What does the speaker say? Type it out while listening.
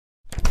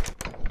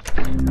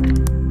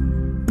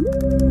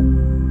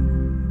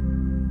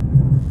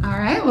All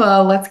right,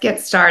 well, let's get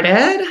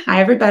started.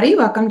 Hi, everybody.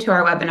 Welcome to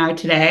our webinar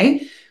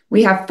today.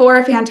 We have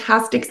four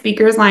fantastic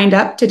speakers lined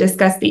up to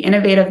discuss the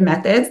innovative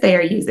methods they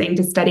are using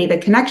to study the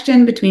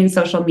connection between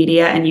social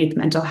media and youth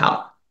mental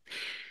health.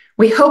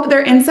 We hope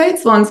their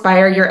insights will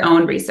inspire your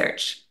own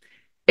research.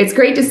 It's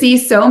great to see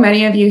so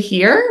many of you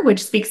here,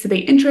 which speaks to the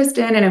interest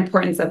in and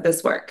importance of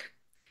this work.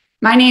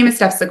 My name is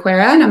Steph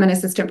Sequeira, and I'm an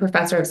assistant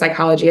professor of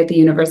psychology at the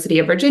University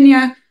of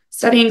Virginia,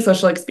 studying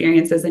social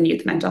experiences in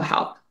youth mental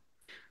health.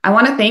 I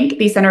want to thank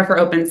the Center for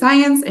Open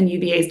Science and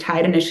UVA's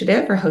TIDE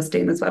Initiative for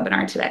hosting this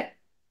webinar today.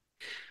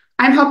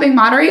 I'm helping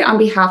moderate on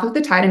behalf of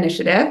the TIDE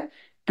Initiative,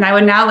 and I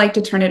would now like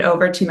to turn it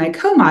over to my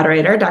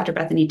co-moderator, Dr.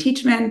 Bethany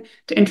Teachman,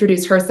 to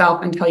introduce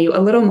herself and tell you a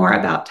little more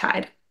about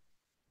TIDE.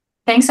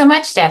 Thanks so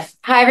much, Steph.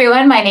 Hi,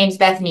 everyone. My name is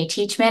Bethany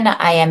Teachman.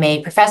 I am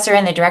a professor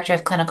and the director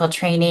of clinical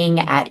training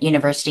at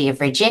University of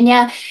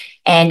Virginia.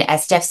 And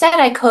as Steph said,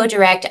 I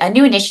co-direct a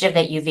new initiative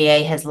that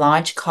UVA has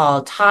launched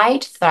called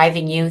TIDE,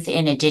 Thriving Youth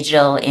in a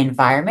Digital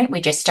Environment. We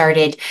just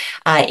started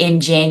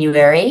in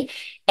January.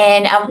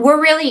 And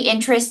we're really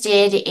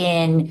interested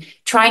in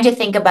trying to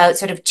think about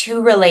sort of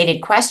two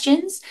related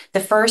questions. The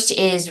first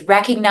is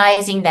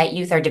recognizing that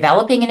youth are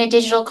developing in a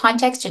digital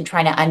context and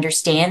trying to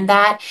understand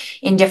that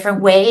in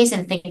different ways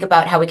and think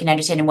about how we can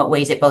understand in what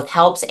ways it both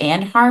helps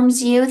and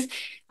harms youth.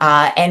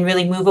 And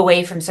really move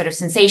away from sort of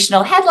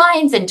sensational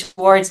headlines and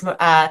towards,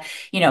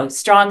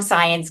 strong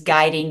science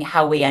guiding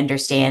how we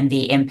understand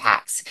the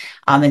impacts.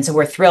 And so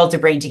we're thrilled to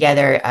bring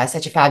together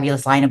such a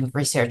fabulous lineup of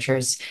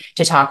researchers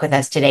to talk with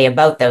us today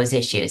about those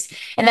issues.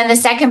 And then the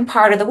second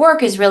part of the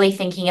work is really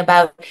thinking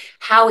about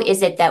how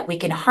is it that we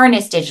can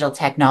harness digital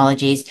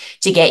technologies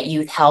to get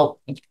youth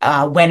help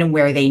when and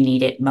where they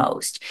need it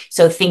most.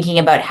 So thinking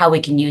about how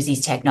we can use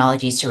these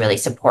technologies to really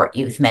support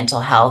youth mental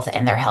health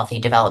and their healthy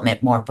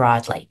development more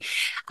broadly.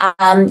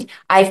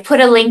 I've put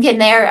a link in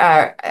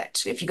there.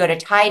 If you go to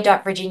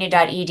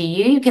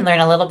tide.virginia.edu, you can learn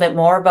a little bit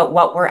more about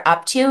what we're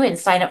up to and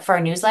sign up for our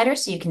newsletter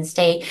so you can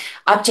stay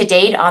up to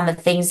date on the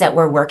things that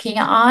we're working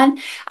on.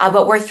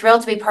 But we're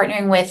thrilled to be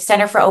partnering with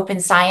Center for Open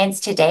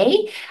Science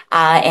today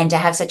and to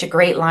have such a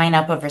great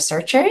lineup of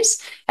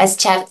researchers. As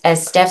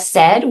Steph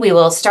said, we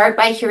will start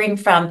by hearing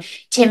from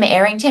Tim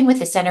Arrington with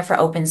the Center for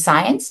Open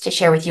Science to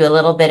share with you a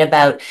little bit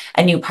about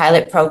a new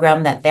pilot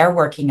program that they're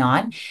working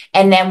on.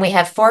 And then we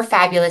have four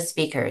fabulous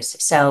speakers.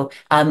 So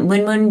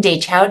Munmun De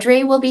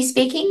Chowdhury will be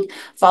speaking,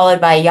 followed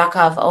by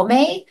Yakov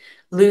Ome,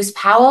 Luz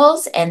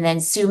Powells, and then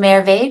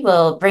Sumer Vaid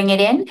will bring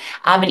it in.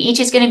 And each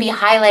is going to be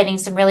highlighting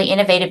some really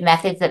innovative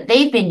methods that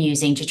they've been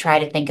using to try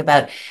to think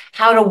about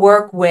how to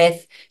work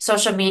with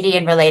social media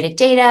and related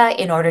data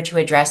in order to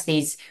address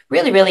these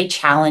really, really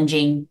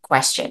challenging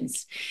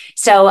questions.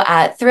 So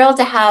thrilled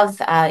to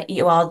have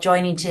you all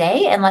joining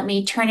today. And let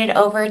me turn it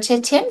over to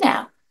Tim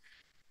now.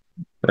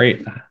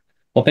 Great.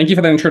 Well, thank you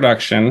for the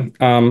introduction.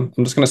 I'm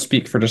just going to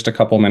speak for just a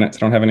couple minutes. I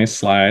don't have any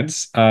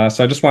slides.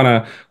 So I just want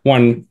to,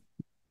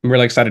 I'm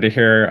really excited to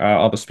hear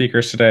all the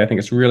speakers today. I think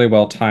it's really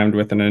well timed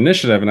with an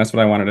initiative, and that's what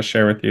I wanted to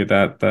share with you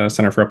that the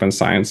Center for Open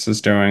Science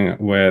is doing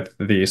with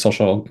the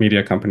social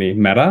media company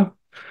Meta.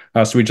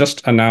 So we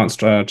just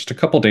announced just a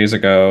couple days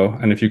ago,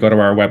 and if you go to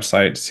our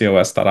website,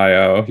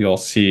 cos.io, you'll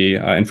see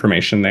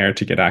information there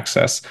to get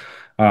access.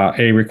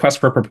 A request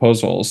for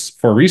proposals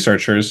for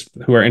researchers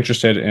who are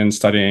interested in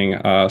studying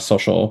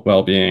social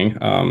well-being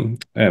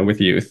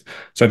with youth.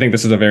 So I think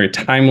this is a very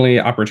timely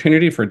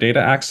opportunity for data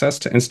access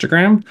to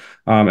Instagram,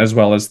 as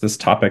well as this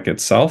topic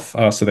itself.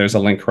 So there's a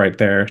link right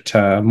there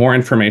to more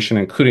information,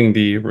 including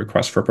the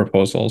request for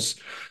proposals.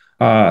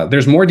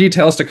 There's more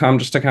details to come,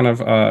 just to kind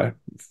of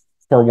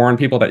forewarn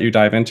people that you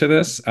dive into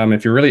this.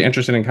 If you're really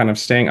interested in kind of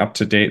staying up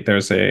to date,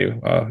 there's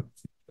a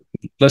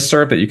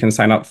listserv that you can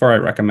sign up for. I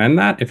recommend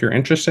that if you're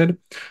interested.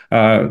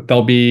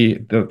 There'll be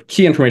the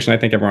key information I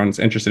think everyone's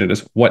interested in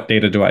is what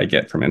data do I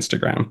get from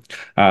Instagram?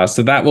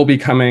 So that will be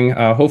coming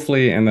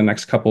hopefully in the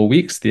next couple of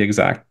weeks, the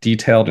exact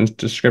detailed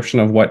description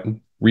of what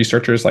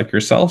researchers like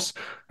yourselves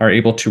are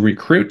able to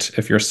recruit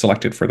if you're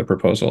selected for the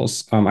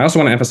proposals. I also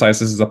want to emphasize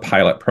this is a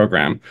pilot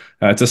program.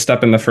 It's a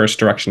step in the first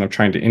direction of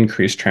trying to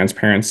increase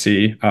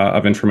transparency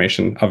of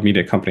information of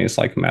media companies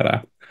like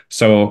Meta.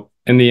 So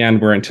in the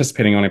end, we're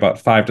anticipating only about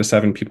 5 to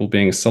 7 people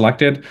being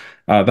selected.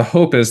 The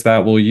hope is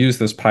that we'll use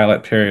this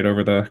pilot period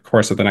over the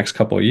course of the next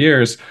couple of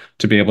years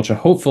to be able to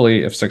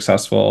hopefully, if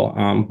successful,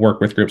 work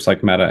with groups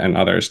like Meta and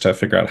others to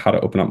figure out how to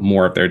open up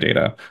more of their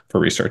data for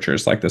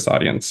researchers like this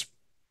audience.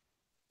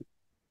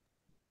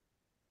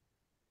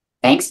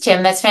 Thanks,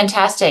 Tim. That's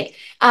fantastic.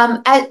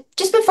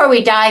 Just before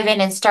we dive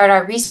in and start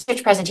our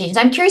research presentations,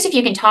 I'm curious if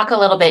you can talk a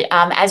little bit,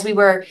 as we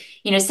were,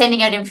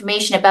 sending out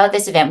information about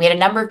this event, we had a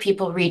number of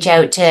people reach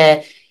out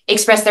to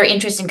express their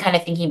interest in kind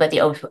of thinking about the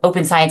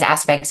open science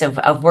aspects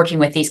of working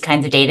with these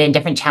kinds of data and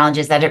different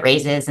challenges that it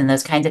raises and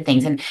those kinds of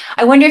things. And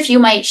I wonder if you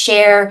might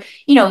share,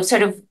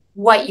 sort of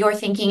what you're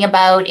thinking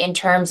about in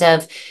terms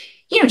of,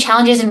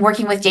 challenges in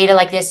working with data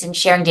like this and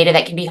sharing data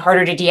that can be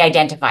harder to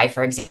de-identify,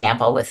 for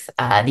example, with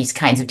these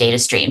kinds of data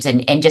streams,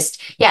 and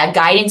just,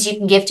 guidance you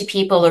can give to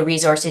people or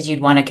resources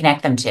you'd want to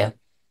connect them to.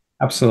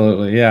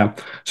 Absolutely, yeah.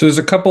 So there's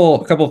a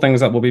couple things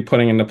that we'll be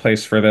putting into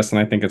place for this, and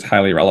I think it's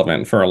highly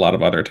relevant for a lot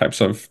of other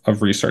types of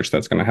research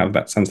that's going to have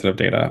that sensitive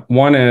data.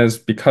 One is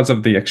because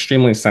of the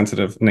extremely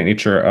sensitive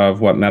nature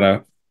of what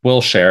Meta will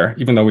share,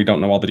 even though we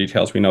don't know all the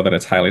details, we know that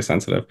it's highly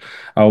sensitive.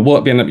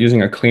 We'll end up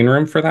using a clean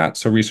room for that.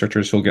 So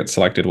researchers who'll get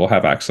selected will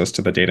have access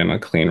to the data in a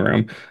clean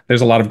room.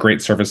 There's a lot of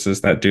great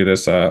services that do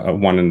this.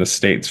 One in the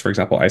States, for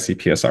example,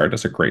 ICPSR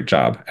does a great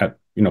job at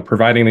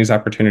providing these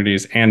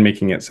opportunities and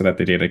making it so that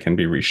the data can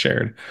be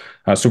reshared.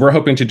 So we're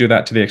hoping to do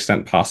that to the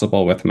extent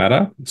possible with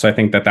Meta. So I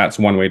think that that's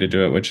one way to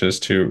do it, which is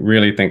to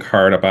really think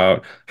hard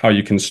about how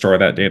you can store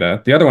that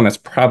data. The other one that's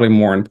probably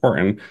more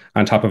important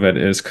on top of it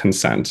is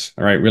consent,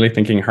 all right? Really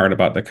thinking hard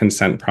about the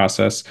consent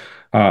process.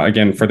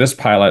 Again, for this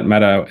pilot,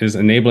 Meta is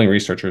enabling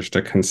researchers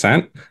to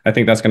consent. I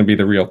think that's going to be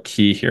the real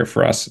key here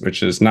for us,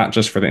 which is not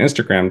just for the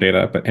Instagram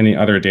data, but any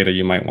other data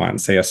you might want,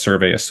 say a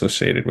survey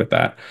associated with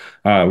that.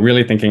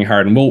 Really thinking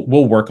hard, and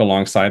we'll work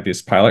alongside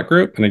this pilot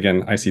group. And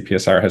again,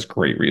 ICPSR has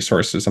great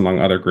resources among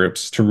other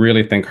groups to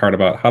really think hard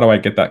about how do I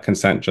get that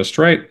consent just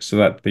right so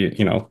that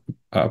the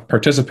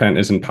participant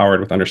is empowered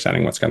with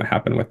understanding what's going to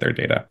happen with their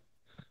data.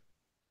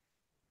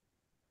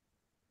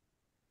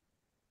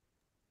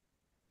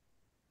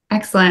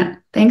 Excellent.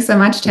 Thanks so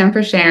much, Tim,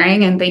 for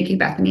sharing, and thank you,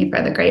 Bethany,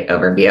 for the great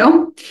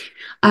overview.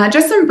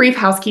 Just some brief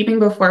housekeeping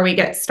before we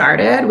get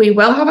started. We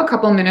will have a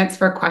couple minutes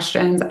for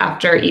questions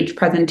after each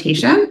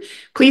presentation.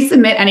 Please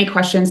submit any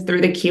questions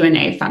through the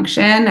Q&A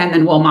function, and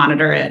then we'll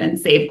monitor it and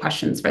save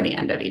questions for the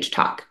end of each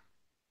talk.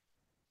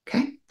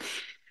 Okay.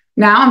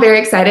 Now I'm very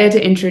excited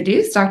to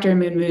introduce Dr.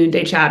 Moonmoon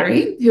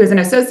Dechowdhury, who is an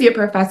associate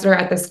professor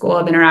at the School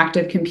of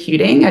Interactive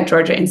Computing at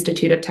Georgia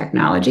Institute of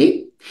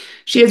Technology.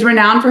 She is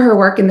renowned for her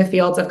work in the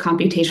fields of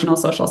computational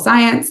social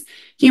science,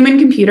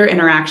 human-computer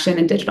interaction,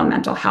 and digital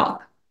mental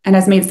health, and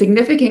has made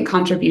significant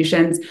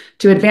contributions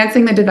to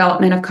advancing the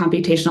development of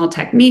computational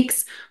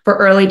techniques for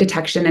early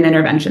detection and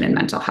intervention in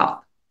mental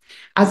health,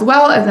 as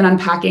well as in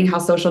unpacking how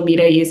social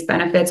media use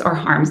benefits or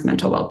harms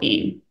mental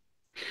well-being.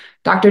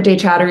 Dr.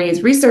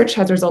 Dechowdhury's research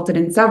has resulted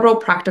in several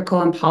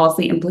practical and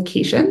policy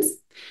implications,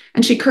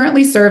 and she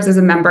currently serves as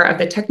a member of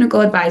the Technical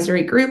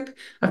Advisory Group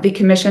of the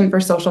Commission for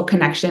Social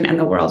Connection and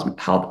the World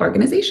Health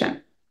Organization.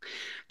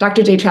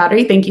 Dr.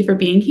 Dechowdhury, thank you for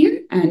being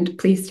here, and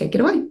please take it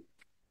away.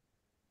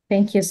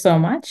 Thank you so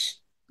much.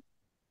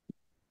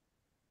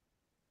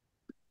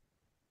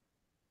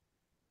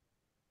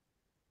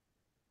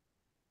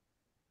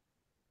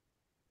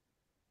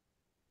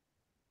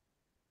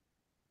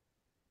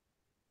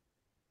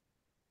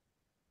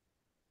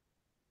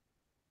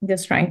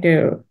 Just trying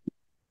to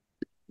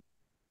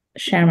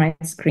share my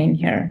screen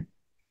here.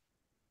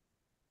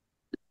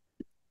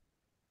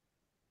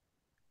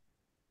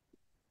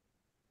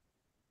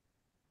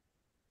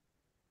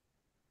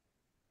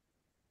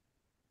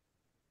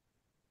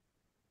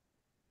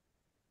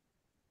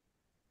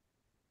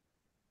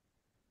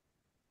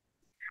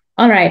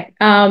 All right.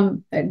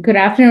 Good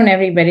afternoon,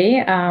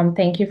 everybody.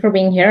 Thank you for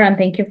being here, and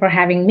thank you for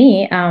having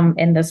me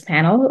in this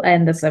panel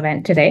and this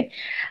event today.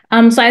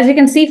 So as you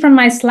can see from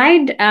my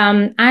slide,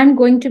 I'm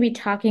going to be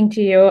talking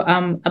to you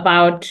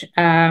about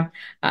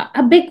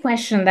a big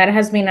question that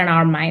has been in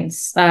our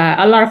minds,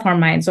 a lot of our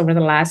minds over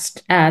the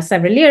last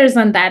several years,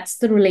 and that's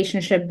the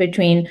relationship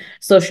between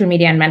social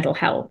media and mental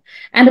health.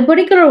 And the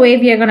particular way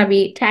we are going to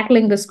be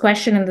tackling this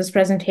question in this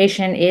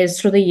presentation is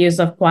through the use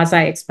of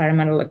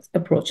quasi-experimental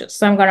approaches.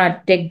 So I'm going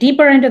to dig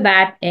deeper into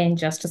that in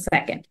just a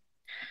second.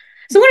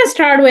 So I'm going to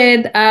start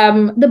with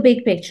the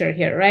big picture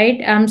here,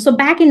 right? So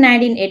back in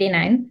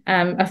 1989,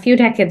 a few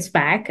decades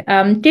back,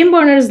 Tim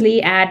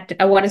Berners-Lee at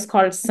what is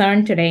called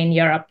CERN today in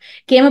Europe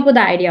came up with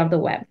the idea of the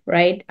web,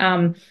 right?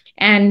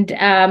 And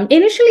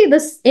initially,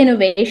 this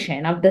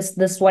innovation of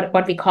this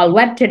what we call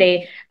web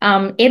today,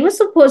 it was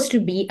supposed to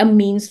be a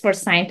means for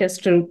scientists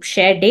to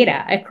share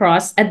data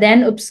across a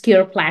then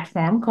obscure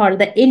platform called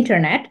the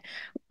Internet,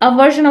 a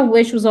version of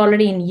which was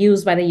already in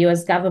use by the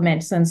US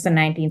government since the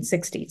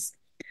 1960s.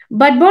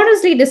 But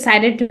Berners-Lee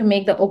decided to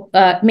make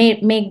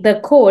the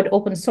code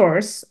open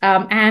source,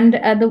 and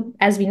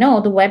as we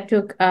know, the web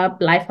took a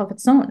life of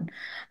its own.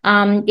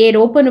 It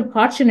opened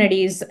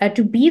opportunities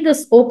to be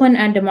this open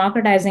and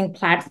democratizing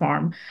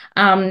platform.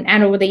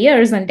 And over the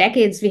years and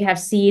decades, we have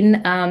seen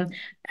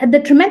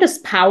the tremendous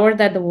power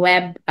that the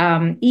web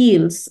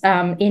yields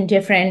in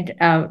different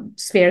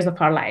spheres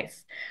of our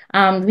life.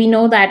 We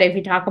know that if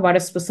we talk about a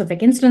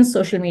specific instance,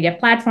 social media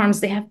platforms,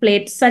 they have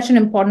played such an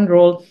important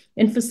role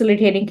in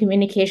facilitating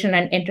communication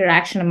and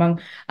interaction among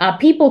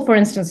people, for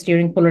instance,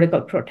 during political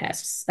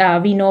protests.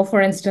 We know,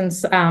 for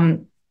instance,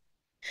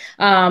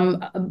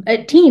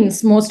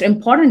 Teens, most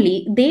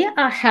importantly, they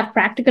have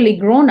practically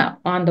grown up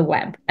on the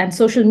web, and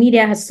social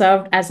media has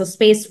served as a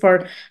space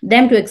for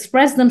them to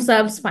express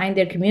themselves, find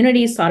their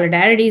communities,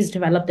 solidarities,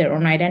 develop their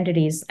own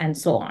identities, and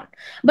so on.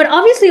 But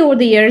obviously, over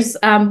the years,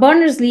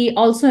 Berners-Lee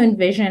also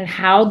envisioned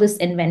how this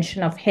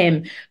invention of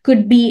him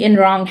could be in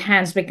wrong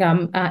hands,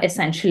 become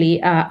essentially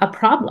a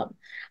problem.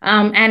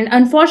 And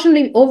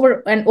unfortunately,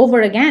 over and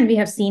over again, we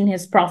have seen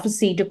his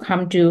prophecy to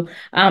come to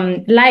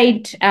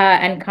light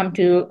and come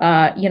to,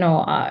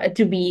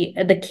 to be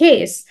the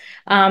case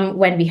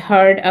when we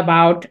heard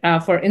about,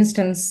 for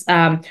instance,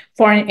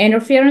 foreign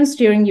interference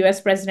during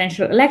US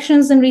presidential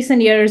elections in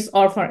recent years,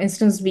 or for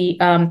instance, we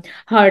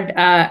heard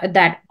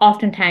that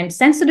oftentimes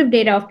sensitive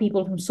data of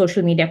people from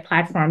social media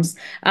platforms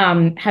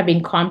have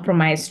been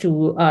compromised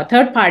to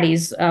third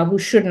parties who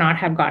should not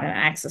have gotten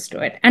access to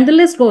it. And the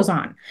list goes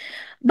on.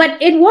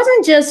 But it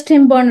wasn't just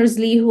Tim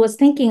Berners-Lee who was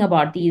thinking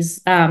about these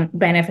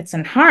benefits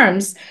and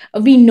harms.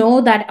 We know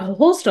that a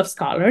host of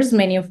scholars,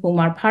 many of whom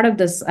are part of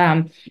this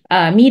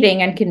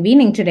meeting and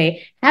convening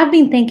today, have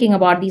been thinking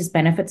about these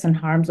benefits and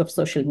harms of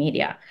social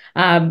media.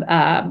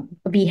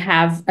 We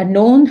have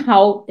known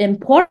how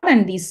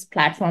important these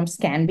platforms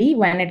can be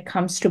when it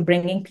comes to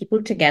bringing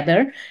people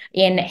together,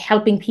 in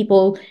helping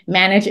people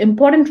manage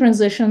important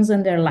transitions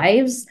in their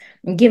lives,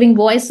 giving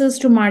voices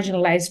to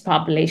marginalized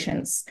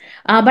populations.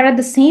 But at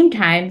the same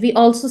time, we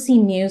also see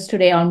news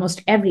today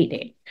almost every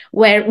day,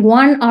 where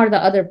one or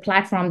the other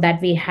platform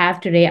that we have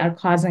today are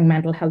causing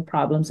mental health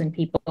problems in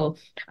people.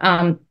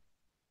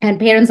 And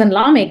parents and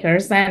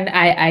lawmakers, and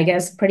I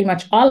guess pretty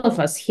much all of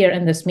us here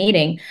in this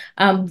meeting,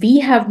 we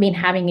have been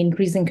having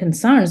increasing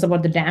concerns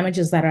about the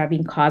damages that are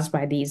being caused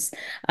by these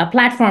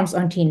platforms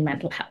on teen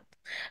mental health.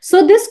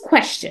 So this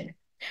question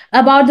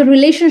about the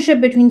relationship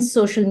between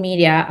social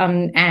media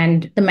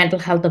and the mental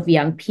health of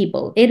young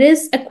people, it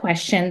is a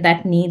question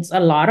that needs a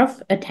lot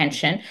of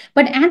attention,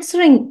 but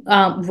answering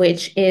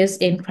which is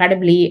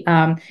incredibly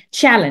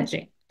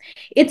challenging.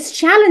 It's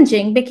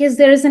challenging because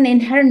there is an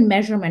inherent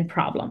measurement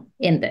problem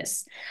in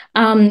this.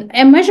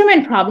 A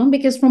measurement problem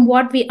because from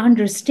what we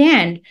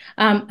understand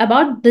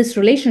about this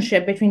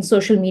relationship between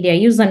social media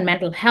use and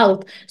mental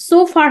health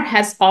so far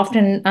has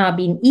often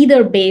been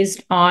either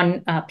based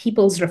on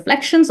people's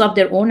reflections of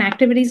their own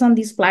activities on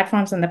these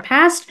platforms in the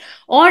past,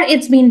 or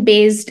it's been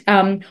based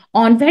on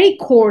very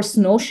coarse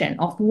notion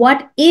of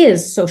what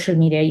is social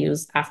media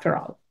use after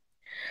all.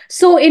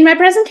 So in my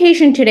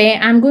presentation today,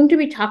 I'm going to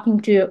be talking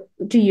to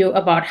you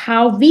about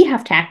how we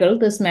have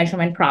tackled this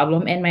measurement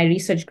problem in my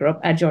research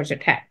group at Georgia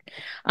Tech.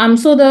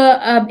 So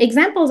the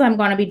examples I'm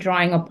going to be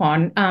drawing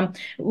upon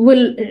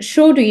will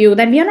show to you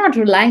that we are not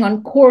relying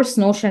on coarse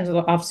notions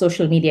of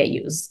social media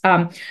use,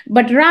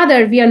 but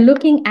rather we are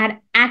looking at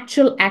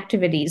actual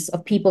activities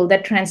of people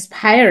that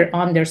transpire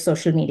on their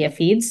social media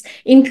feeds,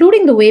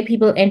 including the way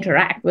people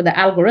interact with the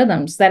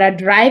algorithms that are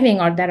driving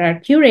or that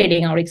are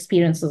curating our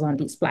experiences on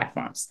these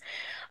platforms.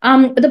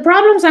 The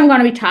problems I'm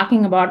going to be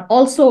talking about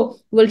also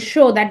will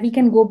show that we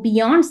can go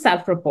beyond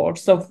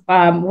self-reports of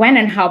when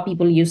and how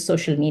people use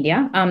social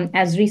media,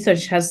 as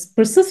research has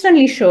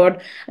persistently showed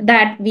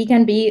that we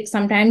can be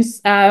sometimes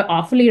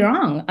awfully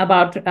wrong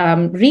about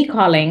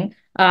recalling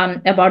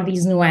about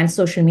these nuanced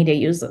social media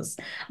uses.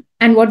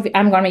 And what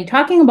I'm going to be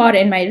talking about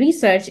in my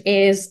research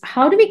is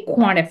how do we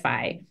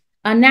quantify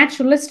a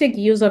naturalistic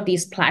use of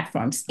these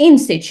platforms in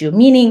situ,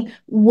 meaning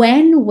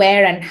when,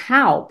 where, and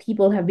how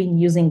people have been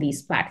using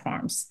these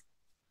platforms.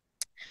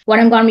 What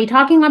I'm going to be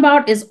talking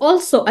about is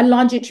also a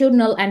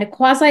longitudinal and a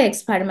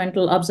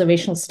quasi-experimental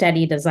observational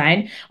study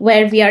design,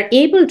 where we are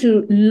able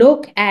to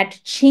look at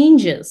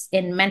changes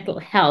in mental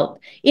health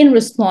in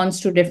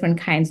response to different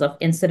kinds of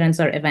incidents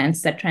or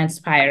events that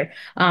transpire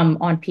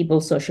on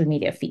people's social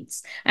media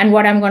feeds. And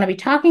what I'm going to be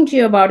talking to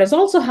you about is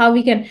also how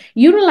we can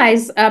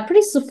utilize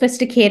pretty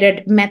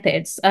sophisticated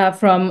methods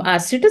from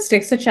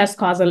statistics, such as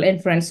causal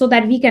inference, so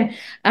that we can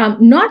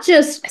not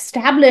just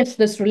establish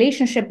this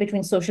relationship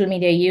between social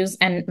media use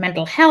and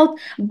mental health,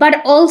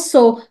 but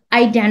also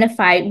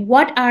identify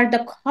what are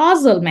the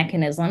causal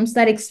mechanisms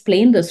that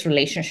explain this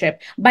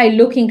relationship by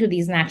looking to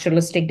these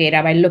naturalistic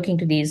data, by looking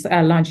to these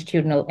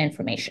longitudinal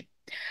information.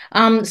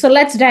 So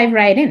let's dive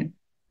right in.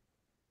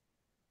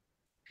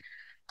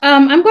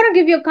 I'm going to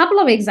give you a couple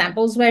of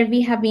examples where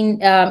we have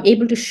been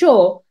able to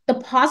show the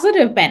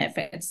positive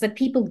benefits that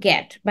people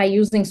get by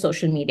using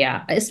social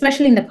media,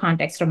 especially in the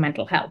context of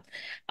mental health.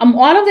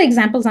 All of the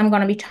examples I'm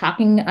going to be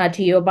talking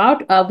to you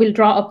about will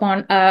draw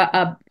upon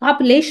a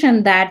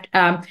population that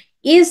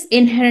is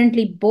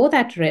inherently both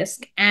at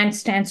risk and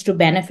stands to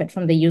benefit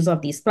from the use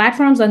of these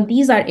platforms. And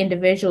these are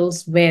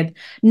individuals with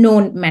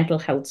known mental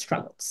health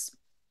struggles.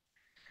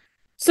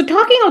 So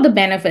talking of the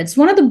benefits,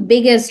 one of the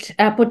biggest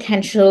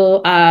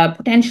potentials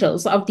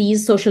of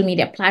these social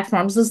media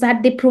platforms is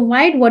that they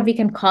provide what we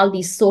can call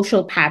these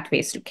social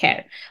pathways to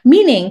care,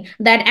 meaning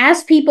that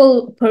as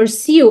people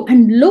pursue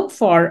and look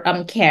for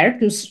care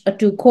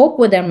to cope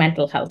with their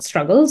mental health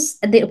struggles,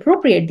 they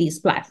appropriate these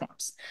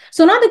platforms.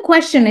 So now the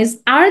question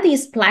is, are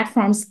these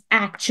platforms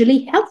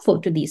actually helpful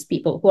to these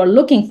people who are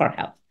looking for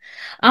help?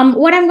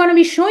 What I'm going to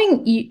be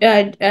showing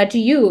to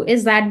you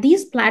is that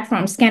these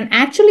platforms can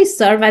actually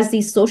serve as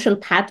these social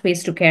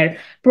pathways to care,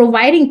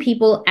 providing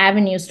people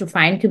avenues to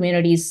find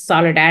communities,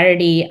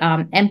 solidarity,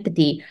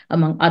 empathy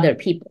among other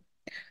people.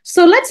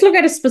 So let's look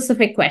at a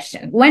specific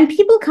question. When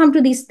people come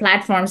to these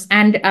platforms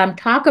and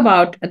talk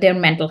about their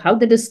mental health,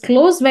 they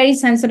disclose very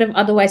sensitive,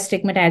 otherwise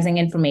stigmatizing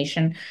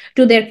information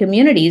to their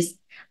communities.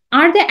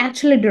 Are they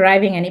actually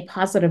deriving any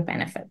positive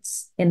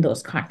benefits in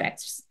those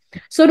contexts?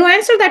 So to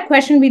answer that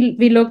question,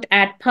 we looked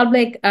at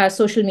public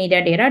social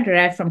media data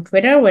derived from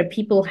Twitter, where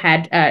people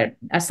had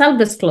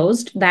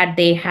self-disclosed that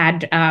they have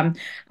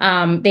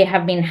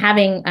been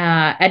having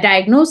a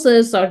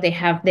diagnosis, or they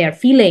are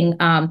feeling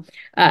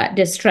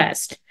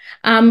distressed.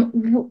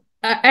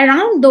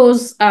 Around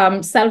those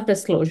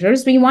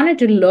self-disclosures, we wanted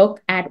to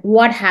look at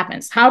what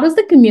happens. How does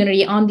the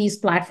community on these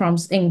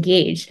platforms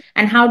engage?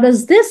 And how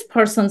does this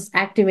person's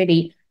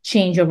activity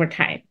change over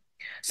time?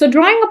 So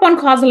drawing upon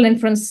causal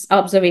inference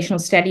observational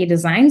study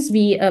designs,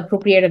 we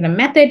appropriated a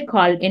method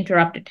called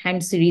interrupted time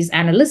series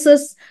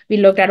analysis. We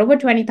looked at over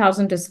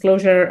 20,000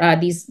 disclosure,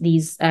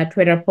 these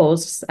Twitter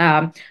posts,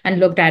 and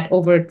looked at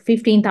over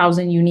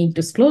 15,000 unique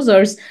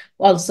disclosures.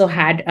 Also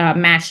had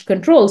matched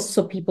controls,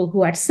 so people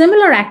who had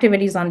similar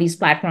activities on these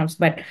platforms,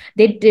 but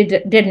they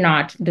did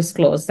not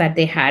disclose that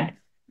they had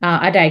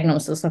a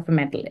diagnosis of a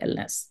mental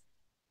illness.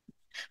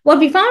 What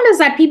we found is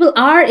that people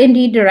are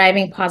indeed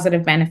deriving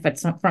positive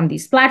benefits from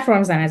these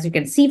platforms. And as you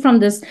can see from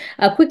this,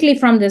 quickly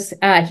from this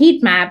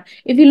heat map,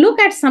 if you look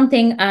at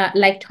something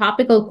like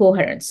topical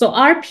coherence, so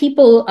are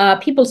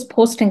people's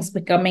postings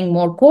becoming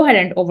more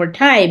coherent over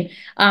time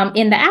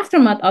in the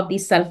aftermath of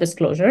these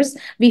self-disclosures,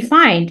 we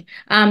find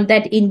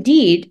that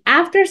indeed,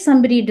 after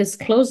somebody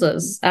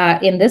discloses,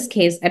 in this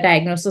case, a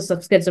diagnosis of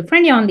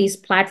schizophrenia on these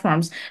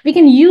platforms, we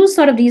can use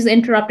sort of these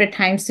interrupted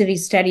time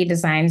series study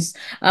designs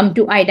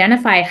to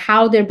identify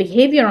how their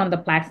behavior on the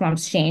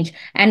platforms change.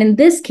 And in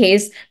this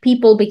case,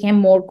 people became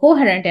more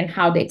coherent in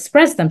how they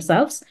express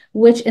themselves,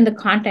 which in the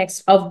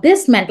context of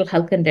this mental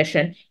health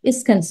condition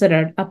is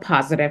considered a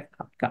positive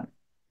outcome.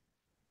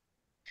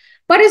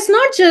 But it's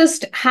not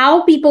just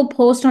how people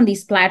post on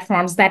these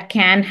platforms that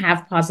can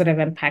have positive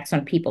impacts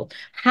on people.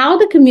 How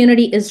the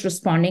community is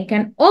responding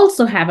can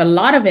also have a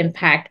lot of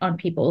impact on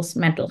people's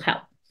mental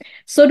health.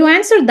 So to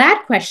answer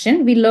that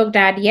question, we looked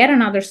at yet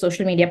another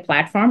social media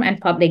platform and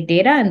public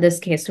data, in this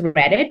case,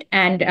 Reddit.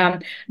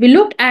 And we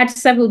looked at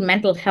several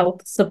mental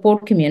health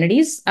support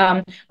communities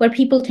where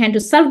people tend to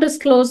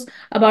self-disclose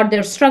about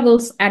their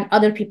struggles and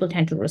other people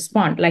tend to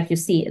respond, like you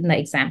see in the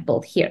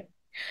example here.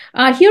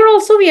 Here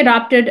also, we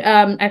adopted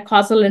a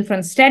causal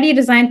inference study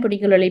design,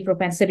 particularly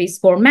propensity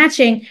score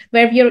matching,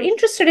 where we are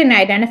interested in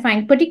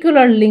identifying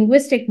particular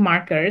linguistic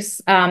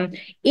markers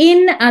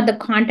in the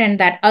content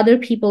that other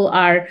people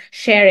are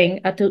sharing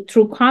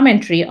through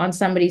commentary on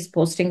somebody's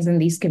postings in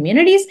these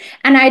communities,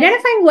 and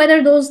identifying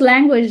whether those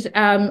language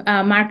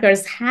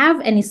markers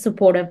have any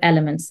supportive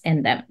elements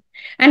in them.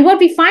 And what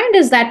we find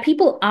is that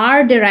people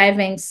are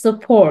deriving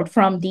support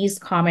from these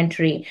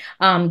commentary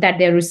that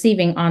they're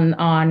receiving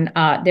on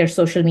their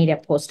social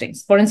media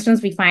postings. For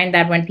instance, we find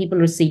that when people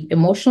receive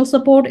emotional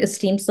support,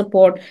 esteem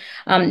support,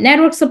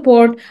 network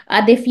support,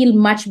 they feel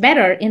much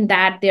better in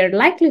that their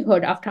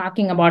likelihood of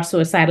talking about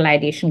suicidal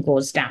ideation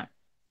goes down.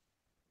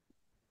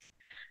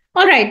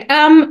 All right,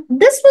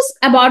 this was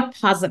about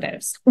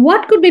positives.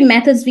 What could be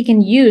methods we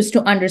can use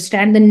to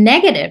understand the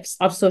negatives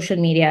of social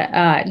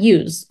media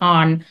use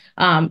on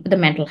the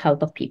mental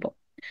health of people?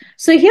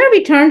 So here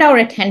we turned our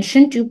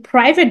attention to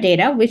private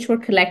data, which were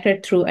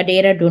collected through a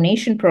data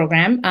donation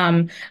program,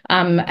 an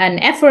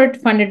effort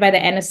funded by the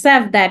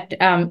NSF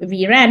that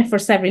we ran for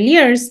several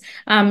years.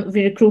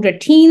 We recruited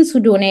teens who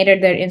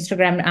donated their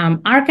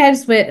Instagram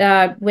archives with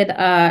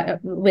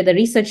a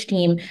research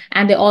team,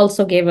 and they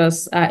also gave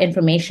us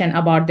information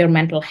about their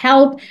mental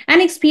health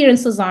and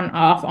experiences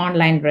of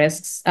online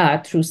risks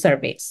through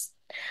surveys.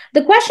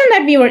 The question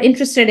that we were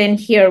interested in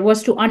here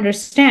was to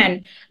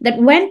understand that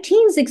when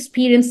teens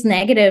experience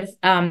negative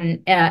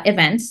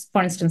events,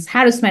 for instance,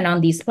 harassment on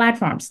these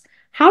platforms,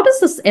 how does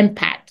this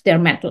impact their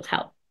mental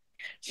health?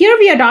 Here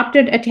we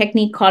adopted a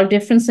technique called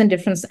difference in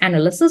difference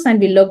analysis, and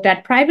we looked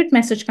at private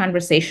message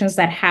conversations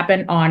that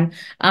happen on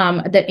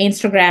the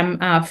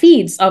Instagram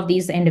feeds of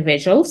these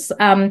individuals.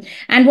 And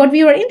what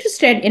we were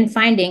interested in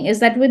finding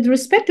is that with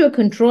respect to a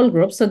control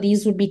group, so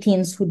these would be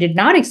teens who did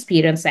not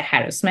experience a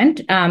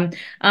harassment,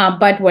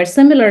 but were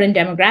similar in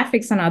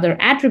demographics and other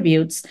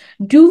attributes,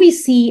 do we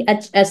see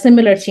a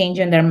similar change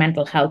in their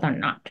mental health or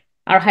not?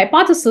 Our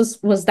hypothesis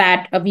was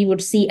that we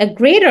would see a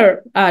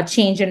greater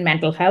change in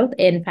mental health,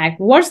 in fact,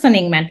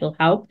 worsening mental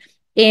health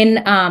in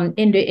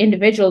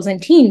individuals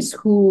and teens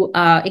who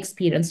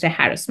experienced a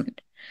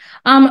harassment.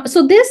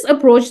 So this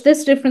approach,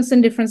 this difference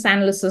in difference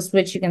analysis,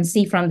 which you can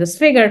see from this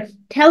figure,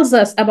 tells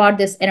us about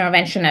this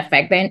intervention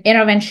effect, the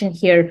intervention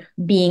here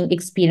being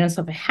experience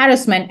of a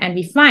harassment. And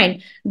we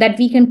find that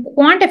we can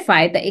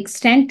quantify the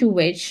extent to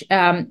which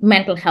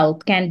mental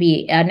health can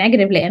be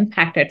negatively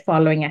impacted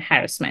following a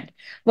harassment.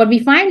 What we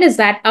find is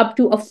that up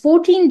to a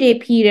 14-day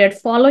period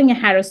following a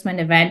harassment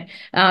event,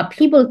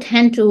 people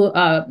tend to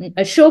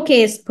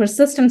showcase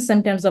persistent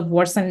symptoms of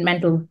worsened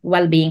mental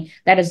well-being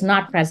that is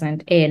not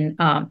present in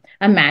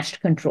a matched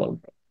control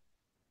group.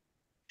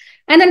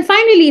 And then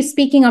finally,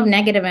 speaking of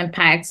negative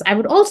impacts, I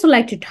would also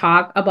like to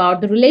talk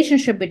about the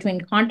relationship between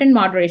content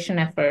moderation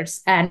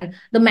efforts and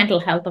the mental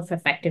health of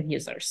effective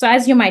users. So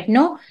as you might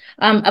know,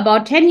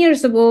 about 10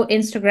 years ago,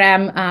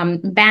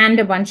 Instagram banned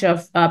a bunch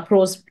of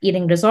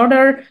pro-eating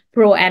disorder,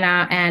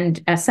 pro-ANA,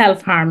 and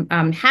self-harm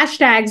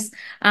hashtags,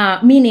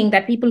 meaning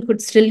that people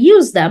could still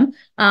use them,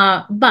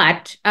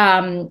 but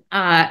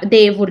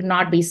they would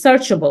not be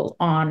searchable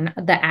on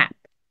the app.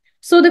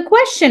 So the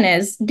question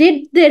is,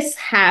 did this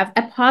have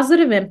a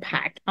positive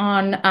impact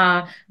on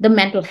the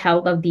mental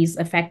health of these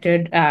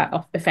affected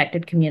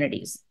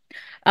communities?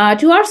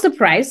 To our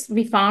surprise,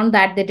 we found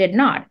that they did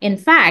not. In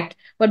fact,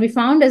 what we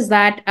found is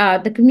that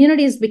the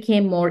communities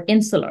became more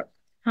insular.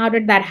 How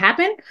did that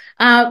happen?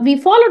 We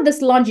followed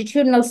this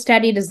longitudinal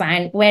study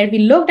design where we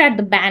looked at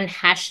the banned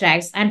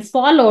hashtags and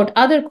followed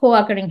other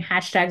co-occurring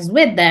hashtags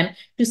with them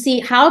to see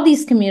how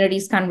these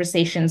communities'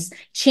 conversations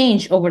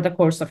change over the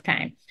course of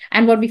time.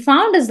 And what we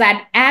found is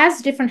that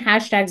as different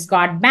hashtags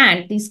got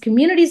banned, these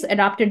communities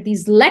adopted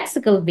these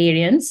lexical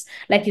variants,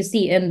 like you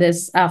see in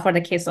this for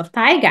the case of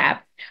Thigh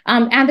Gap.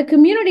 And the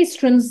communities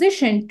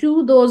transitioned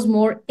to those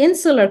more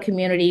insular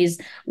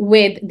communities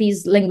with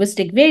these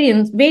linguistic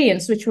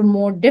variants, which were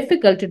more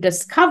difficult to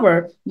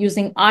discover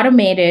using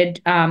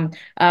automated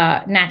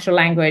natural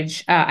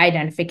language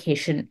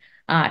identification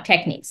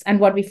techniques. And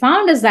what we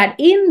found is that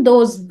in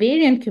those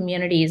variant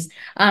communities,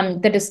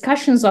 the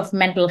discussions of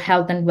mental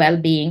health and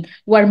well-being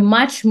were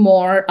much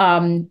more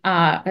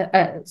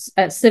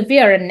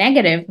severe and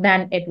negative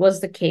than it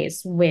was the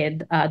case with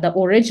the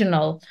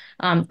original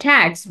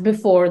tags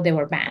before they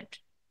were banned.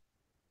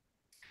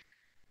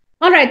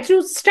 All right,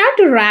 to start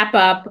to wrap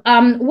up,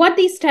 what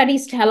these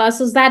studies tell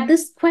us is that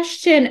this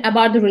question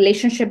about the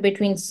relationship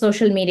between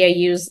social media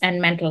use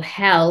and mental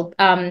health,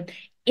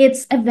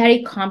 it's a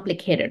very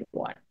complicated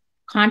one.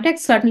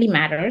 Context certainly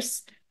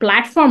matters.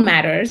 Platform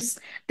matters.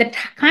 The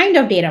kind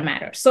of data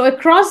matters. So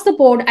across the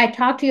board, I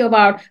talked to you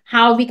about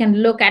how we can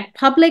look at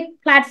public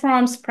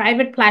platforms,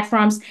 private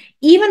platforms,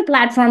 even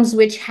platforms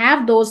which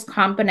have those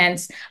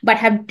components, but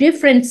have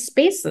different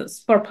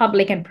spaces for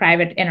public and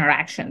private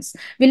interactions.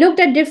 We looked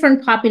at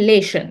different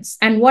populations.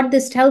 And what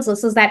this tells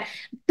us is that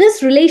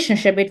this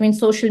relationship between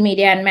social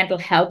media and mental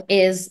health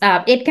is,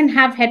 it can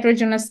have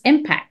heterogeneous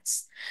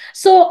impacts.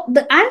 So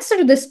the answer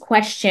to this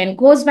question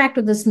goes back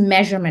to this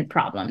measurement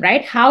problem,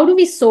 right? How do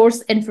we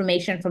source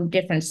information from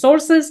different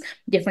sources,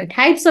 different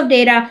types of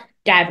data,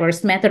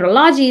 diverse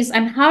methodologies,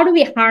 and how do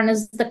we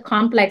harness the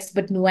complex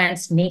but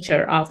nuanced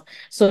nature of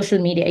social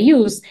media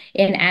use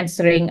in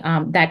answering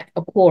that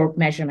core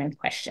measurement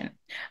question?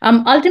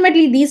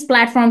 Ultimately, these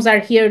platforms are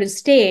here to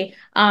stay.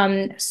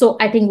 So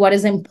I think what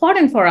is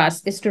important for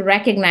us is to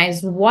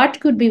recognize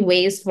what could be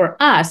ways for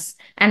us,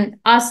 and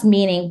us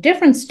meaning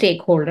different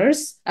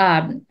stakeholders,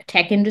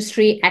 tech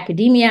industry,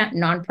 academia,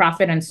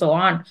 nonprofit, and so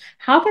on.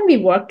 How can we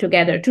work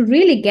together to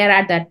really get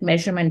at that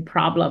measurement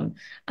problem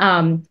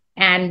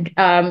and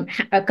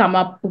come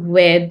up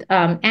with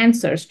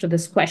answers to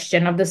this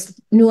question of this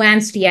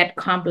nuanced yet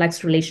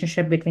complex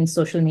relationship between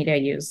social media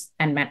use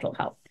and mental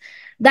health?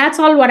 That's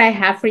all what I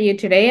have for you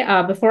today.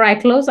 Before I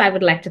close, I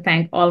would like to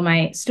thank all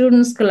my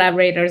students,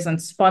 collaborators,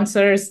 and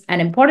sponsors,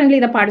 and importantly,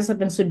 the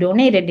participants who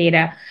donated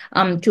data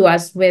to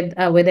us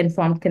with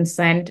informed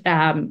consent,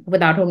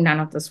 without whom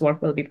none of this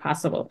work will be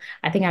possible.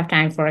 I think I have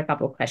time for a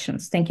couple of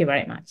questions. Thank you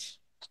very much.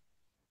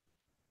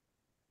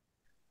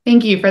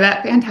 Thank you for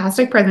that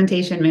fantastic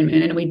presentation,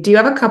 Moonmoon. And we do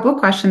have a couple of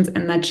questions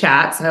in the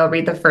chat, so I'll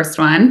read the first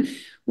one.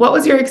 What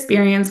was your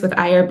experience with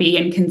IRB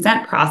and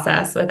consent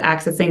process with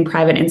accessing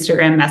private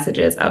Instagram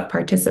messages of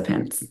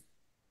participants?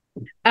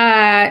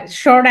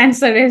 Short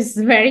answer is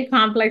very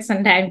complex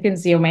and time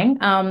consuming.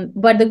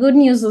 But the good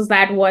news is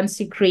that once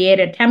you create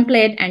a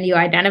template and you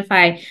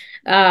identify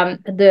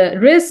the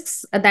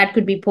risks that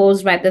could be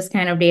posed by this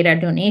kind of data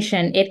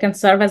donation, it can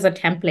serve as a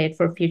template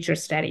for future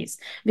studies.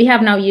 We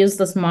have now used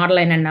this model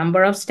in a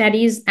number of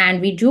studies,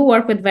 and we do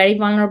work with very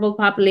vulnerable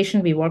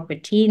population. We work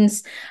with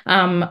teens.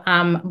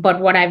 But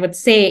what I would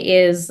say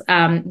is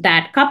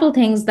that a couple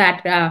things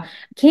that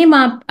came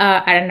up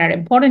and are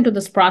important to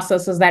this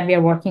process is that we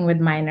are working with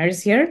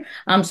minors here.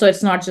 So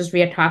it's not just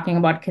we are talking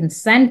about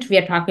consent, we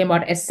are talking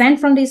about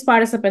assent from these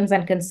participants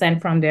and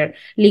consent from their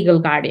legal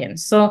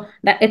guardians. So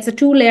that it's a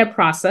two-layer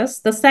process.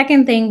 The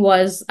second thing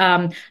was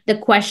the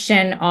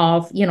question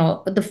of,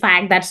 the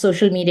fact that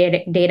social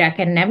media data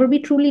can never be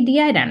truly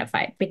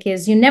de-identified,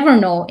 because you never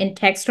know in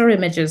text or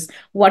images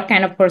what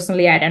kind of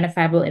personally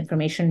identifiable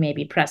information may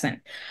be present.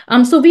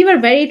 So we were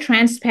very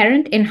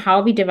transparent in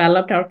how we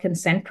developed our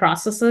consent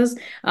processes.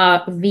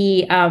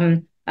 We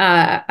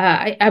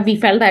we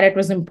felt that it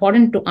was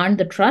important to earn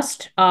the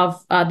trust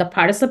of the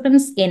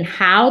participants in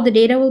how the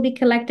data will be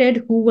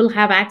collected, who will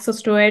have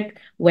access to it,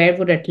 where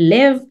would it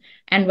live,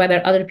 and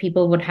whether other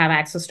people would have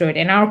access to it.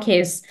 In our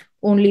case,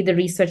 only the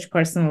research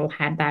personnel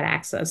had that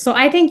access. So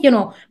I think,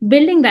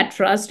 building that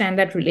trust and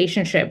that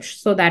relationship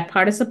so that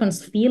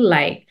participants feel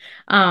like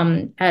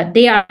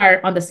they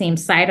are on the same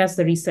side as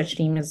the research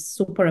team is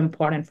super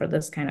important for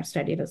this kind of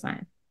study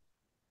design.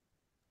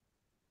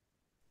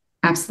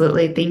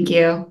 Absolutely. Thank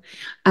you.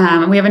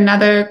 We have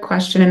another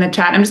question in the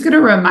chat. I'm just going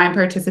to remind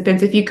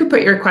participants, if you could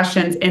put your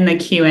questions in the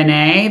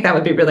Q&A, that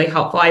would be really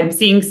helpful. I'm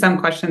seeing some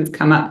questions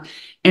come up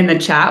in the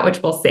chat,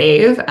 which we'll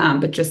save,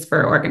 but just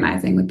for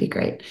organizing would be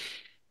great.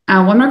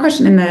 One more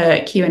question in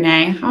the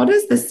Q&A. How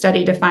does the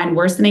study define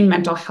worsening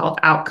mental health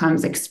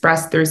outcomes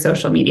expressed through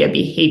social media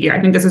behavior? I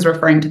think this is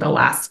referring to the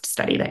last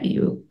study that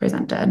you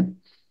presented.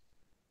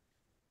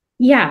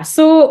 Yeah,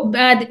 so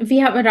we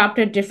have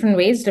adopted different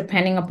ways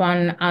depending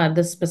upon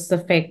the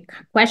specific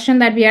question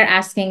that we are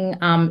asking.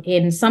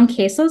 In some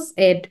cases,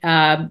 it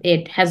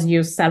has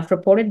used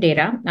self-reported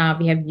data.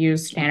 We have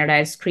used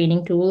standardized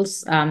screening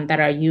tools that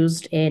are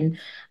used in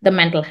the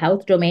mental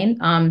health domain.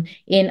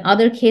 In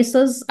other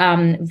cases,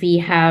 we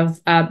have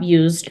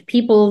used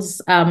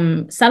people's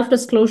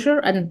self-disclosure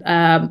and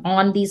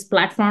on these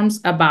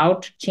platforms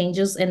about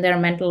changes in their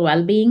mental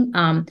well-being.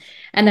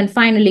 And then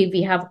finally,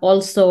 we have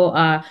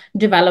also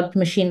developed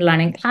machine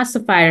learning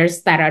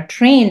classifiers that are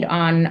trained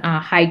on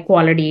high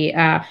quality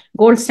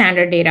gold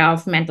standard data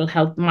of mental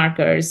health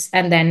markers,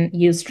 and then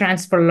use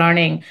transfer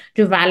learning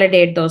to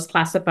validate those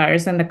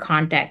classifiers in the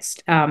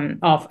context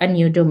of a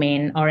new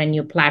domain or a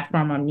new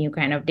platform or new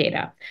kind of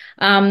data.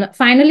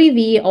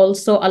 Finally, a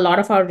lot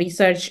of our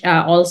research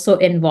also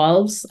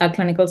involves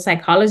clinical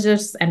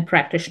psychologists and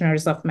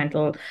practitioners of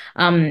mental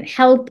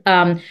health.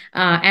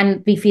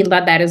 And we feel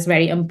that is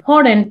very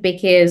important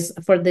because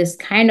for this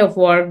kind of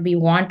work, we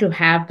want to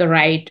have the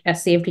right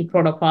safety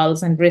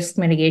protocols and risk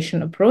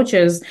mitigation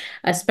approaches,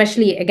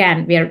 especially,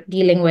 again, we are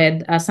dealing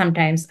with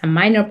sometimes a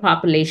minor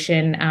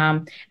population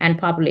and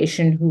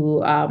population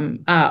who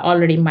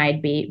already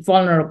might be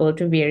vulnerable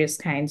to various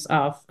kinds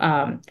of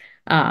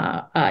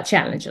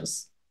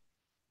challenges.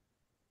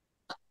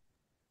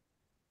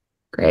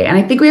 Great. And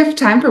I think we have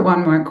time for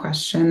one more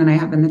question that I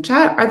have in the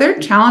chat. Are there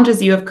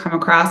challenges you have come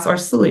across or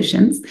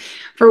solutions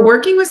for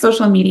working with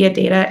social media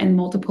data in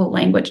multiple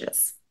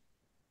languages?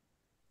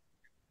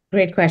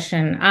 Great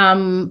question.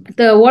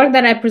 The work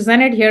that I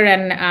presented here,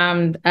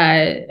 and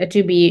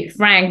to be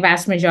frank,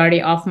 vast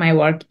majority of my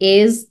work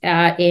is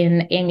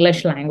in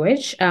English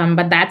language.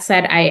 But that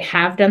said, I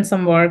have done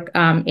some work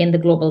in the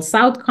Global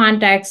South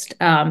context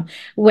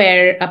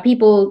where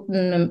people,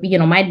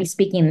 might be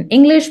speaking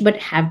English but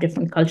have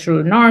different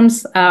cultural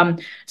norms.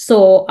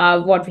 So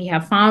what we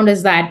have found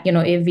is that,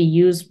 if we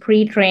use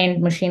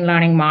pre-trained machine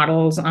learning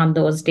models on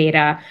those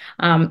data,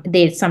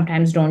 they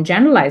sometimes don't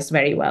generalize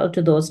very well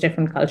to those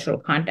different cultural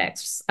contexts.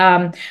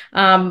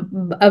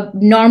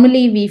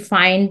 Normally, we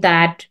find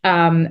that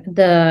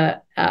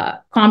the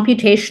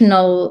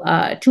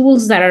computational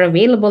tools that are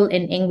available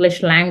in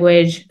English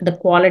language, the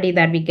quality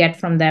that we get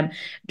from them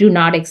do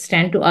not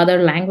extend to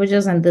other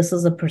languages. And this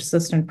is a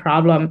persistent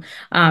problem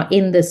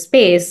in this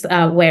space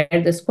where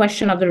this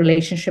question of the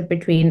relationship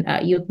between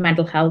youth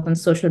mental health and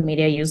social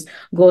media use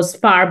goes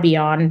far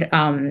beyond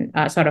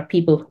sort of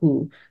people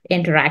who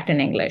interact in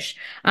English.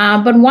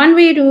 But one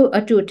way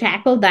to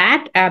tackle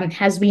that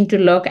has been to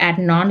look at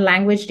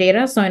non-language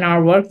data. So in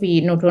our work,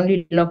 we not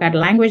only look at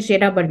language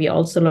data, but we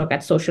also look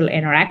at social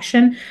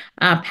interaction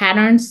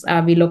patterns.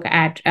 We look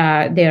at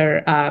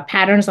their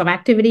patterns of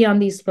activity on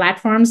these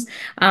platforms.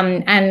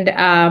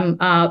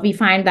 And we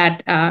find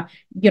that,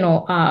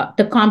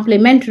 the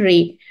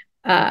complementary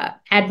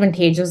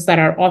advantages that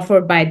are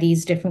offered by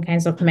these different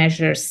kinds of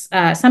measures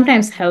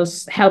sometimes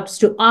helps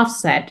to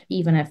offset,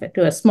 even if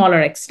to a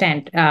smaller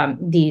extent,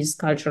 these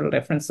cultural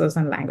differences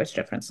and language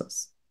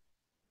differences.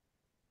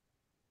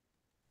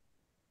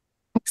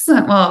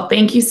 Excellent. Well,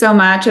 thank you so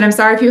much. And I'm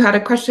sorry if you had a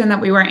question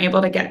that we weren't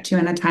able to get to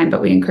in the time,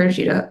 but we encourage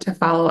you to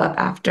follow up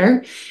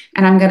after.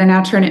 And I'm going to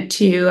now turn it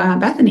to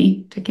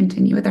Bethany to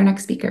continue with our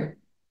next speaker.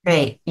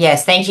 Great.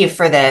 Yes, thank you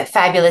for the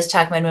fabulous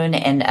talk, Manmoon,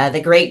 and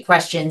the great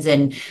questions.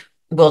 And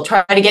we'll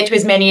try to get to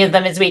as many of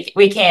them as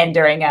we can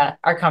during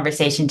our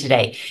conversation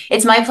today.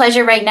 It's my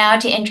pleasure right now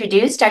to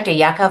introduce Dr.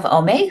 Yakov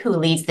Ome, who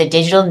leads the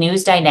Digital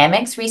News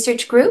Dynamics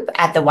Research Group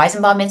at the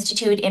Weizenbaum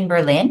Institute in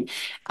Berlin,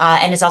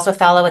 and is also a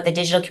fellow at the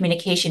Digital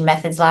Communication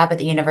Methods Lab at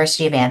the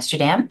University of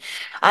Amsterdam.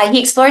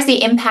 He explores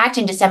the impact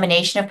and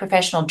dissemination of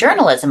professional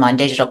journalism on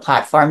digital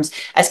platforms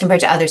as compared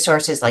to other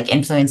sources like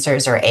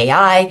influencers or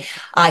AI.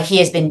 He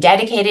has been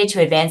dedicated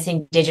to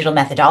advancing digital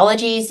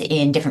methodologies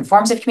in different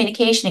forms of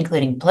communication,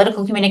 including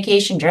political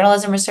communication,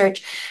 journalism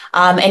research,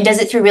 and does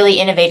it through really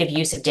innovative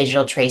use of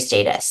digital trace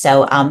data.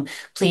 So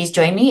please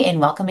join me in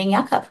welcoming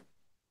Yakov.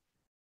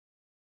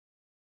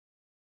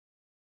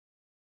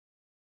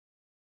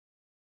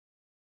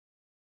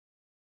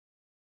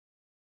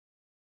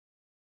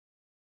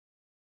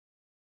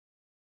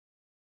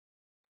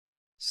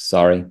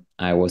 Sorry,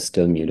 I was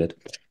still muted.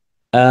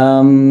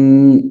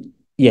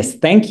 Yes,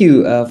 thank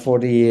you for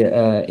the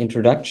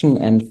introduction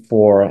and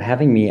for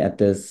having me at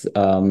this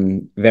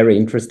very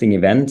interesting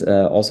event,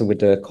 also with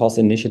the COS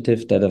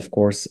initiative that, of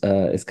course,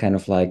 is kind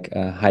of like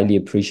highly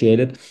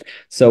appreciated.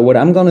 So what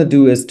I'm going to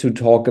do is to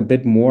talk a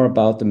bit more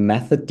about the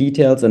method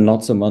details and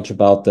not so much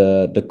about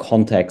the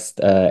context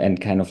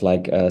and kind of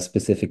like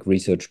specific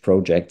research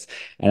projects.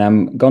 And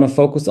I'm going to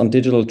focus on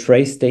digital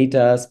trace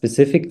data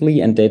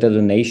specifically and data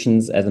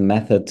donations as a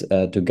method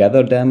to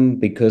gather them,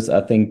 because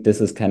I think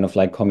this is kind of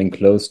like coming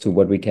close to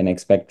what we can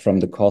expect from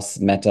the COS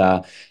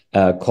Meta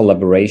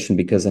collaboration,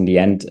 because in the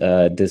end,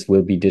 this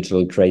will be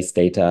digital trace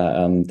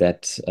data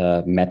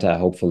that Meta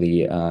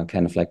hopefully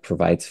kind of like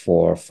provides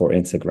for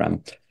Instagram.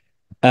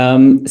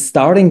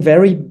 Starting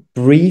very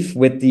brief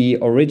with the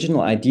original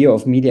idea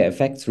of media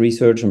effects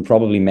research, and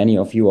probably many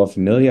of you are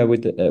familiar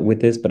with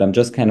this, but I'm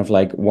just kind of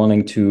like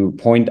wanting to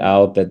point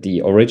out that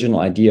the original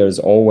idea is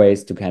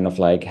always to kind of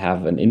like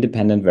have an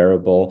independent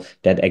variable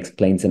that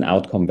explains an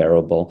outcome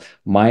variable.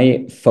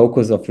 My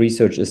focus of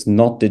research is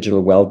not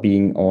digital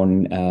well-being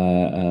on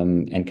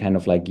and kind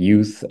of like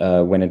youth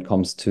when it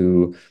comes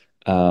to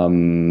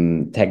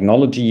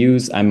technology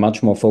use. I'm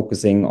much more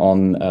focusing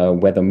on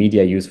whether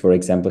media use, for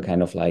example,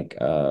 kind of like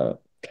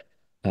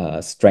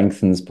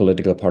strengthens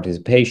political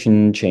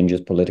participation,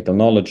 changes political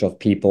knowledge of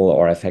people,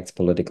 or affects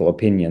political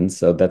opinions.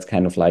 So that's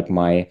kind of like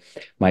my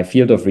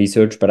field of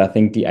research. But I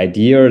think the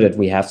idea that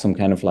we have some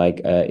kind of like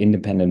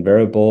independent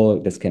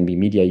variable, this can be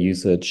media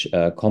usage,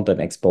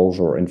 content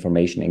exposure, or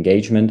information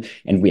engagement,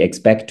 and we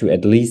expect to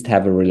at least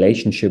have a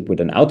relationship with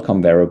an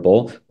outcome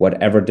variable,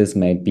 whatever this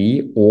may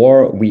be.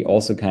 Or we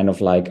also kind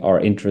of like are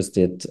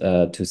interested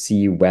to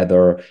see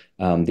whether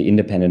the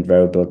independent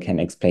variable can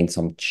explain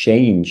some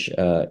change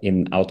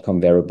in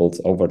outcome variables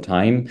over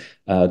time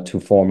to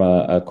form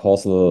a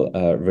causal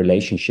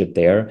relationship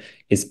there,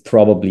 is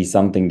probably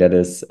something that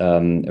is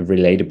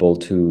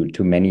relatable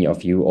to many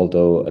of you,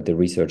 although the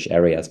research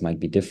areas might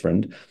be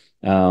different.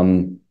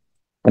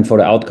 And for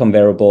the outcome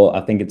variable, I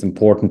think it's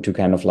important to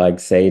kind of like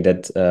say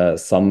that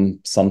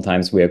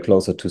sometimes we are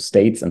closer to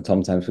states and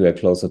sometimes we are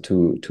closer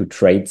to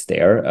traits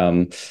there.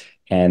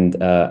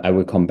 And I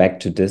will come back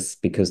to this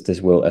because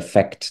this will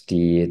affect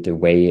the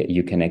way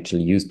you can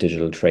actually use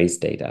digital trace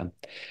data.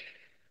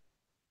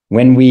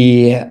 When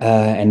we,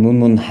 and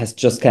Moon has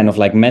just kind of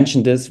like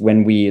mentioned this,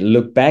 when we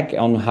look back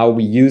on how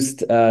we used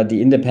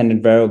the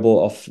independent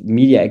variable of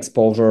media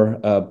exposure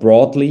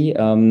broadly,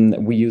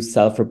 we use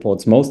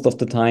self-reports most of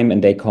the time,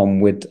 and they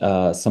come with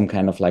some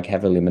kind of like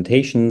heavy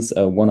limitations.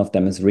 One of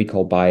them is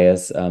recall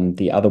bias.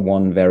 The other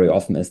one very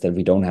often is that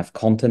we don't have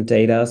content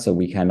data, so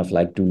we kind of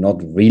like do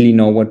not really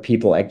know what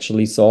people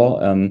actually saw.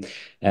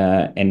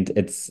 And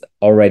it's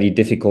already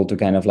difficult to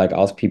kind of like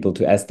ask people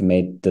to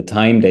estimate the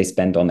time they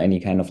spend on any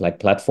kind of like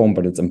platform,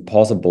 but it's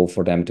impossible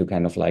for them to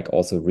kind of like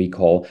also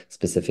recall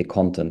specific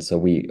content. So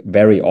we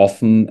very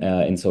often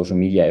in social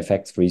media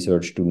effects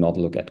research do not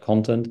look at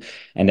content.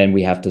 And then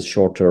we have this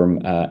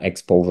short-term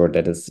exposure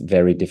that is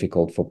very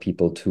difficult for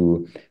people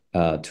to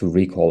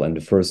recall in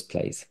the first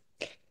place.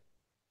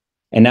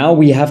 And now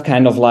we have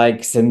kind of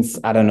like, since,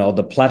 I don't know,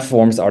 the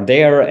platforms are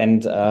there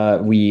and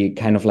we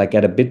kind of like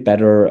get a bit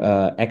better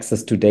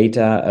access to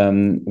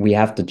data, we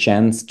have the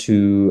chance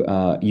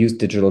to use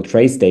digital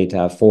trace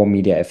data for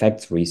media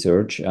effects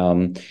research.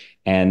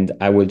 And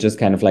I will just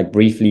kind of like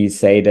briefly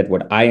say that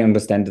what I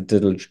understand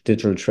the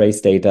digital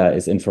trace data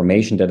is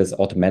information that is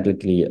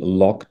automatically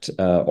logged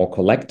or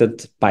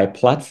collected by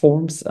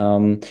platforms,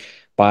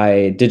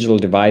 by digital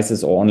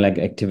devices or online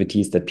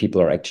activities that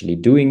people are actually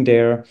doing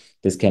there.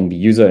 This can be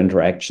user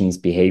interactions,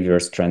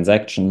 behaviors,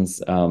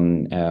 transactions,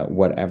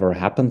 whatever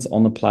happens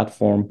on the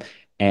platform,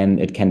 and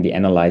it can be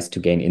analyzed to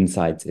gain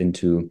insights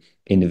into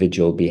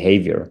individual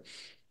behavior.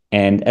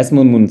 And as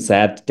Moon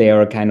said,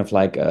 there are kind of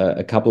like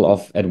a couple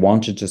of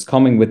advantages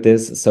coming with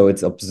this. So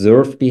it's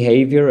observed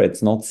behavior.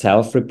 It's not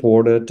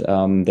self-reported.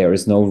 There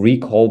is no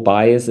recall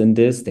bias in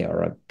this. There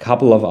are a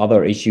couple of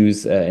other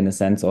issues in a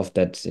sense of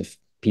that if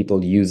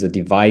people use a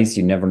device,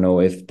 you never know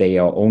if they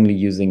are only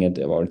using it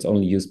or it's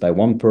only used by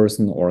one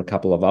person or a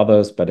couple of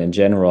others. But in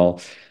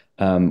general,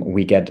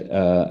 we get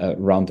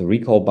around the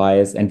recall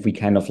bias, and we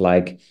kind of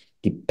like,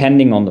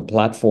 depending on the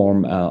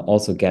platform,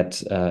 also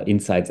get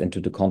insights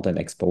into the content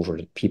exposure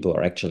that people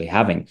are actually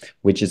having,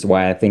 which is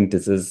why I think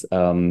this is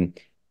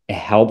a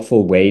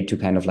helpful way to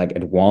kind of like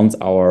advance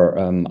our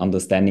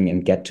understanding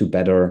and get to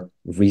better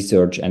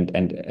research and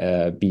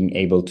being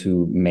able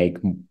to make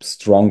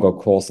stronger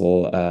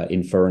causal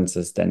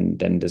inferences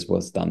than this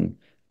was done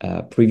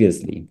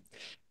previously.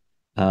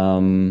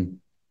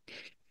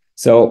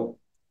 So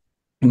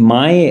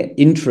my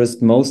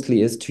interest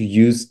mostly is to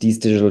use these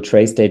digital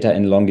trace data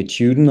in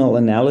longitudinal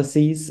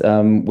analyses,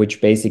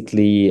 which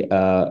basically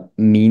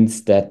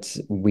means that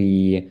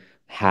we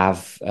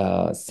have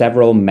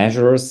several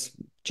measures,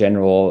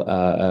 general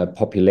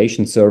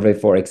population survey,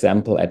 for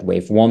example, at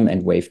wave 1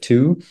 and wave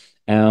 2.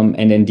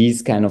 And in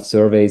these kind of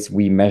surveys,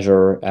 we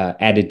measure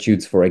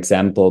attitudes, for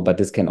example, but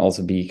this can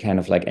also be kind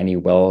of like any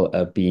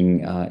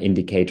well-being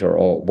indicator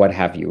or what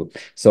have you.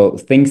 So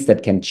things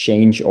that can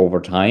change over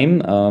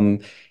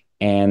time.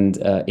 And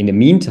in the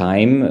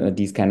meantime,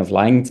 these kind of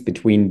lines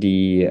between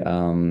the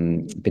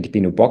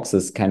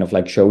boxes kind of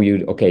like show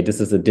you, okay, this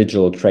is a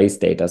digital trace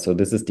data. So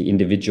this is the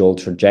individual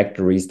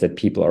trajectories that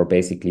people are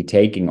basically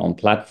taking on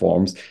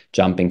platforms,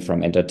 jumping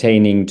from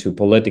entertaining to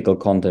political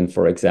content,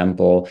 for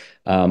example,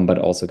 but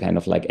also kind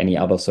of like any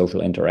other social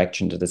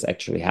interaction that is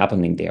actually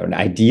happening there. And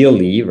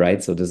ideally,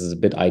 right, so this is a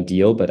bit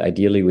ideal, but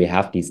ideally we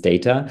have these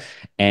data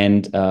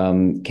and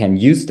can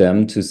use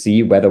them to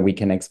see whether we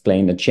can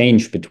explain a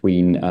change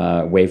between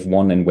wave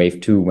 1 and wave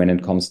 2 when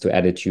it comes to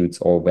attitudes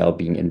or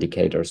well-being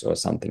indicators or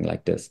something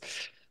like this.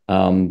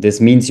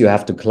 This means you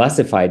have to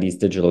classify these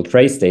digital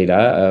trace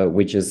data,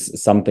 which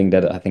is something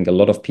that I think a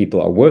lot of people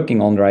are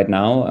working on right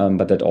now,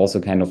 but that also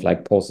kind of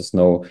like poses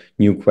no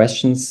new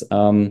questions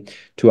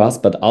to us.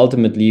 But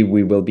ultimately,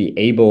 we will be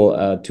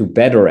able to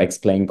better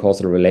explain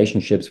causal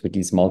relationships with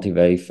these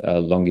multi-wave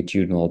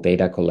longitudinal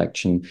data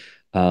collection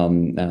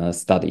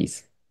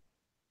studies.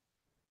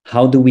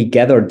 How do we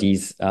gather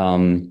these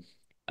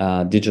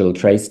digital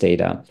trace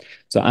data?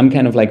 So I'm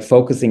kind of like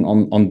focusing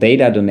on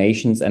data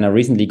donations, and I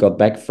recently got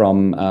back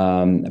from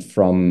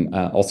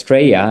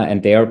Australia,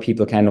 and there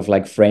people kind of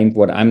like framed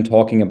what I'm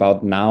talking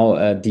about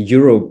now, the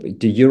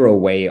Euro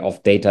way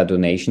of data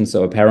donation.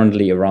 So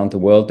apparently around the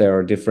world there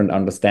are different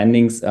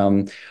understandings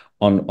on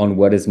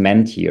what is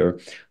meant here.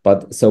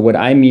 But so what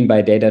I mean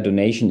by data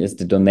donation is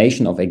the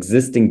donation of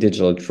existing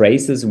digital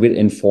traces with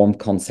informed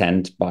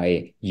consent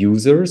by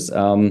users.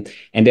 And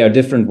there are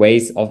different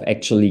ways of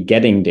actually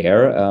getting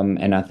there.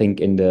 And I think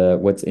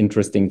what's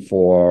interesting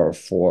for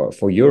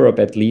Europe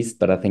at least,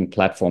 but I think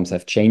platforms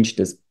have changed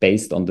this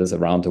based on this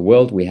around the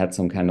world. We had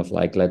some kind of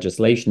like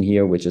legislation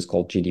here, which is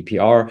called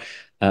GDPR.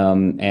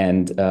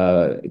 And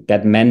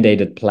that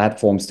mandated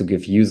platforms to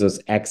give users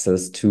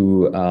access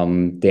to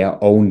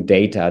their own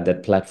data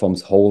that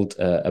platforms hold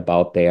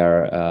about their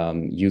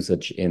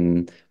usage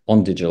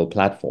on digital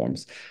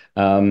platforms,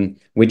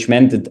 which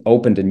meant it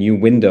opened a new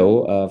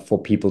window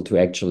for people to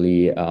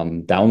actually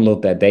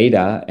download their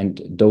data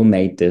and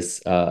donate this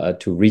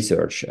to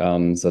research.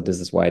 So this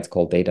is why it's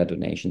called data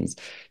donations.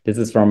 This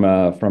is from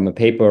a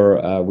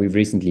paper we've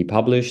recently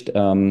published,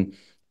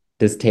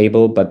 this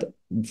table, but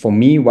for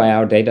me, why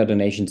are data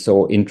donations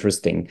so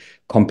interesting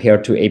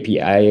compared to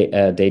API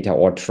data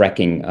or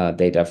tracking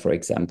data, for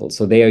example?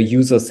 So they are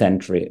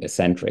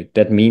user-centric.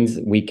 That means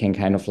we can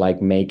kind of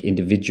like make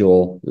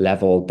individual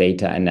level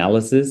data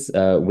analysis,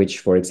 which,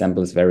 for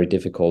example, is very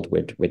difficult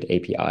with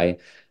API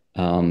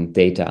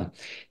data.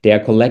 They are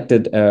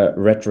collected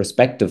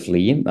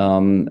retrospectively,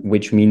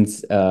 which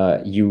means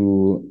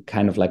you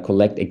kind of like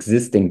collect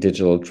existing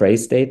digital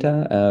trace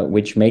data,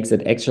 which makes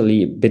it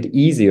actually a bit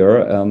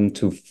easier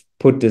to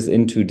put this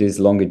into these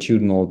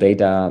longitudinal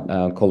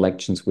data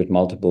collections with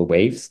multiple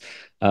waves.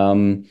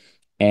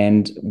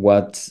 And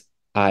what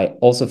I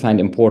also find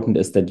important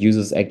is that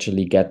users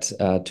actually get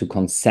to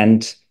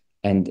consent,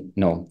 and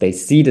no, they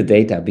see the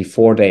data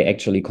before they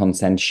actually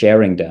consent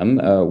sharing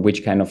them,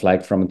 which kind of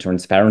like from a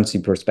transparency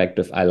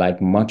perspective, I like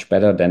much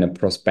better than a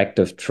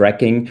prospective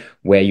tracking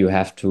where you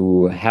have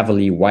to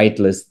heavily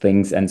whitelist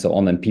things and so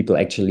on, and people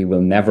actually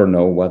will never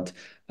know what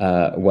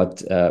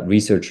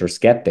researchers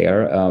get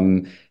there.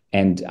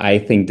 And I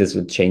think this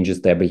would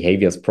changes their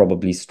behaviors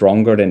probably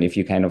stronger than if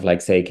you kind of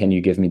like say, can you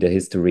give me the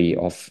history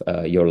of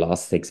your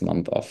last 6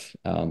 months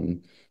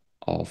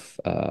of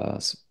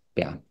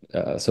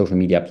social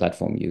media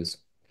platform use.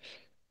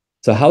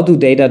 So how do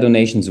data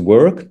donations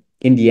work?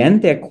 In the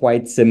end, they're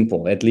quite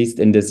simple, at least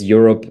in this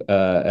Europe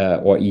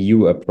or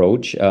EU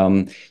approach.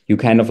 You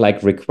kind of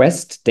like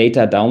request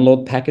data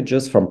download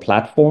packages from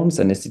platforms.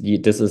 And this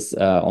is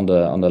on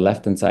the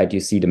left-hand side,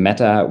 you see the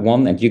Meta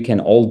one, and you can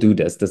all do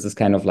this. This is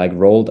kind of like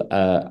rolled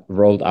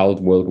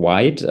out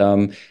worldwide,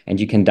 and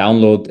you can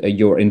download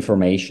your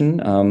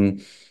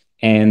information.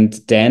 And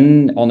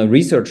then on a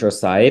researcher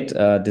side,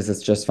 this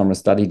is just from a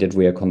study that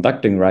we are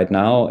conducting right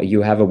now,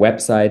 you have a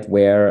website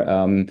where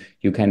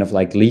you kind of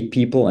like lead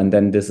people, and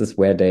then this is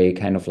where they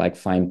kind of like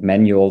find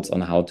manuals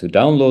on how to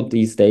download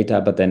these data,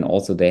 but then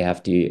also they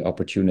have the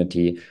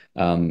opportunity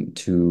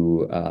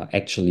to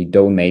actually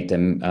donate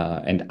them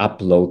and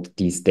upload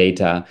these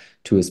data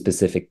to a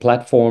specific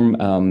platform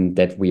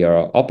that we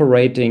are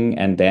operating,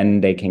 and then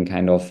they can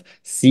kind of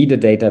see the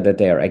data that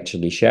they are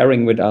actually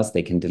sharing with us.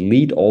 They can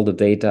delete all the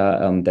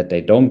data that they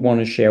don't want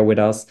to share with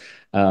us.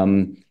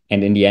 And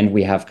in the end,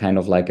 we have kind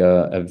of like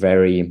a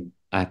very,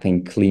 I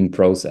think, clean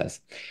process.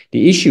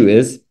 The issue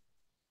is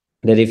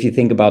that if you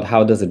think about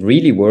how does it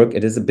really work,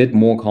 it is a bit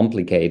more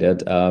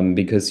complicated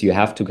because you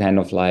have to kind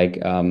of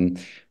like,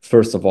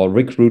 first of all,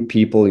 recruit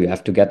people, you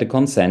have to get the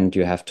consent,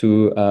 you have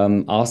to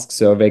ask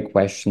survey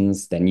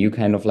questions, then you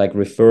kind of like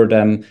refer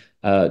them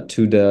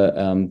to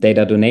the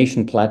data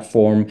donation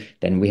platform,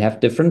 then we have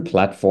different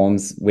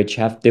platforms which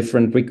have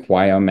different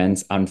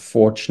requirements,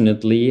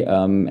 unfortunately.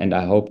 And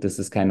I hope this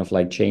is kind of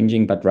like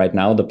changing. But right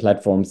now, the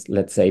platforms,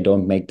 let's say,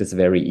 don't make this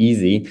very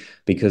easy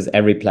because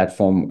every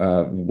platform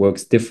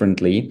works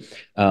differently.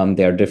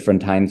 There are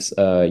different times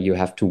you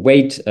have to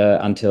wait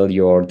until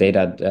your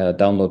data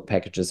download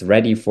package is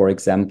ready, for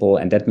example,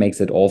 and that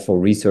makes it all for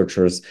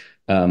researchers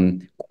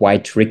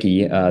quite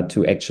tricky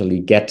to actually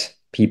get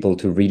people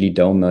to really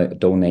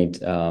donate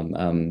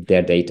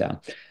their data.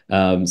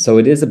 So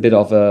it is a bit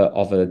of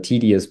a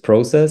tedious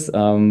process,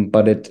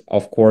 but it,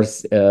 of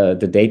course,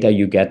 the data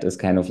you get is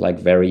kind of like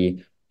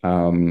very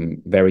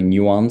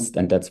nuanced,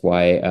 and that's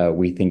why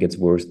we think it's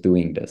worth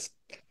doing this.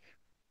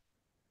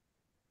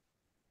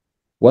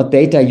 What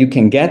data you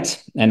can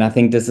get, and I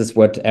think this is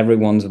what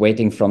everyone's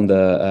waiting from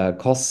the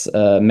COS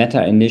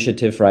Meta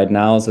initiative right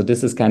now. So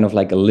this is kind of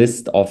like a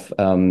list of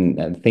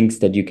things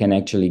that you can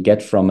actually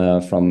get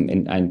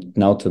I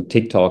now took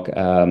TikTok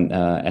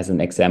as an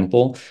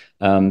example.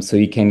 So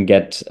you can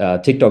get,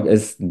 TikTok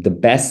is the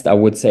best, I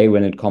would say,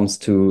 when it comes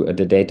to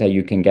the data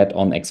you can get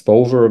on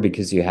exposure,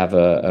 because you have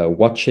a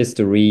watch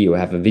history, you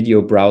have a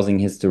video browsing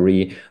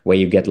history where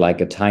you get like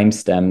a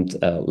time-stamped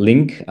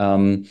link.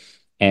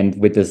 And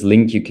with this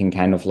link, you can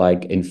kind of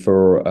like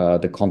infer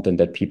the content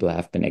that people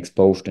have been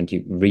exposed, and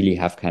you really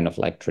have kind of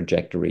like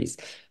trajectories.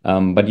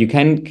 But you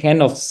can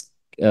kind of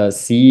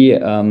see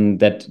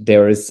that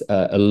there is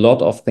a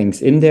lot of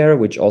things in there,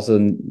 which also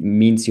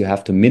means you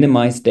have to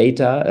minimize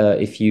data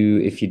if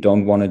you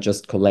don't want to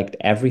just collect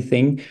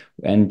everything,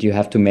 and you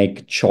have to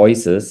make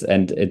choices.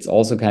 And it's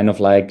also kind of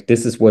like,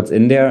 this is what's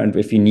in there, and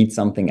if you need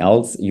something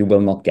else, you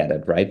will not get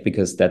it, right?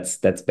 Because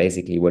that's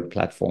basically what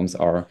platforms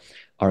are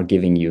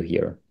giving you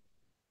here.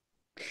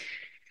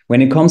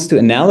 When it comes to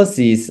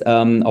analyses,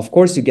 of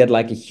course, you get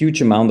like a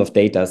huge amount of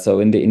data. So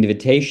in the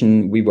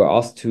invitation, we were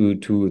asked to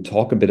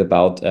talk a bit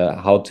about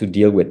how to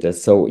deal with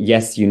this. So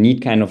yes, you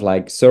need kind of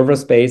like server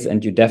space,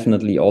 and you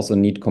definitely also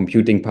need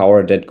computing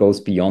power that goes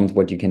beyond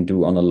what you can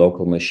do on a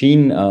local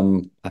machine.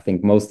 I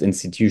think most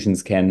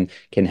institutions can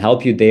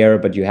help you there,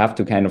 but you have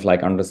to kind of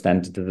like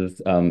understand this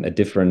is a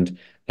different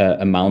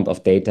amount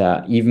of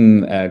data,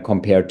 even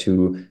compared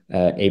to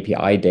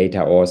API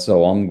data or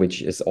so on,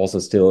 which is also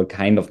still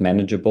kind of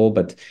manageable.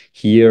 But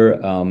here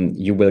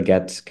you will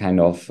get kind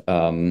of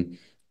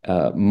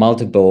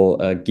multiple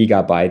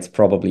gigabytes,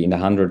 probably in the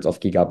hundreds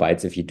of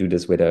gigabytes, if you do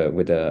this with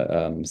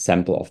a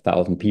sample of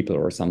 1,000 people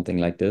or something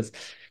like this.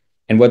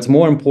 And what's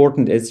more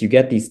important is you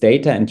get these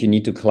data and you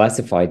need to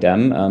classify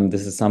them.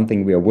 This is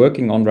something we are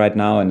working on right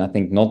now, and I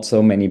think not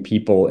so many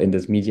people in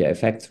this media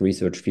effects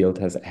research field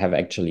have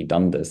actually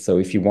done this. So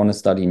if you want to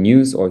study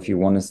news, or if you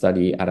want to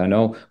study, I don't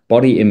know,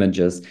 body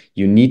images,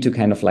 you need to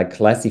kind of like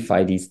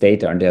classify these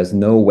data, and there's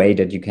no way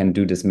that you can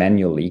do this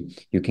manually.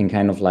 You can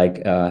kind of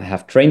like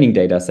have training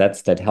data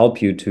sets that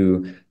help you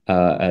to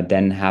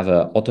then have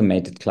an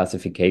automated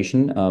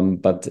classification,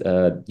 but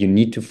you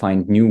need to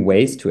find new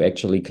ways to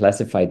actually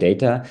classify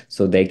data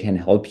so they can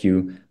help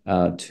you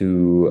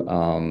to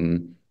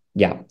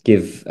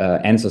give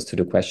answers to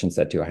the questions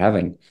that you're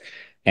having.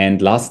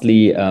 And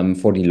lastly,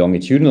 for the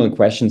longitudinal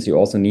questions, you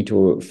also need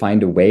to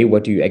find a way,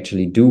 what do you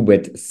actually do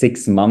with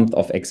 6 months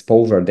of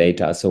exposure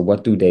data? So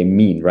what do they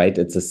mean, right?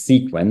 It's a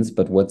sequence,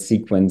 but what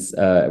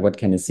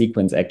can a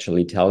sequence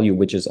actually tell you,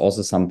 which is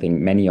also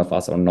something many of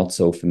us are not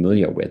so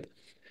familiar with.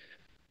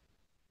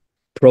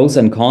 Pros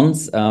and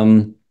cons,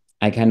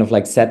 I kind of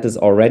like said this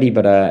already,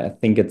 but I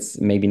think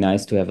it's maybe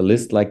nice to have a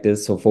list like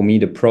this. So for me,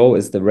 the pro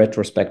is the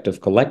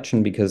retrospective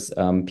collection, because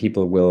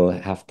people will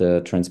have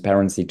the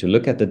transparency to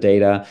look at the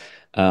data,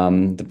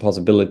 the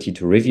possibility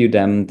to review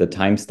them, the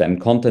timestamp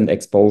content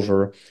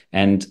exposure,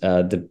 and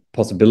the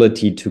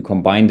possibility to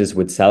combine this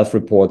with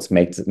self-reports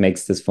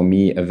makes this for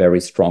me a very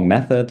strong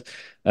method.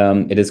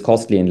 It is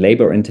costly and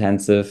labor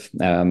intensive.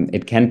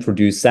 It can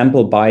produce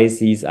sample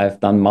biases. I've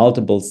done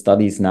multiple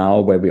studies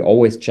now where we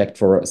always checked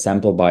for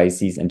sample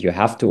biases, and you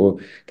have to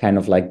kind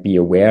of like be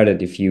aware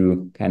that if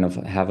you kind of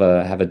have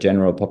a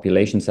general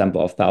population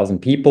sample of 1,000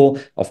 people,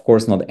 of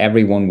course, not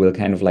everyone will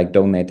kind of like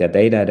donate their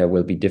data. There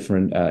will be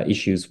different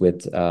issues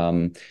with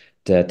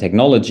the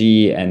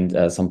technology,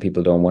 and some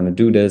people don't want to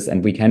do this.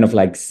 And we kind of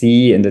like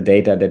see in the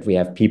data that we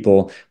have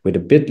people with a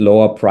bit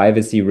lower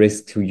privacy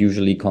risks who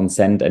usually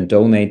consent and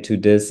donate to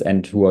this,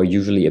 and who are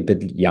usually a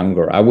bit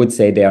younger. I would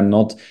say they are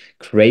not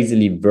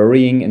crazily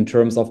worrying in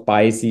terms of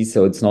biases,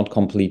 so it's not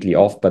completely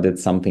off, but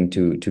it's something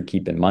to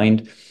keep in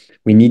mind.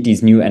 We need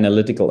these new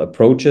analytical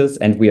approaches,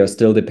 and we are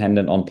still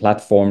dependent on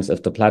platforms.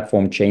 If the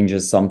platform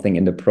changes something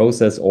in the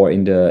process or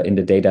in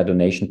the data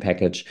donation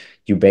package,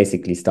 you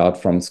basically start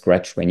from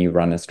scratch when you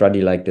run a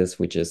study like this,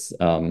 which is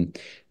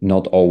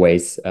not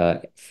always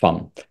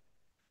fun.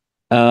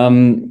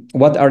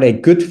 What are they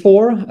good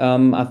for?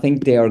 I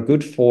think they are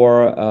good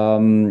for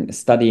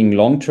studying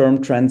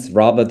long-term trends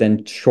rather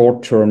than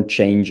short-term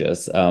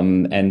changes.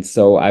 And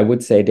so I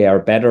would say they are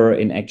better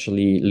in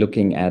actually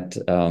looking at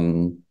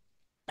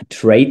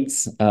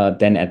traits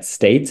than at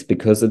states,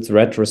 because it's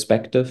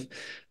retrospective.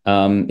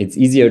 It's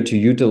easier to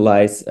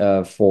utilize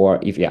for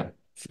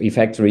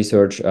effect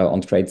research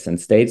on traits and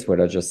states,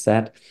 what I just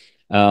said.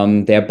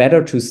 They're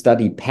better to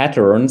study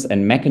patterns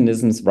and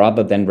mechanisms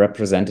rather than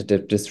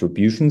representative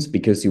distributions,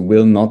 because you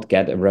will not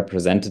get a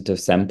representative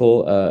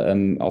sample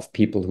of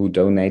people who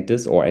donate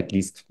this, or at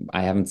least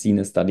I haven't seen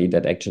a study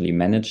that actually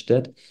managed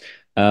it.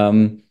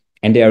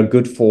 And they are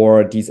good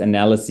for these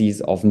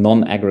analyses of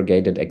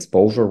non-aggregated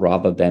exposure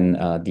rather than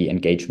the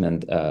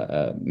engagement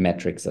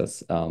metrics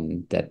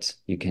that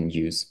you can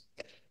use.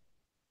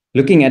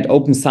 Looking at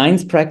open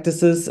science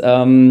practices,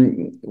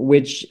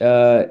 which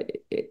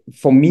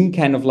for me,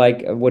 kind of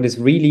like what is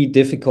really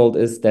difficult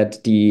is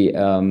that the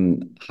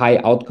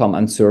high outcome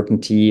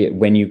uncertainty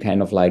when you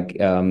kind of like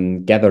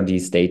gather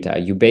these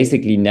data. You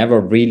basically never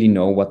really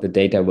know what the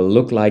data will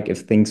look like,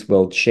 if things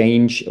will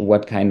change,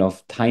 what kind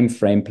of time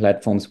frame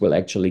platforms will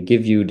actually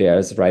give you.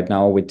 There's right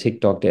now with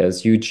TikTok,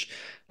 there's huge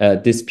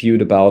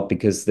dispute about,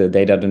 because the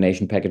data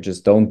donation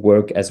packages don't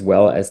work as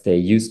well as they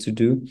used to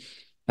do.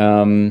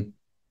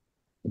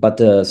 But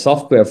the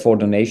software for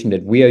donation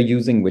that we are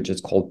using, which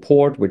is called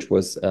Port, which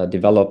was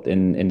developed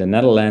in the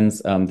Netherlands,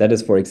 that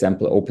is, for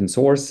example, open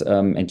source,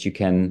 and you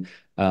can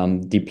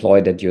deploy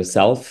that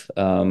yourself.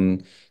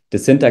 The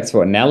syntax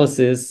for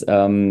analysis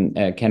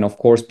can, of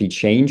course, be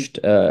changed,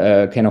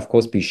 can, of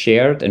course, be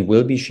shared and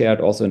will be shared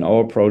also in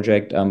our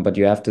project. But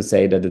you have to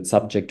say that it's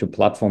subject to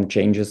platform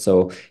changes.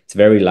 So it's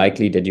very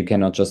likely that you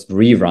cannot just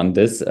rerun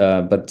this,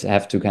 but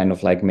have to kind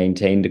of like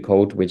maintain the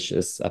code, which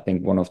is, I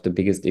think, one of the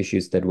biggest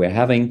issues that we're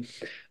having.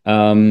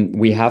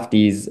 We have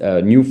these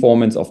new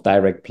formats of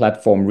direct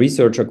platform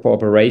researcher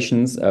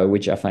cooperations,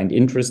 which I find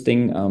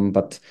interesting,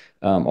 but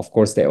of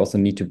course, they also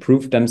need to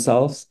prove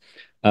themselves.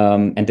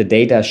 And the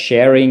data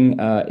sharing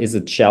is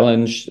a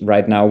challenge.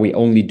 Right now, we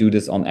only do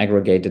this on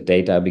aggregated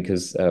data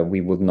because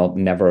we would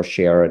never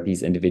share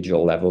these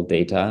individual level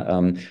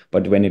data.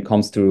 But when it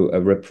comes to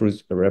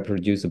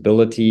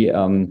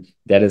reproducibility,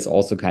 that is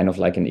also kind of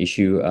like an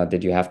issue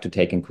that you have to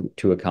take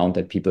into account,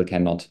 that people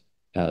cannot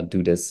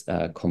do this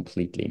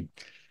completely.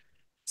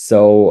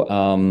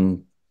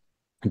 So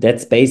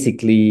that's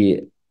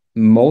basically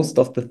most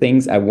of the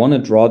things. I want to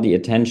draw the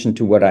attention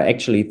to what I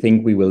actually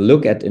think we will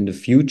look at in the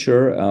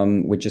future,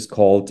 which is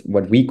called,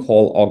 what we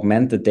call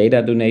augmented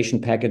data donation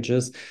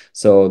packages.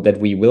 So that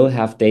we will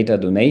have data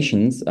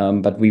donations,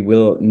 but we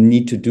will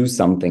need to do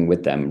something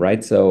with them,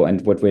 right? So,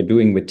 and what we're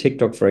doing with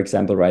TikTok, for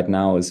example, right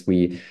now is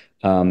we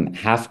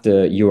have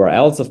the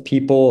URLs of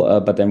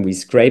people, but then we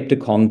scrape the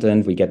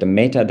content, we get the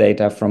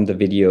metadata from the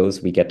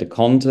videos, we get the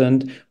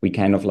content, we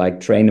kind of like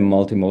train a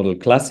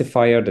multimodal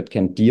classifier that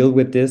can deal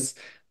with this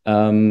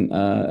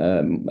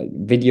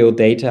video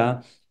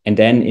data. And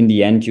then in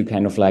the end, you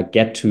kind of like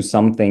get to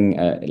something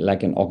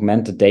like an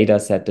augmented data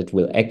set that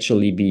will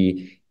actually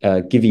be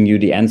giving you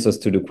the answers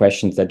to the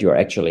questions that you're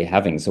actually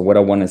having. So what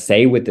I want to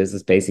say with this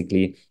is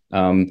basically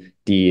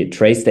the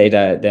trace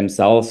data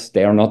themselves,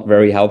 they are not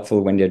very helpful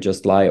when they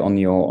just lie on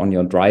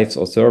your drives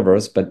or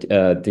servers, but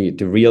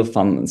the real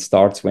fun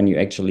starts when you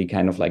actually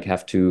kind of like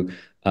have to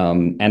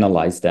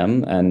analyze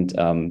them, and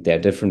there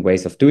are different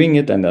ways of doing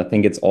it, and I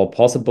think it's all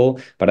possible.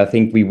 But I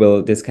think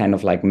this kind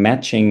of like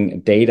matching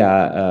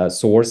data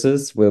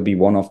sources will be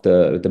one of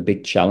the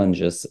big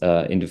challenges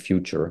in the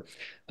future.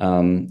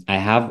 I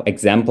have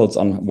examples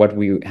on what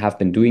we have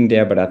been doing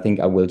there, but I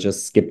think I will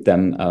just skip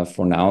them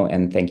for now,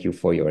 and thank you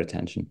for your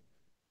attention.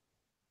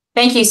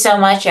 Thank you so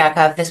much,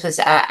 Jakob. This was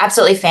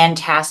absolutely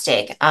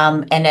fantastic.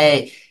 And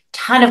a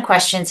ton of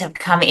questions have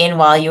come in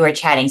while you were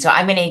chatting. So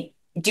I'm going to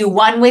do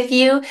one with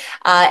you,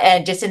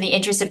 and just in the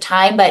interest of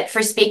time. But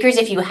for speakers,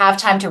 if you have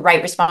time to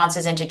write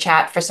responses into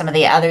chat for some of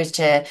the others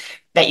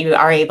that you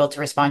are able to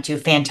respond to,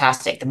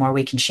 fantastic. The more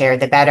we can share,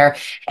 the better.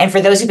 And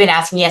for those who've been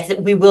asking, yes,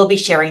 we will be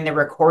sharing the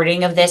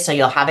recording of this, so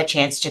you'll have a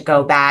chance to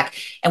go back.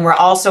 And we're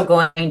also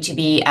going to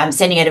be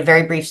sending out a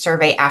very brief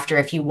survey after.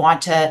 If you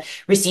want to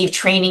receive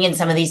training in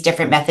some of these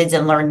different methods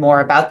and learn more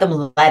about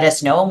them, let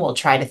us know, and we'll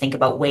try to think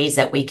about ways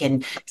that we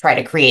can try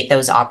to create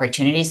those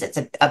opportunities. That's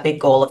a big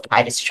goal of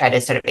TIDES, to try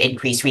to sort of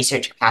increase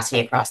research capacity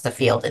across the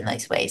field in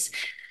these ways.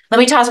 Let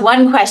me toss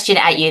one question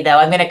at you, though.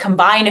 I'm going to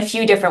combine a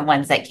few different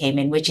ones that came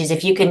in, which is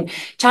if you can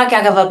talk,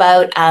 Jakob,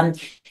 about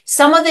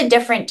some of the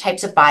different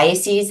types of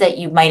biases that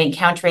you might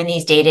encounter in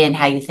these data and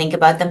how you think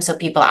about them. So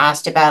people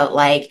asked about,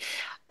 like,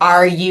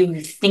 are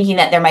you thinking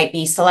that there might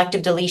be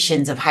selective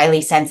deletions of highly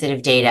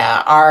sensitive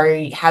data?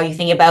 How you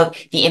think about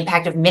the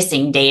impact of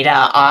missing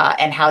data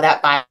and how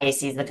that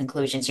biases the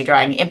conclusions you're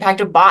drawing,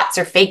 impact of bots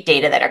or fake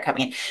data that are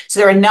coming in.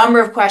 So there are a number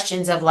of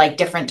questions of like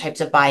different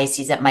types of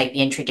biases that might be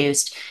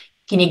introduced.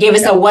 Can you give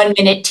us a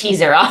 1-minute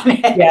teaser on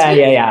it?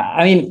 Yeah.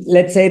 I mean,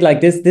 let's say it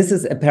like this. This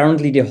is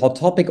apparently the hot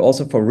topic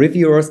also for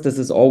reviewers. This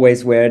is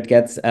always where it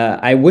gets,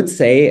 I would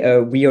say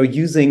we are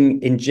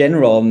using in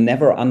general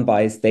never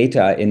unbiased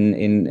data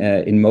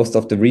in most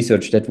of the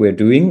research that we're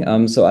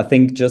doing. So I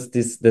think just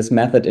this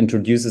method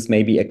introduces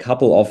maybe a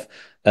couple of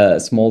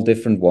small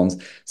different ones.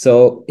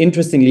 So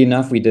interestingly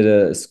enough, we did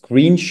a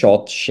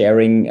screenshot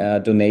sharing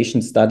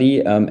donation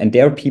study, and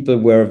there people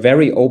were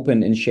very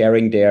open in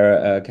sharing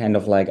their kind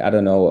of like, I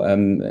don't know,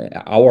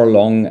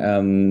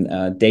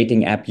 hour-long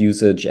dating app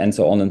usage and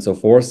so on and so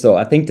forth. So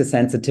I think the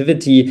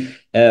sensitivity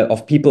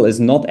of people is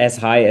not as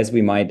high as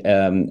we might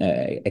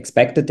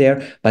expect it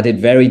there, but it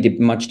very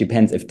much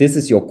depends. If this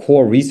is your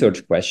core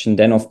research question,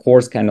 then of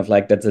course, kind of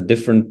like that's a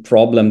different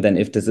problem than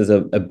if this is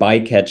a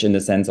bycatch in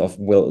the sense of,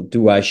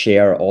 do I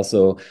share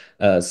also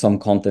some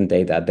content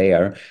data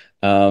there?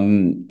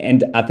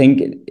 And I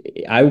think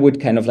I would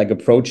kind of like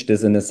approach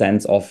this in the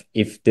sense of,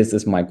 if this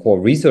is my core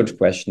research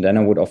question, then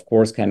I would of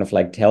course kind of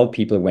like tell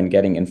people when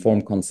getting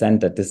informed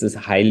consent that this is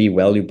highly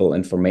valuable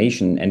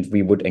information and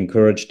we would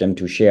encourage them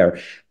to share.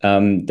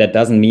 That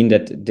doesn't mean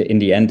that in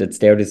the end it's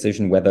their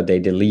decision whether they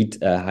delete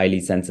highly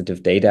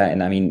sensitive data.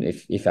 And I mean,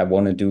 if I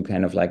want to do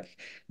kind of like,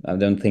 I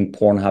don't think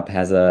Pornhub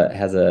has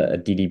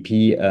a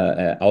DDP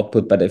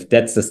output, but if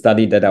that's the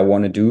study that I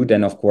want to do,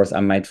 then of course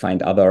I might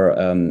find other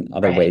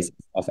ways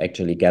of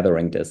actually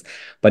gathering this.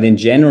 But in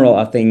general,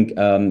 I think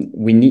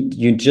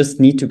you just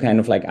need to kind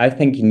of like, I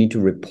think you need to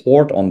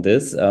report on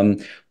this.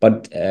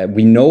 But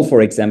we know,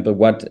 for example,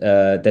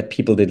 that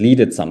people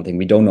deleted something.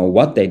 We don't know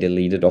what they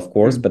deleted, of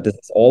course, but this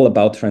is all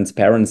about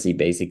transparency,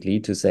 basically,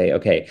 to say,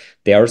 okay,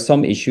 there are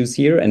some issues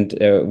here and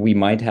we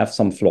might have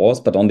some flaws.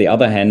 But on the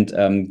other hand,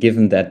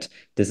 given that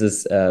this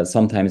is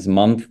sometimes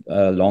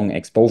month-long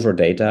exposure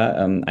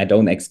data, I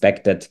don't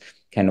expect that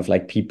kind of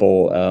like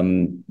people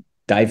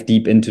dive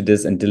deep into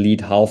this and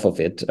delete half of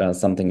it,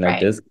 something like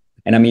this.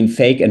 And I mean,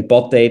 fake and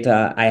bot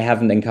data, I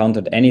haven't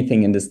encountered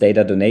anything in this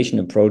data donation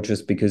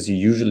approaches, because you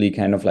usually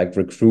kind of like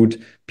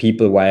recruit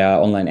people via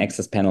online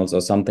access panels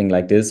or something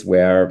like this,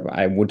 where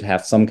I would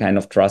have some kind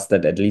of trust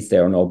that at least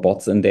there are no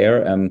bots in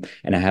there. And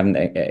I haven't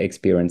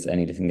experienced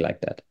anything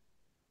like that.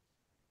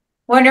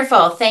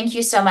 Wonderful. Thank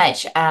you so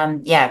much.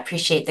 Yeah,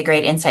 appreciate the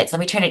great insights. Let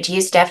me turn it to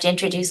you, Steph, to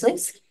introduce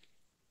Luz.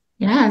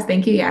 Yes,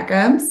 thank you,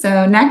 Jakob.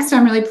 So next,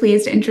 I'm really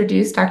pleased to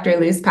introduce Dr.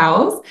 Luz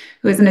Powles,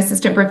 who is an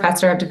assistant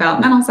professor of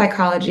developmental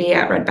psychology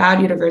at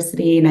Radboud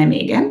University,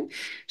 Nijmegen.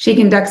 She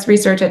conducts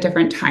research at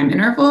different time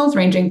intervals,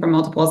 ranging from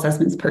multiple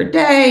assessments per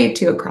day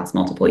to across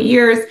multiple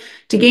years,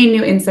 to gain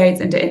new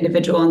insights into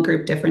individual and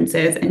group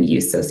differences and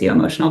use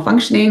socio-emotional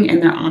functioning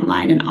in their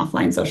online and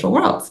offline social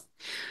worlds.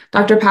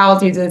 Dr.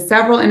 Powles uses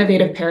several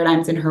innovative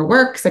paradigms in her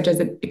work, such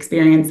as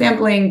experience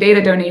sampling, data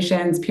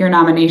donations, peer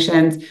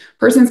nominations,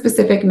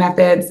 person-specific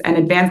methods, and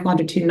advanced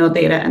longitudinal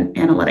data and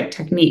analytic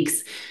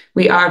techniques.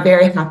 We are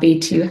very happy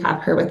to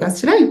have her with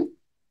us today.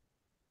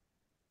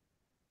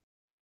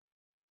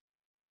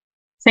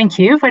 Thank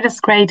you for this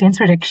great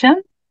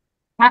introduction.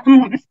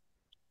 I'm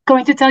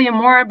going to tell you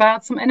more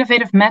about some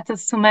innovative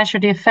methods to measure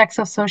the effects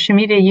of social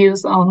media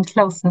use on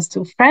closeness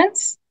to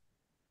friends.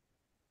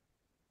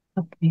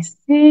 Let me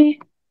see.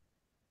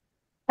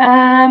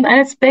 And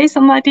it's based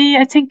on the idea,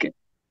 I think,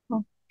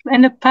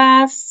 in the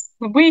past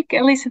week,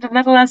 at least in the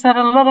Netherlands, had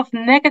a lot of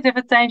negative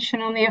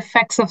attention on the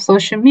effects of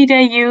social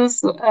media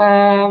use.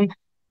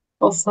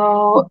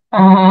 Also,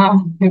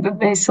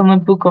 based on a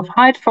book of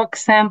Hyde, for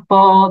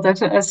example,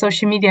 that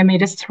social media may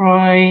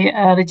destroy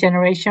the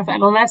generation of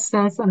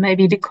adolescents and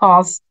maybe the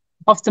cause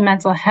of the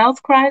mental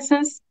health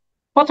crisis.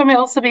 But there may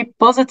also be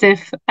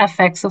positive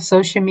effects of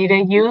social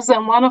media use,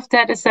 and one of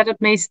that is that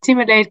it may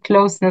stimulate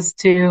closeness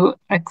to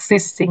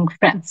existing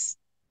friends.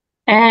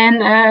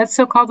 And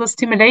so-called the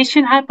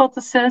stimulation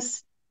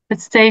hypothesis,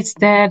 it states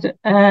that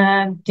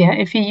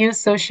if you use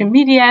social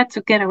media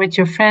together with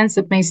your friends,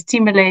 it may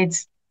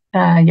stimulate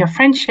your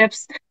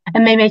friendships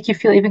and may make you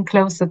feel even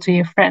closer to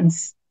your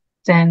friends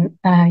than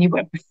you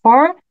were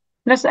before.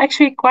 There's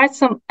actually quite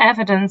some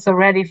evidence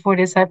already for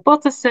this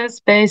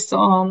hypothesis based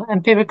on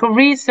empirical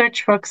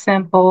research, for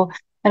example,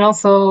 and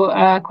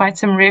also quite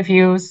some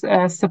reviews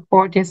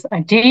support this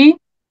idea.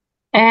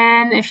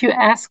 And if you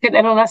ask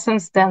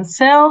adolescents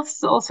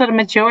themselves, also the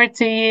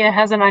majority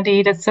has an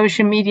idea that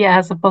social media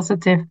has a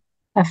positive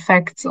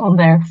effect on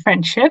their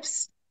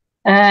friendships.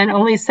 And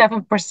only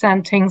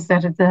 7% thinks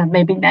that it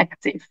may be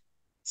negative.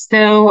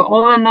 So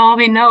all in all,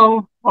 we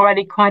know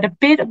already quite a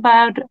bit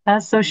about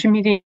social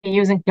media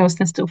using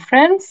closeness to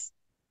friends.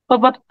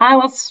 But what I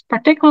was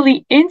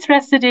particularly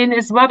interested in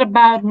is what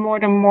about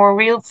the more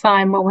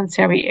real-time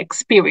momentary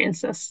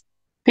experiences?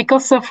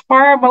 Because so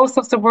far, most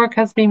of the work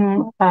has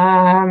been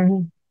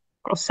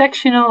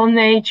cross-sectional in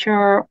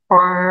nature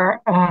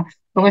or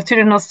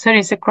longitudinal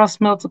studies across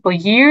multiple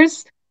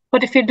years.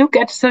 But if you look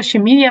at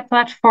social media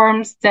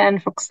platforms, then,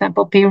 for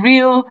example,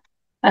 BeReal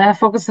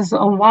focuses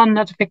on one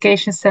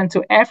notification sent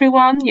to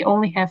everyone. You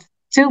only have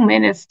 2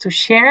 minutes to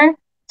share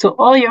to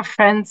all your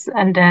friends,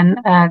 and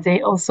then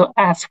they also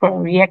ask for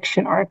a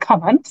reaction or a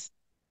comment.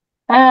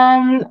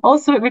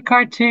 Also, with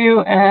regard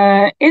to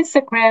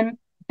Instagram,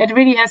 it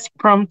really has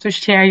prompt to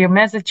share your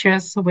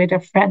messages with a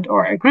friend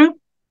or a group.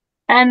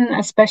 And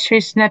especially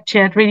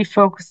Snapchat really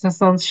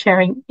focuses on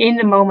sharing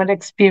in-the-moment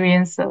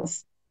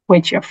experiences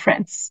with your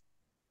friends.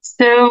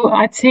 So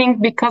I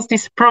think because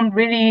this prompt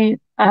really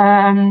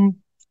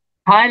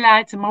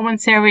highlights a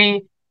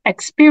momentary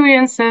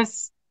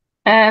experiences.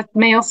 It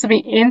may also be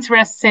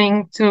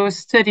interesting to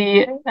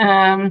study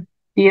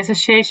the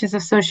associations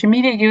of social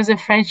media use and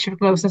friendship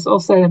closeness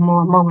also at a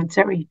more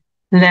momentary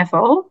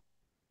level.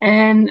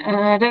 And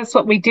that's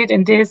what we did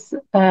in this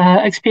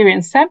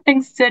experience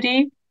sampling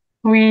study.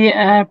 We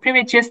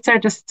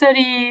pre-registered the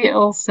study,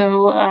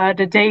 also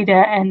the data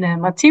and the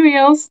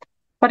materials.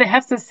 But I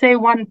have to say,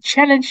 one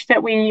challenge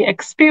that we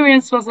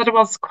experienced was that it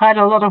was quite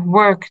a lot of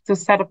work to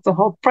set up the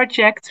whole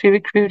project. We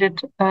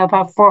recruited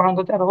about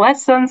 400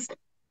 adolescents.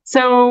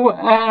 So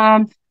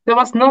there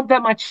was not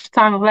that much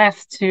time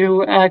left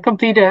to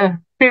complete a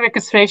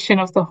pre-registration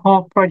of the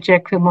whole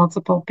project with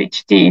multiple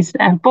PhDs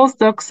and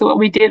postdocs. So what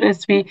we did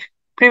is we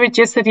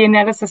pre-registered the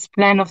analysis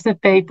plan of the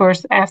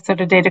papers after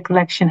the data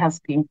collection has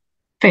been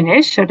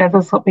finished. So that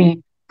is what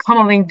we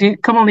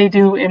commonly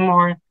do in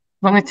more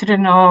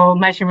longitudinal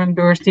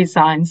measurement-based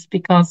designs,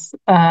 because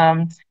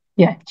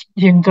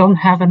you don't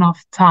have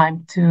enough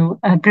time to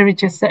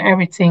pre-register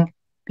everything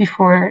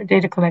before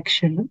data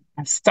collection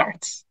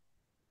starts.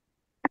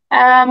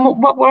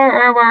 What were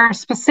our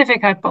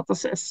specific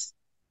hypotheses?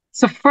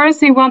 So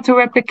first, we want to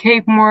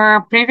replicate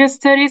more previous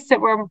studies that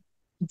were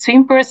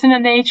between person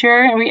and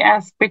nature, and we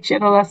asked which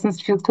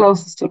adolescents feel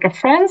closest to their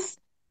friends.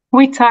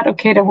 We thought,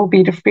 okay, that will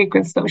be the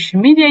frequent social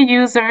media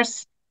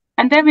users.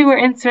 And then we were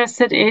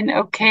interested in,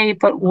 okay,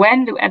 but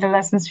when do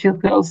adolescents feel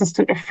closest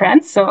to their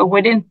friends? So a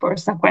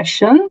within-person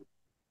question.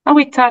 And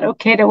we thought,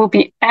 okay, that will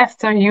be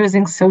after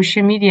using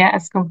social media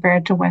as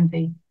compared to when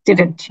they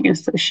didn't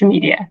use social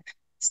media.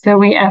 So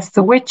we asked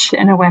the which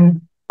and a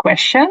when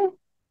question.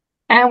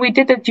 And we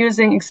did it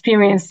using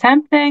experience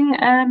sampling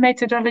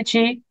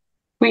methodology.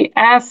 We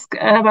asked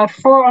about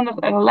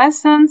 400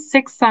 adolescents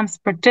 6 times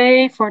per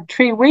day for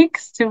 3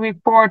 weeks to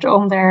report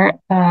on their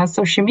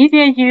social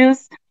media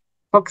use.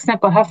 For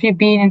example, have you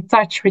been in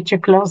touch with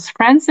your close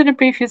friends in the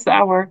previous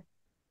hour?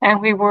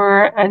 And we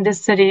were in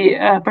this study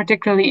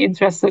particularly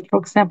interested, for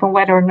example,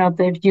 whether or not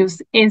they've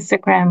used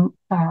Instagram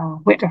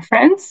with their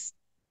friends.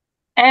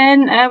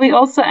 And we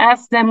also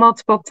asked them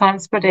multiple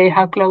times per day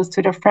how close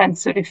to their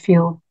friends do they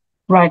feel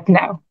right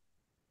now.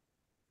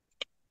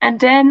 And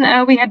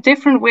then we had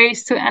different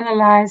ways to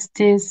analyze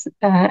this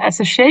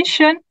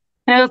association.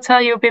 And I'll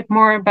tell you a bit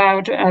more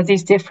about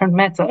these different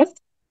methods.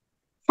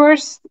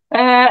 First,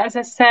 as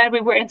I said, we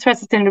were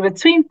interested in the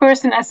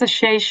between-person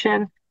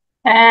association,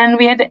 and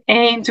we had the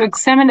aim to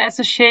examine the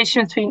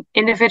association between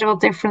individual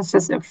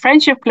differences in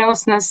friendship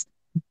closeness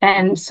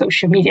and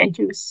social media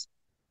use.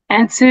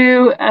 And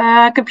to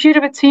compute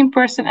a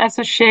between-person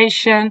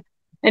association,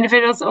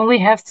 individuals only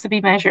have to be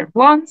measured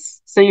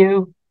once, so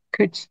you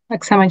could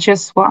examine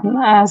just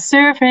one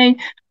survey,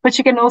 but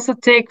you can also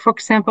take, for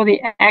example, the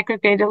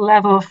aggregated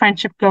level of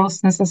friendship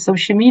closeness and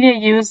social media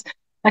use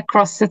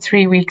across the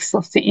 3 weeks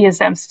of the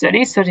ESM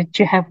study, so that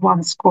you have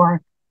one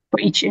score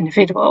for each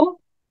individual.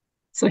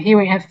 So here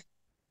we have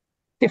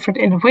different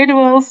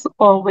individuals,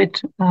 all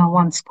with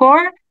one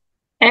score.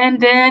 And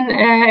then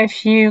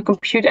if you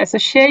compute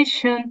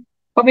association,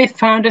 what we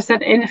found is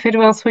that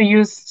individuals who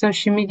use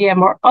social media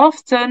more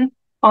often,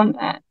 on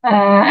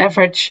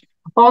average,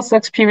 also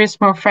experience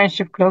more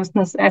friendship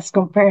closeness as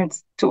compared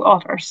to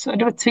others. So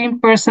the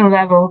between-person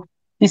level,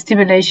 the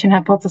stimulation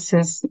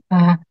hypothesis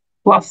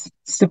was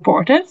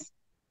supported.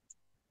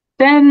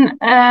 Then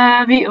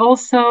we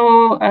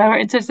also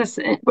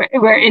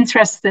were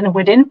interested in a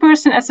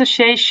within-person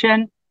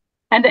association,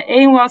 and the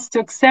aim was to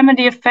examine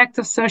the effect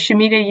of social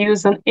media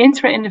use on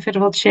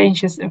intra-individual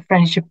changes in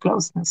friendship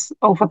closeness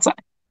over time.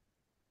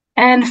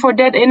 And for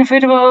that,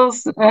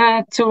 individuals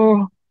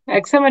to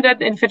examine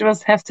that,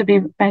 individuals have to be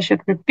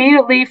measured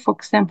repeatedly, for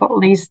example, at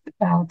least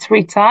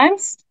 3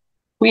 times.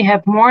 We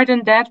have more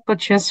than that, but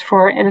just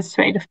for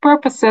illustrative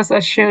purposes, I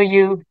show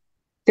you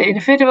the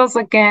individuals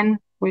again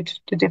with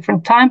the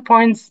different time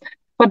points.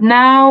 But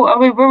now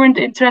we weren't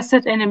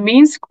interested in the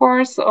mean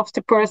scores of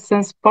the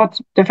persons, but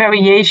the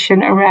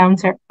variation around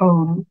their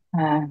own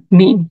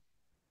mean.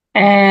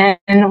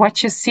 And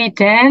what you see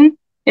then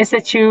is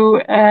that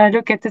you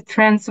look at the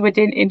trends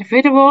within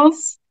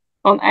individuals.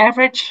 On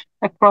average,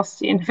 across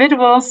the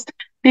individuals,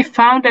 we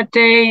found that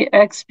they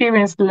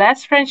experienced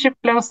less friendship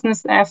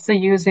closeness after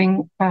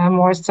using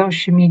more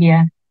social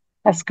media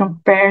as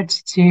compared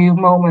to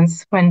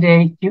moments when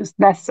they used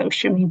less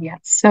social media.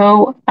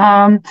 So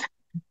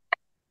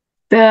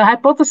the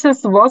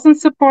hypothesis wasn't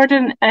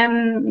supported,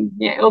 and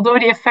although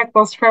the effect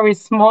was very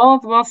small,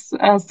 it was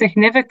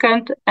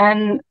significant,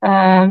 and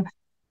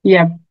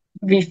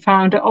we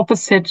found the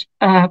opposite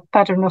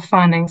pattern of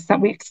findings that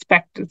we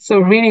expected. So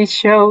it really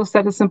shows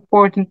that it's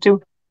important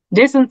to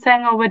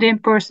disentangle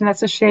within-person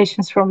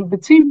associations from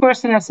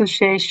between-person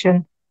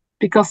association,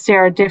 because they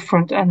are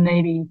different and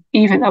maybe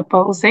even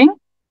opposing.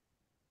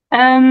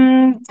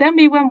 Then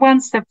we went one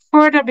step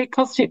further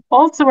because we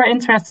also were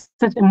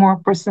interested in more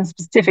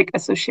person-specific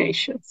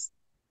associations.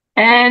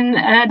 And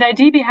the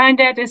idea behind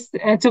that is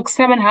to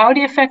examine how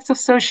the effects of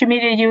social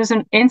media use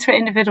on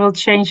intra-individual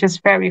changes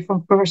vary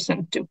from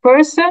person to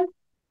person.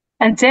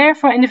 And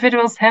therefore,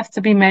 individuals have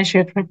to be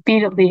measured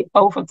repeatedly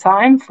over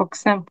time, for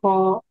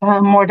example,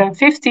 more than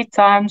 50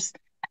 times.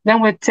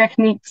 then with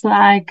techniques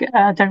like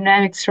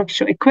dynamic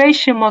structural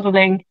equation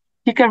modeling,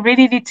 you can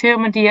really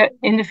determine the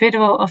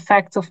individual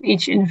effects of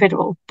each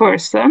individual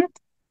person.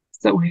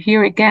 So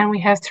here again, we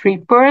have 3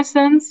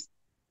 persons.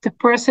 The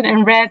person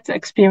in red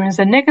experienced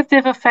a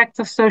negative effect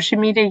of social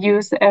media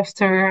use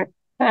after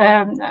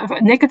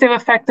a negative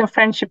effect of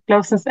friendship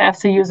closeness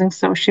after using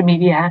social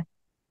media.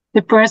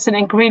 The person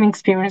in green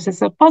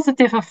experiences a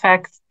positive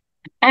effect,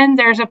 and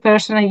there's a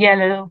person in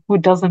yellow who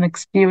doesn't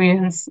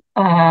experience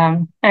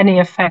any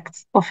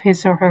effects of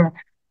his or her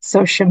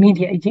social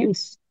media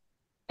use.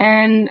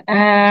 And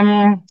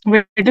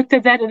we looked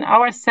at that in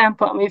our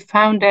sample, and we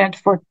found that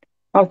for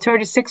about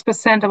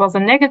 36% there was a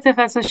negative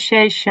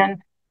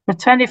association, for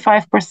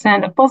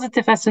 25% a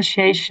positive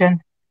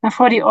association, and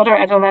for the other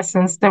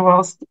adolescents there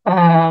was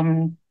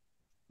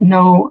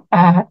no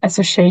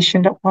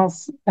association that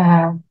was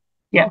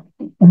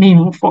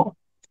meaningful.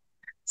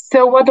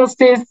 So what does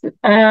this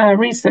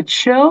research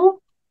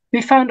show?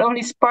 We found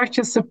only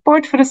partial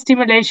support for the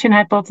stimulation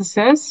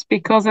hypothesis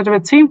because at the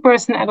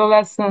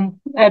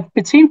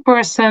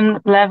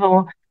between-person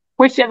level,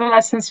 which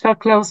adolescents felt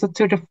closest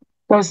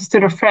to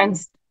their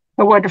friends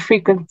were the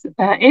frequent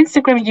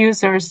Instagram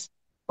users.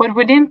 But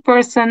within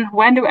person,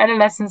 when do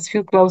adolescents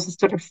feel closest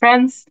to their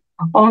friends?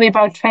 Only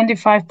about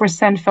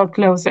 25% felt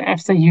closer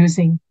after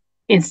using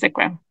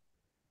Instagram.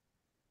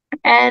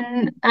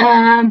 And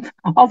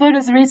although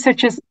this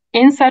research is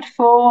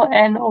insightful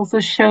and also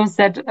shows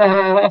that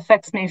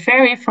effects may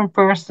vary from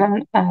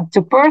person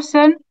to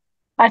person,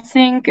 I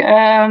think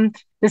the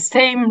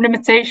same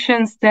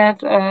limitations that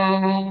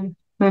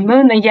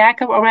Maamoun and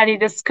Jakob already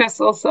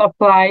discussed also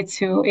apply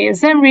to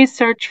ASM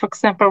research. For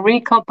example,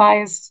 recall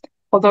bias,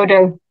 although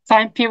the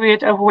time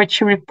period over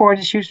which you report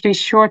is usually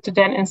shorter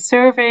than in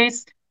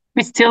surveys,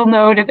 we still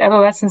know that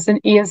adolescents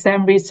in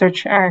ESM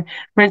research are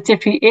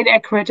relatively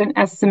inaccurate in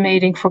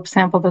estimating, for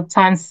example, the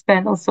time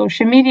spent on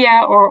social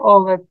media or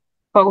all the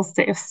posts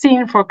they have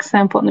seen, for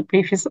example, in the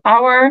previous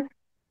hour.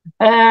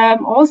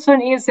 Also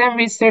in ESM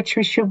research,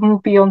 we should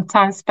move beyond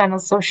time spent on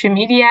social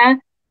media.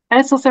 And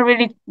it's also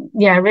really,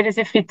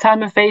 relatively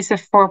time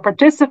invasive for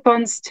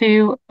participants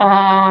to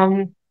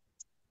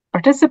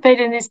participate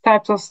in these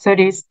types of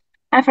studies.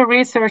 And for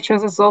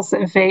researchers, it's also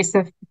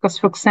invasive because,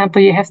 for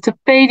example, you have to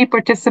pay the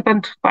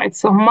participant quite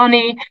some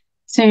money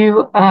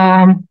to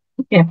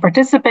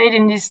participate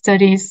in these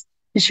studies.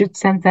 You should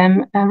send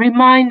them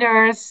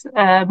reminders,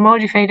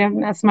 motivate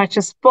them as much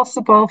as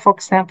possible, for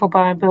example,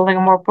 by building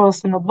a more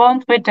personal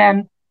bond with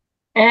them.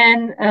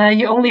 And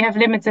you only have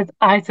limited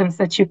items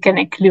that you can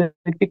include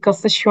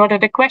because the shorter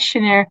the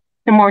questionnaire,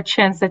 the more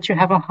chance that you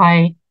have a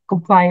high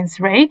compliance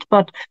rate.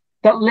 But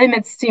that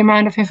limits the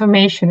amount of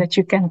information that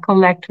you can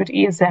collect with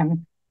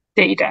ESM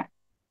data.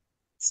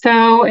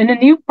 So in a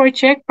new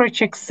project,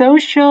 Project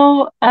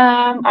Social,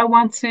 I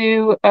want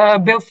to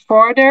build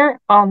further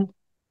on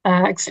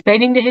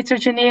explaining the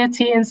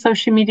heterogeneity in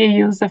social media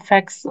use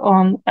effects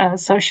on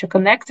social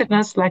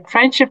connectedness, like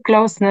friendship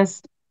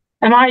closeness.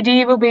 And my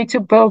idea will be to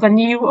build a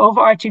new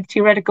overarching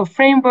theoretical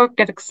framework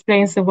that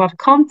explains in what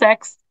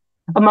context,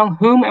 among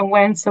whom and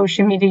when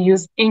social media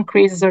use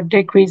increases or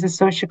decreases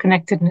social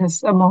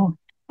connectedness among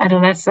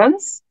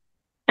adolescents.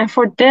 And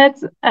for that,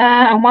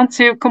 I want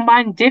to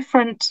combine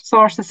different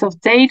sources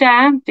of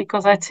data,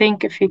 because I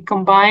think if you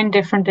combine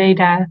different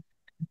data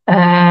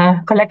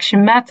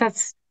collection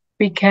methods,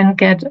 we can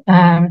get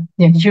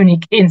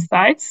unique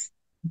insights.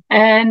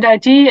 And the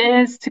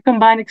idea is to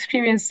combine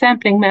experience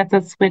sampling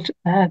methods with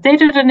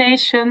data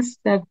donations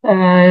that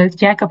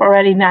Jakob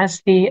already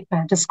nicely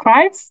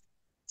describes.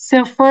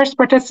 So first,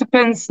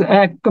 participants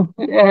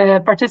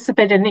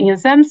participate in the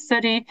ESM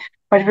study,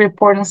 where they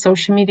report on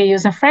social media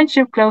use and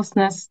friendship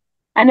closeness.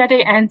 And at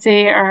the end,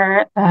 they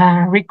are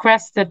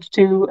requested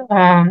to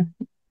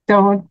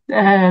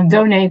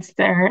donate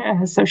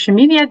their social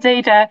media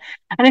data.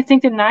 And I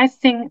think the nice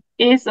thing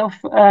is of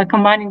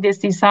combining this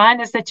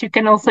design is that you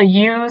can also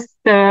use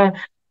the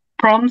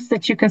prompts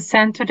that you can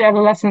send to the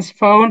adolescent's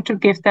phone to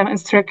give them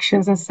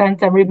instructions and send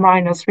them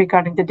reminders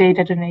regarding the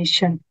data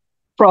donation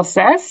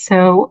process.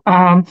 So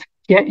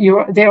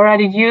they're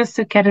already used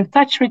to get in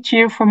touch with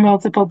you for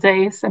multiple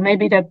days, and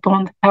maybe that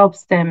bond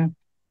helps them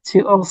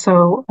to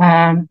also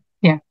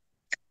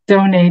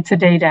donate the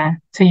data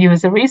to you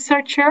as a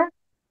researcher.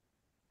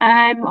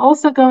 I'm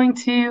also going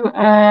to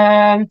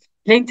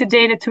link the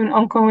data to an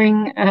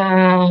ongoing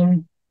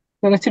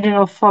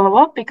longitudinal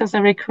follow-up, because I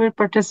recruit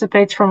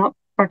participants from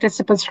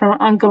an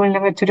ongoing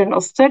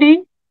longitudinal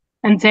study,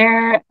 and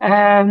there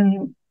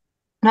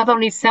not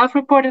only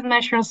self-reported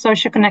measures of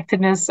social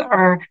connectedness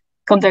are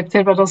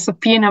conducted, but also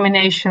peer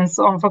nominations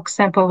on, for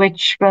example,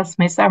 which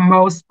classmates are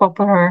most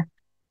popular,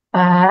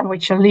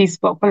 which are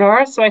least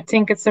popular. So I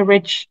think it's a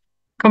rich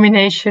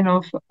combination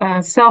of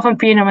self and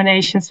peer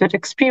nominations with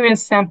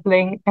experience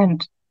sampling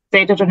and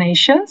data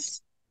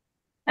donations.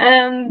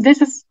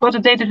 This is what the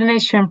data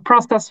donation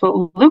process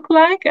will look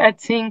like. I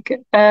think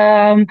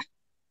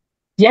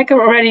Jakob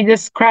already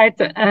described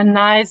a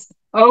nice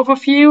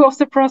overview of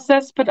the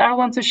process, but I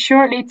want to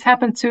shortly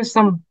tap into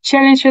some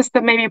challenges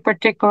that may be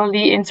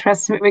particularly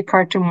interesting with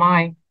regard to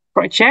my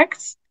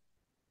projects.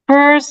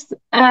 First,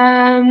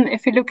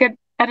 if you look at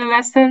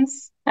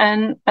adolescents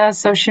and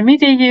social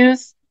media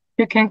use,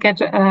 you can get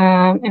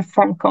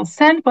informed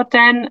consent, but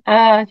then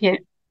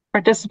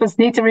participants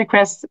need to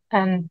request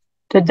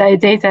the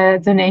data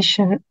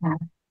donation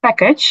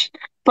package.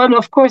 But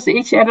of course,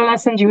 each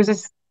adolescent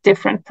uses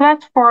different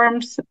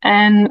platforms,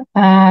 and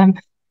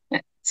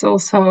it's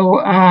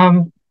also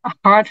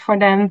hard for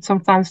them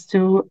sometimes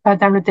to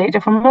download data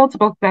from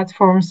multiple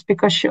platforms,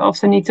 because you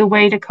also need to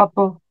wait a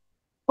couple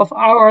of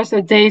hours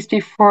or days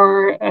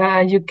before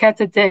you get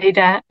the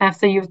data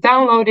after you've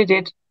downloaded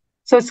it.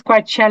 So it's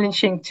quite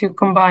challenging to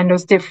combine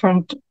those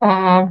different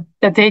the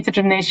data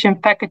donation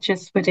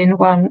packages within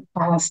one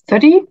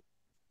study.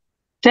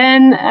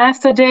 Then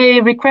after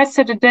they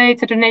requested the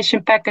data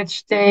donation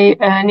package, they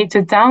need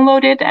to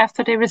download it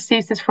after they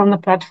received it from the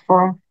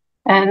platform.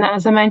 And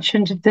as I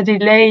mentioned, the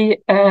delay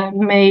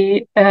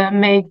may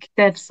make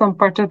that some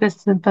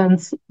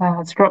participants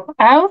drop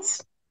out.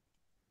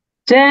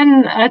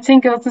 Then I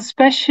think it's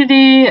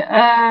especially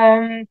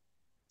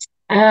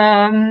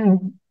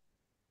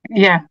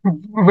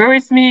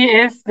worries me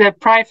is the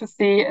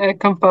privacy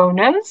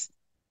components,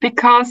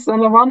 because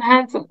on the one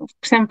hand, for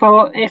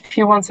example, if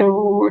you want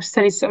to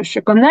study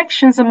social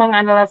connections among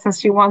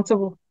adolescents, you want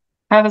to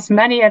have as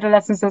many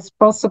adolescents as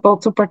possible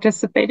to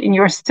participate in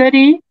your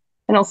study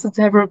and also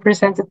to have a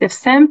representative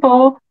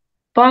sample.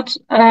 But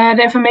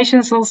the information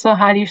is also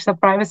highly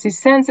privacy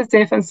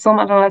sensitive, and some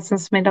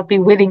adolescents may not be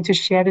willing to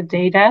share the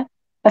data,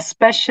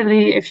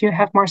 especially if you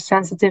have more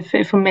sensitive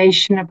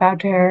information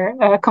about their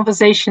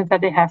conversations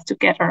that they have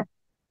together.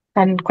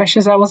 And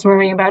questions I was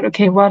worrying about,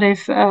 okay, what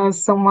if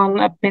someone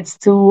admits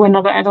to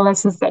another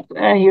adolescent that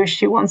he or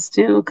she wants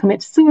to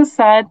commit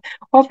suicide?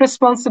 What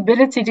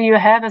responsibility do you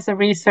have as a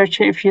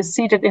researcher if you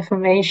see that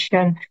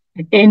information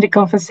in the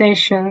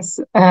conversations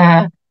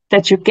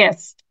that you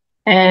get?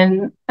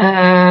 And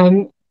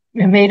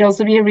it may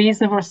also be a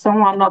reason for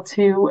someone not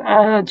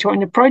to join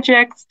the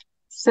project.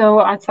 So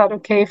I thought,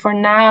 okay, for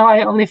now,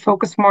 I only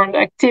focus more on the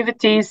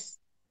activities,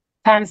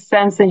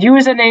 timestamps, and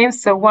usernames.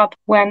 So what,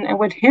 when, and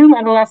with whom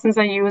adolescents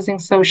are using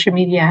social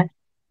media,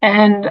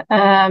 and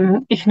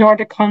ignore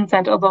the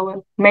content, although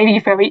it may be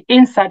very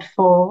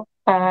insightful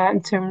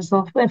in terms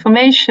of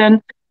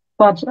information,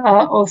 but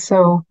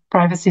also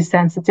privacy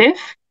sensitive.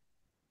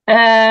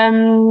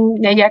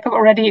 Jacob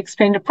already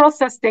explained the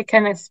process. They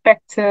can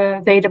inspect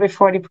data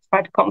before they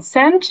provide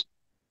consent.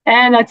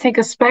 And I think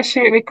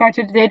especially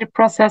regarding the data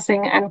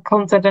processing and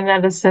content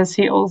analysis,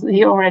 he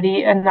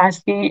already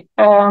nicely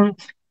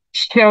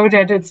showed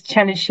that it's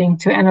challenging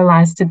to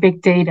analyze the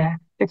big data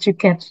that you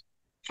get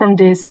from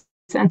this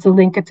and to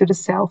link it to the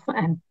self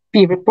and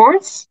P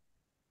reports.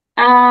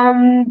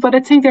 But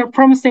I think there are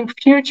promising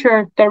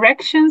future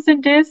directions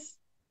in this.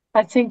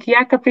 I think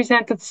Jacob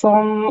presented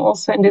some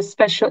also in this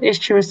special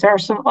issues. There are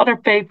some other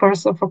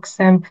papers, for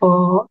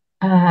example,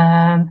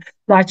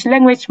 large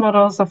language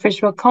models or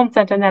visual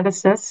content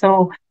analysis.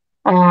 So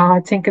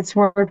I think it's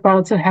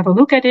worthwhile to have a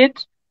look at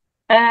it.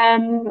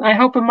 I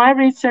hope in my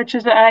research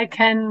that I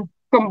can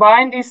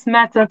combine these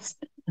methods,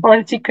 or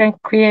that you can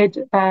create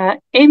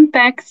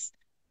impacts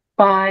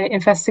by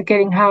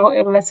investigating how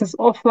adolescents'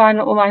 offline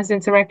and online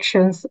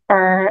interactions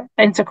are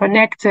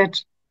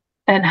interconnected,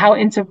 and how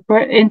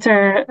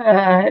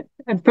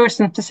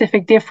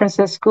person-specific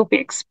differences could be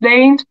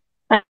explained,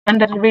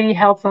 and that really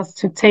helps us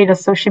to tailor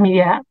social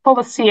media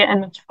policy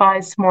and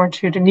advise more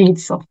to the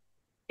needs of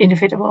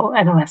individual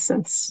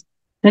adolescents.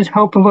 And I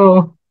hope it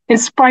will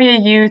inspire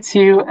you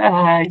to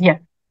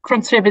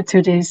contribute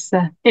to these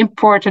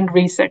important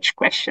research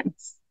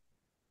questions.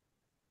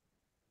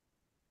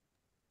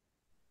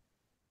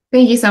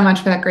 Thank you so much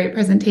for that great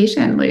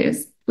presentation,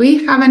 Luz. Do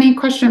we have any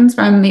questions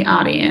from the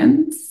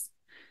audience?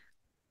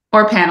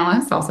 Or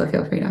panelists? Also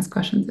feel free to ask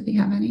questions if you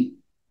have any.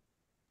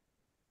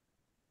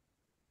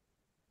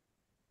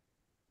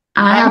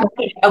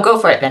 I'll go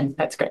for it then.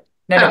 That's great.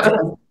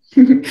 No.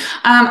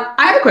 I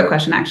have a quick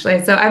question,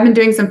 actually. So I've been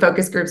doing some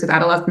focus groups with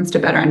adolescents to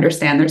better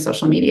understand their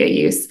social media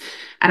use.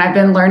 And I've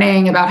been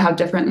learning about how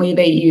differently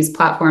they use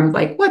platforms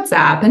like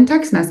WhatsApp and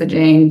text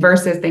messaging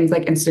versus things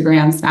like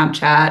Instagram,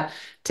 Snapchat,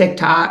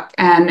 TikTok.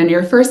 And in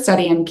your first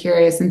study, I'm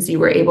curious, since you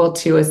were able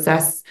to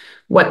assess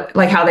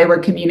how they were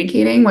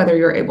communicating, whether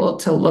you're able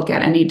to look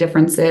at any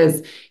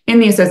differences in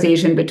the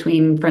association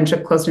between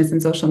friendship closeness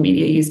and social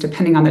media use,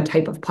 depending on the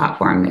type of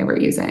platform they were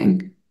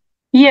using.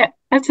 Yeah,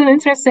 that's an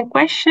interesting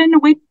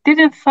question. We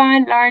didn't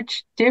find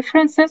large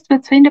differences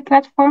between the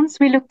platforms.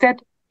 We looked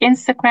at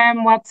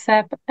Instagram,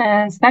 WhatsApp,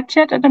 and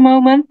Snapchat at the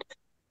moment.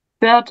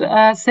 But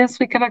since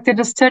we conducted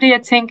the study, I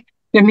think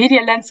the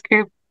media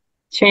landscape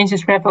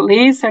changes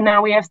rapidly. So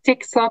now we have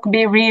TikTok,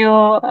 Be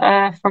Real,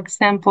 for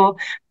example.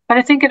 But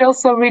I think it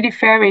also really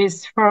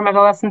varies from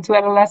adolescent to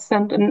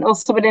adolescent, and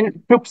also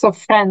within groups of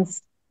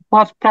friends,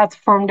 what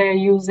platform they're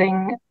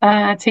using.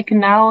 I think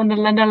now in the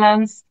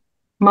Netherlands,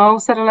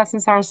 most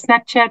adolescents are on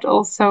Snapchat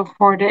also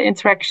for the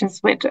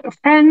interactions with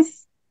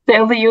friends. They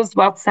only use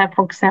WhatsApp,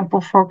 for example,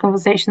 for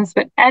conversations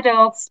with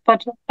adults.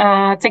 But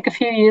I think a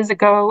few years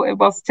ago, it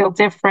was still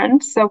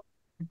different. So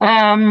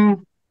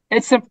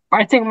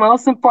I think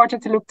most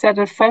important to look at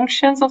the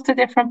functions of the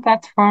different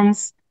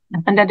platforms,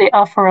 and that they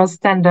offer us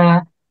then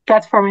the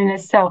platform in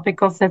itself,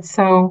 because that's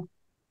so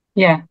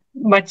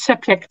much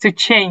subject to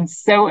change.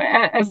 So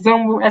as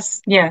soon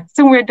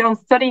we're done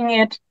studying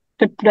it,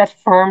 the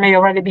platform may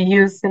already be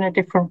used in a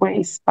different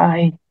ways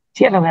by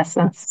the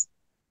adolescents.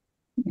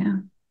 Yeah,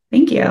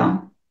 thank you.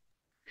 All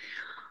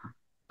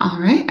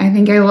right, I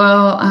think I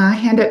will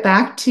hand it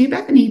back to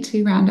Bethany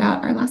to round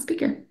out our last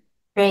speaker.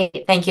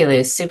 Great. Thank you,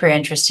 Luz. Super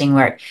interesting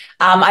work.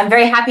 I'm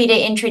very happy to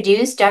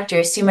introduce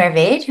Dr. Sumer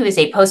Vaid, who is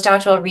a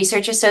postdoctoral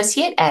research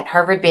associate at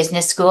Harvard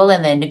Business School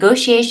in the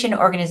Negotiation,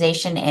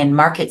 Organization, and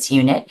Markets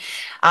Unit.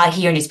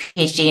 He earned his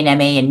PhD and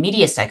MA in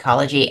media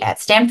psychology at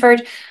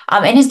Stanford.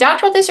 And his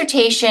doctoral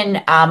dissertation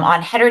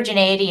on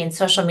heterogeneity in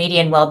social media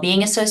and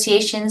well-being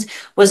associations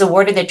was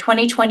awarded the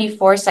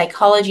 2024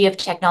 Psychology of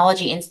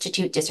Technology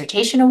Institute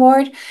Dissertation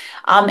Award.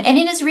 And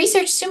in his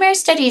research, Sumer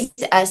studies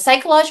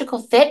psychological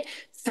fit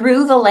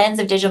through the lens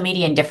of digital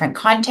media in different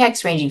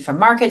contexts, ranging from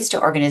markets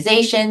to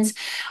organizations.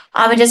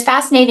 It does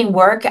fascinating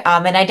work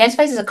and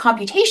identifies as a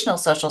computational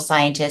social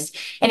scientist,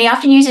 and he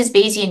often uses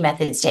Bayesian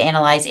methods to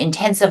analyze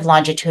intensive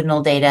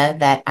longitudinal data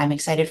that I'm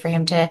excited for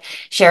him to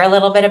share a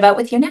little bit about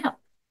with you now.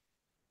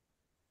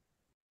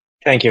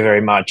 Thank you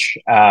very much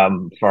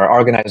for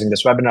organizing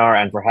this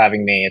webinar and for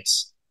having me.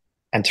 It's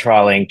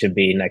enthralling to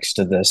be next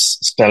to this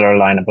stellar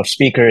lineup of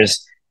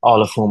speakers,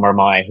 all of whom are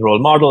my role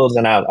models,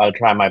 and I'll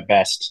try my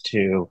best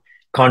to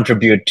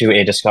contribute to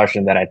a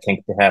discussion that I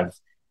think they have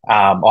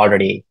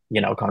already,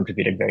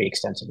 contributed very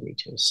extensively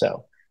to.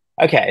 So,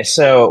 okay,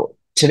 so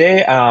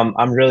today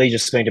I'm really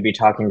just going to be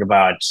talking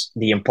about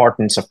the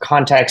importance of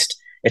context.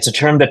 It's a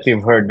term that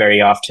we've heard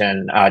very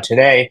often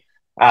today,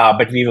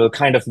 but we will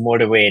kind of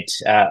motivate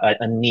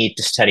a need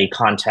to study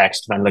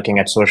context when looking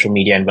at social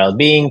media and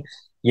well-being.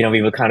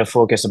 We will kind of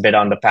focus a bit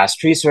on the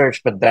past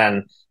research, but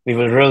then we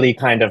will really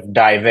kind of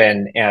dive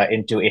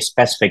into a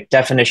specific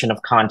definition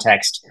of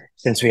context,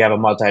 since we have a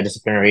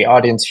multidisciplinary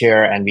audience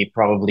here and we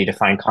probably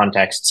define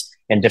contexts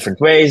in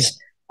different ways.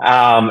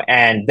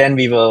 And then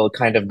we will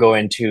kind of go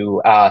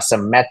into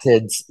some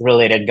methods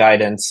related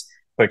guidance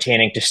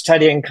pertaining to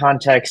studying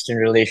context in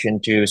relation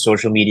to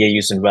social media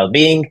use and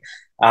well-being.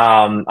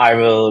 I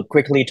will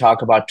quickly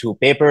talk about 2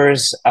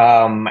 papers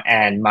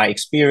and my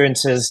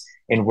experiences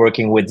in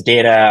working with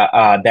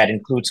data that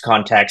includes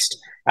context,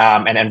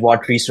 and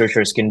what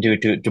researchers can do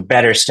to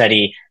better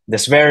study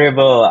this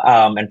variable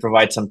and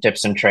provide some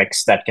tips and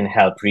tricks that can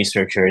help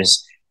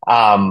researchers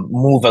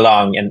move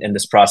along in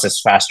this process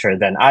faster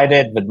than I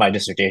did with my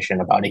dissertation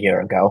about a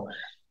year ago.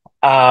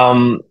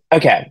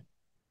 Okay,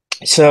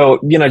 so,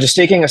 just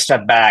taking a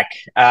step back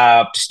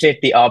to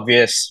state the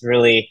obvious,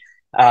 really,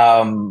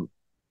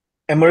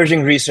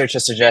 emerging research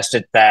has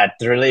suggested that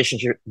the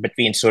relationship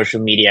between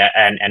social media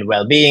and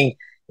well-being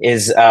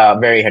is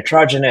very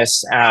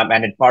heterogeneous,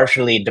 and it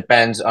partially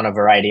depends on a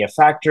variety of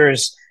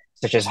factors,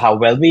 such as how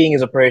well-being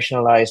is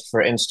operationalized,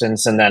 for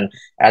instance, and then,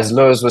 as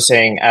Luz was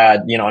saying,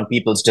 on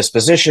people's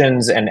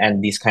dispositions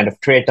and these kind of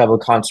trait level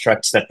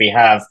constructs that we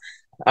have.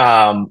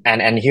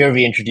 And here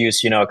we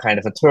introduce, kind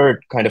of a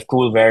third kind of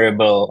cool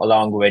variable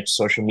along which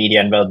social media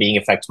and well-being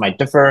effects might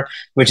differ,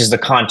 which is the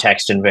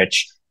context in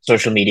which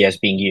social media is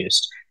being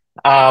used.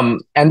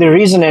 And the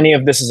reason any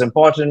of this is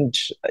important,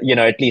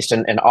 at least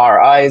in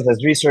our eyes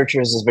as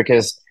researchers, is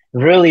because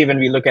really when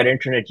we look at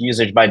internet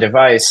usage by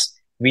device,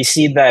 we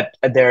see that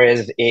there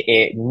is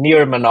a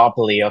near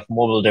monopoly of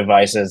mobile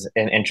devices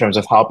in terms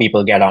of how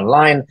people get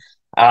online.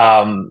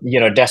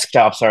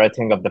 Desktops are a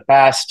thing of the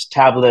past,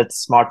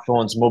 tablets,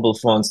 smartphones, mobile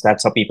phones,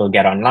 that's how people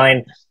get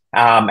online.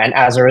 And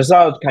as a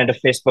result, kind of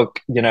Facebook,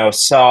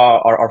 saw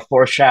or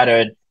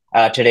foreshadowed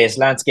today's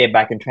landscape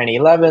back in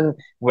 2011,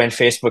 when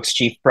Facebook's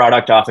chief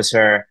product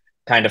officer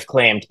kind of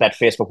claimed that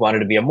Facebook wanted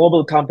to be a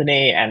mobile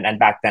company, and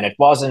back then it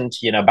wasn't.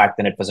 Back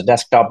then it was a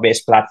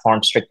desktop-based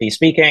platform, strictly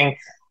speaking.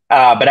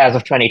 But as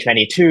of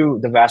 2022,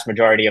 the vast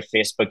majority of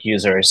Facebook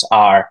users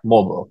are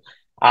mobile.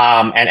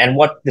 And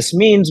what this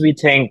means, we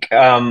think,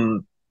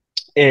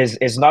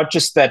 is not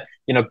just that,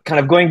 kind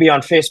of going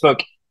beyond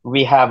Facebook,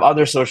 we have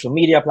other social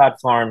media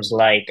platforms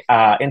like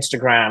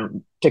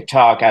Instagram,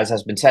 TikTok, as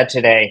has been said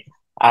today.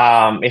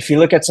 If you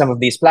look at some of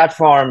these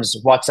platforms,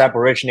 WhatsApp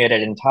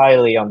originated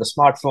entirely on the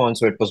smartphone,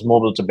 so it was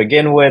mobile to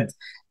begin with.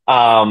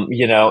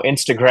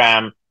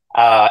 Instagram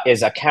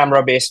is a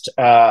camera-based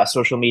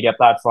social media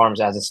platform,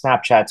 as a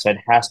Snapchat, so it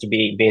has to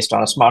be based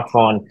on a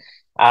smartphone.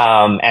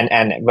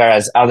 And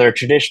whereas other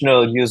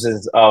traditional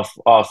uses of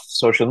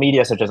social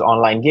media, such as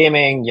online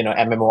gaming,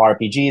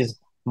 MMORPGs,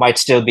 might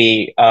still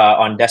be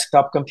on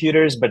desktop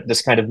computers, but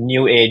this kind of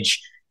new age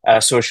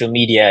social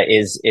media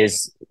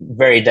is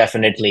very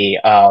definitely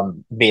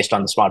based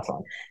on the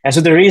smartphone. And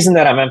so the reason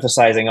that I'm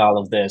emphasizing all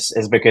of this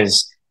is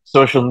because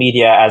social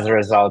media, as a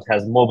result,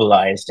 has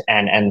mobilized.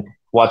 And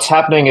what's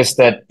happening is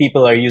that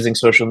people are using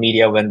social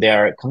media when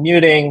they're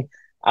commuting,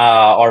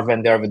 or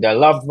when they're with their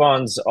loved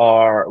ones,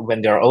 or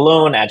when they're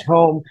alone at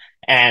home.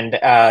 And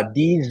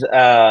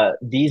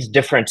these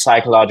different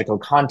psychological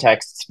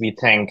contexts, we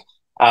think,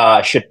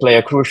 should play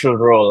a crucial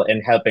role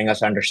in helping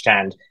us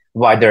understand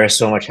why there is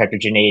so much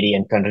heterogeneity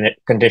and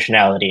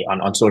conditionality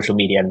on social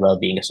media and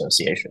well-being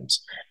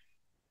associations.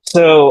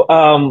 So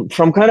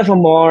from kind of a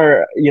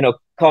more,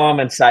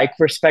 comm and psych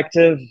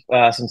perspective,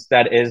 since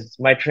that is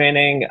my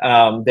training,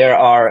 there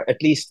are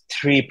at least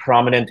 3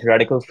 prominent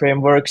theoretical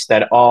frameworks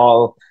that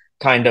all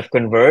kind of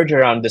converge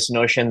around this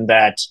notion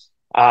that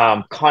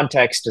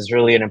context is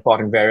really an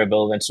important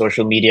variable when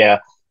social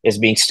media is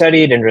being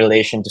studied in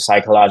relation to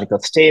psychological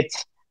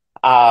states.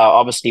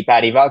 Obviously,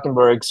 Patty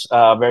Valkenburg's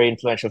very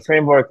influential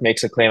framework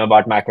makes a claim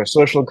about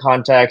macrosocial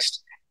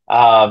context.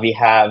 We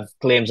have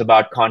claims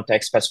about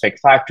context-specific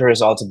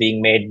factors also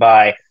being made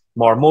by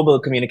more mobile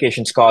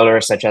communication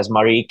scholars such as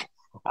Maric,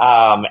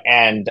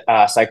 and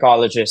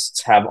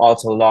psychologists have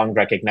also long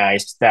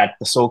recognized that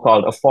the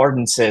so-called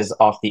affordances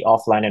of the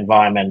offline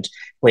environment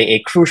play a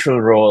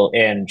crucial role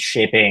in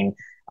shaping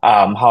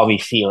how we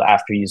feel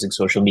after using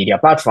social media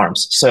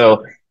platforms.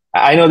 So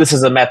I know this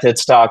is a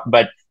methods talk,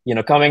 but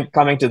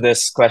coming to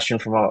this question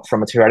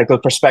from a theoretical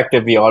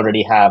perspective, we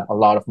already have a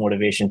lot of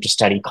motivation to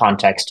study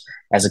context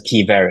as a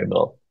key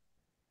variable.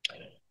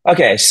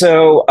 Okay,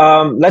 so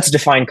let's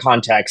define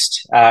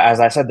context. As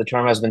I said, the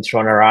term has been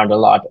thrown around a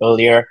lot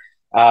earlier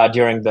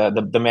during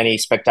the many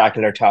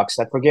spectacular talks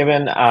that were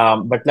given,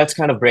 but let's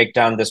kind of break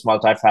down this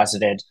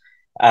multifaceted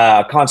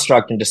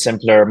construct into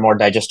simpler, more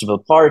digestible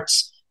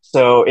parts.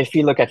 So if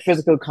you look at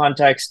physical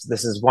context,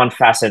 this is one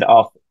facet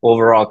of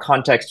overall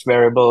context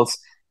variables,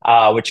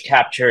 which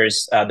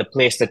captures the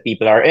place that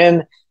people are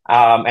in.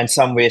 And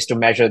some ways to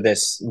measure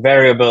this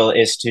variable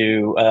is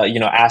to,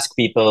 ask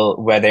people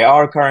where they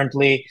are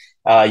currently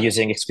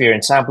using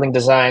experience sampling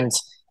designs,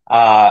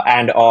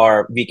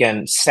 or we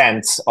can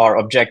sense or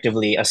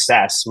objectively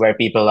assess where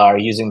people are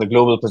using the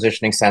global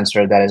positioning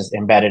sensor that is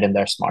embedded in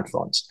their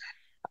smartphones.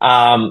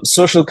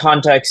 Social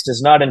context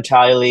is not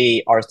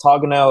entirely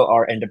orthogonal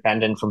or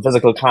independent from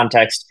physical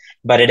context,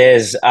 but it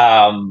is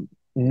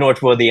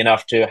noteworthy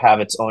enough to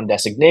have its own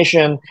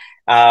designation.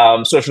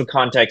 Social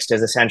context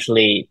is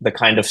essentially the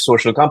kind of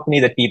social company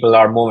that people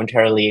are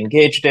momentarily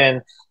engaged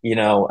in,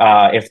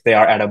 if they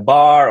are at a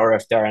bar or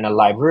if they're in a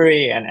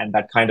library, and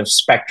that kind of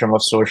spectrum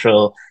of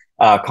social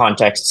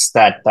contexts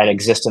that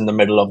exist in the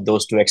middle of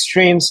those 2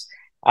 extremes.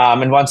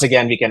 And once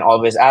again, we can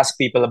always ask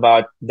people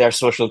about their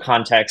social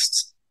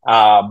contexts,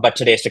 but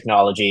today's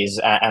technologies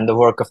and the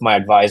work of my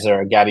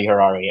advisor, Gabby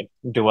Harari,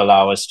 do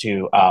allow us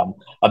to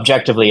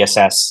objectively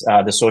assess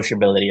the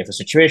sociability of a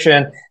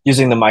situation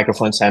using the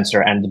microphone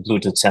sensor and the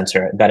Bluetooth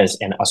sensor that is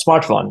in a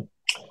smartphone.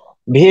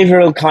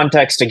 Behavioral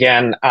context,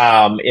 again,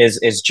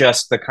 is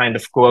just the kind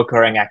of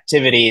co-occurring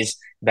activities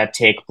that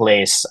take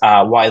place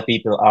while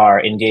people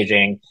are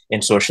engaging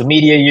in social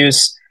media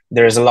use.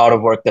 There's a lot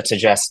of work that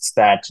suggests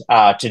that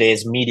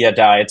today's media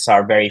diets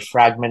are very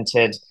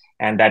fragmented,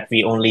 and that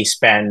we only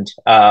spend,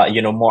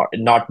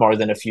 not more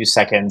than a few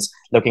seconds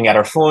looking at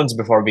our phones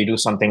before we do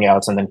something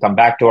else and then come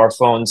back to our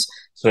phones.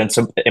 So it's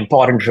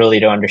important really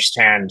to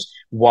understand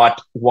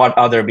what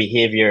other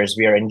behaviors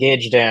we are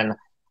engaged in,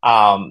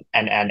 and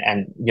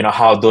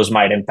how those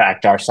might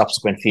impact our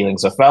subsequent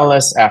feelings of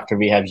wellness after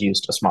we have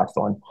used a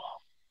smartphone.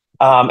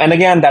 And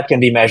again, that can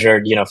be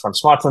measured, from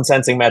smartphone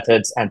sensing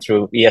methods and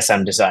through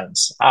ESM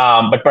designs.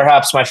 But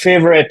perhaps my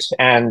favorite,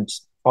 and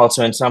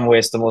also in some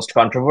ways the most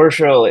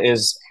controversial,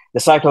 is the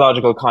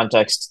psychological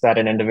context that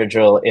an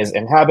individual is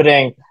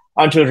inhabiting.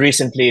 Until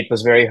recently, it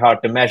was very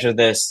hard to measure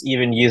this,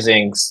 even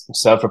using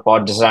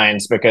self-report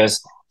designs, because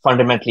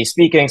fundamentally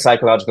speaking,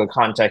 psychological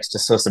context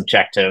is so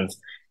subjective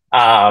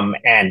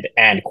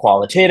and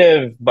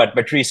qualitative.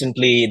 But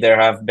recently, there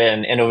have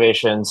been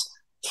innovations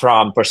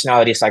from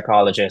personality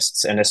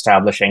psychologists in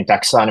establishing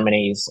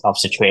taxonomies of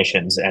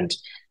situations and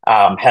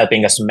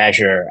helping us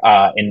measure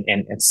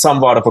in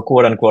somewhat of a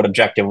quote-unquote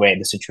objective way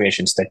the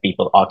situations that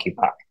people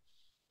occupy.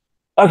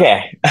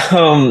 Okay,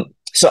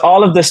 so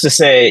all of this to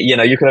say,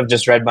 you could have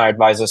just read my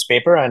advisor's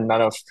paper and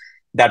none of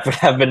that would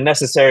have been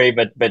necessary,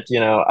 but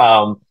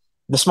the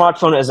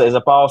smartphone is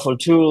a powerful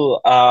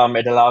tool.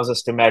 It allows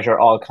us to measure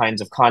all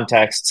kinds of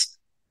contexts.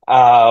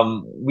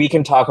 We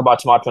can talk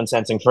about smartphone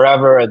sensing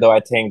forever, though I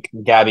think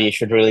Gabby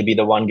should really be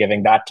the one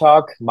giving that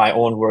talk. My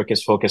own work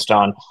is focused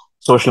on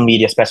social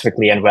media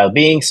specifically and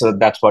well-being, so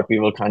that's what we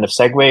will kind of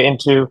segue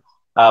into.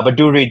 But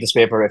do read this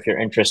paper if you're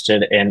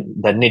interested in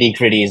the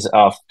nitty-gritties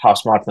of how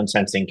smartphone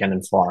sensing can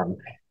inform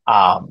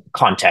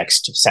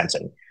context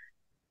sensing.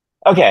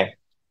 Okay,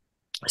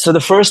 so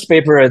the first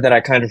paper that I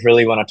kind of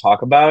really want to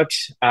talk about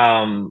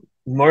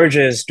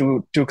merges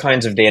two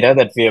kinds of data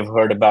that we have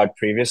heard about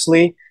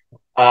previously.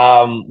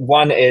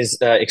 One is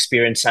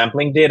experience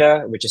sampling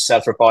data, which is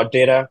self-report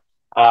data,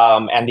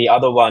 and the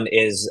other one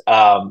is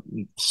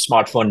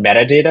smartphone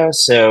metadata.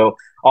 So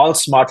all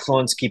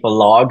smartphones keep a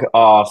log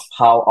of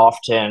how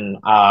often,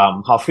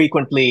 how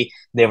frequently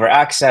they were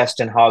accessed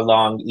and how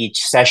long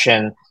each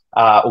session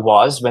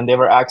was when they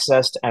were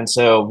accessed. And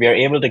so we are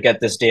able to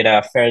get this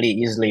data fairly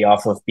easily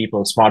off of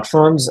people's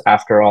smartphones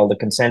after all the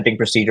consenting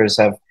procedures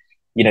have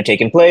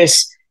taken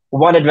place.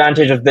 one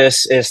advantage of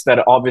this is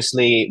that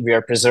obviously we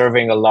are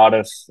preserving a lot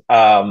of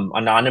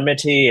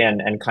anonymity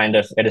and kind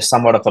of it is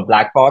somewhat of a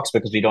black box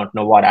because we don't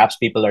know what apps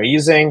people are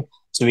using.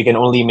 So we can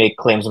only make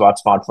claims about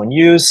smartphone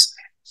use.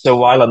 So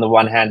while on the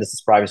one hand, this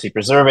is privacy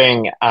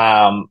preserving,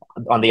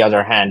 on the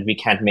other hand, we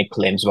can't make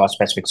claims about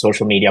specific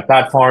social media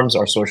platforms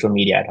or social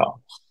media at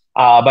all.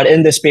 But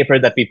in this paper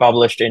that we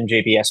published in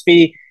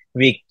JPSP,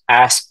 we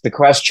asked the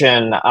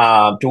question,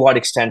 to what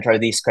extent are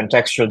these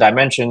contextual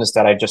dimensions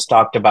that I just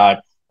talked about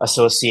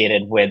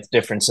associated with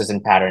differences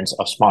in patterns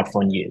of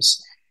smartphone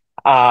use?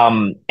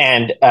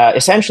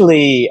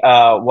 Essentially,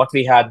 what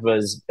we had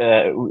was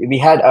we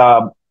had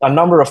a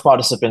number of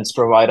participants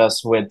provide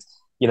us with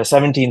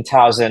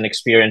 17,000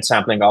 experience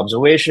sampling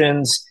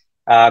observations,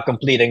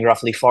 completing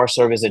roughly 4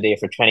 surveys a day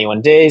for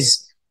 21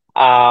 days.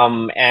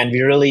 And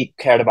we really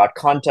cared about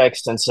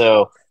context. And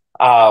so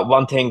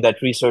one thing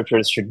that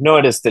researchers should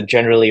note is that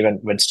generally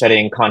when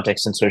studying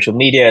context in social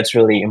media, it's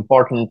really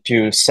important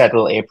to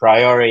settle a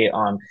priori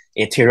on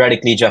a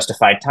theoretically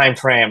justified time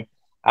frame.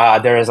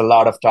 There is a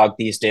lot of talk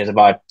these days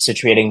about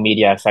situating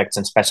media effects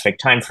in specific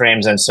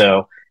timeframes. And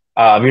so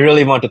we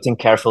really want to think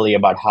carefully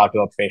about how to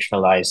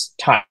operationalize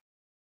time.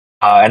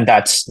 And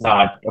that's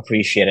not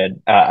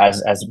appreciated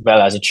as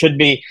well as it should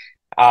be.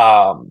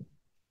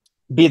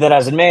 Be that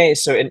as it may,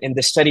 so in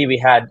this study, we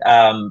had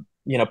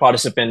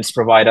participants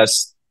provide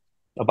us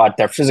about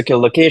their physical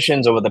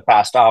locations over the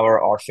past hour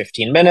or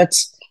 15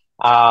 minutes.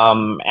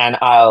 And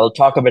I'll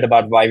talk a bit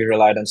about why we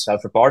relied on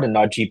self-report and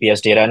not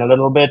GPS data in a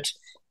little bit.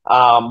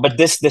 But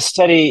this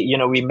study,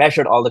 we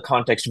measured all the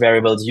context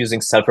variables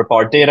using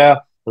self-report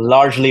data,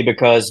 largely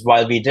because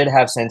while we did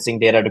have sensing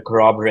data to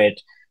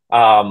corroborate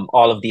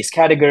all of these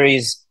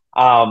categories,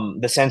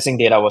 the sensing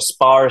data was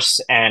sparse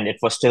and it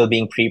was still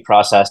being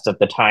pre-processed at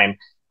the time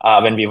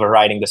when we were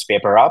writing this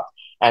paper up.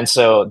 And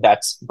so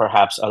that's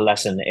perhaps a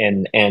lesson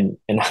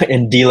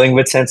in dealing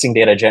with sensing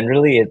data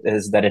generally,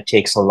 is that it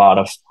takes a lot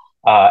of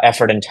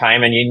effort and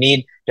time, and you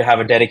need to have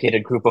a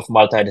dedicated group of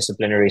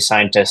multidisciplinary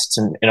scientists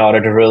in order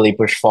to really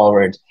push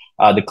forward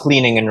the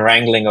cleaning and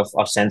wrangling of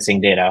sensing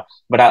data.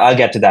 But I'll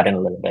get to that in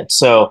a little bit.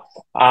 So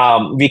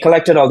we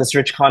collected all this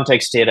rich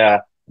context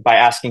data by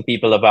asking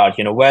people about,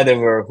 where they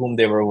were, whom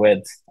they were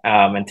with,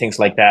 and things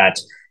like that.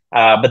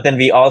 But then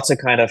we also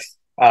kind of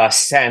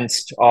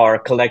sensed or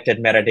collected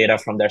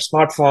metadata from their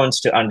smartphones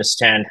to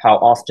understand how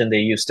often they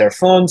use their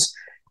phones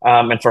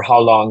and for how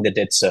long they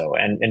did so.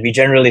 And we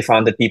generally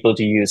found that people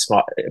use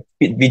their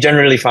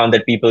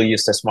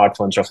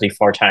smartphones roughly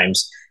 4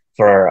 times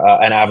for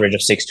an average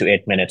of 6 to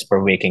 8 minutes per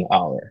waking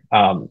hour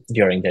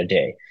during their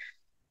day.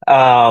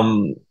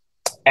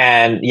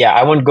 And yeah,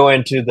 I won't go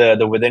into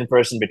the within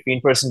person,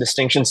 between person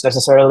distinctions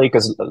necessarily,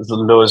 because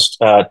Lowe's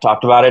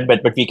talked about it,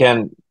 but we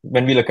can,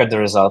 when we look at the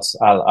results,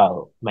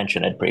 I'll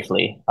mention it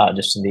briefly,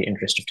 just in the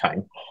interest of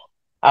time.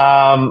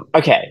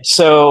 Okay,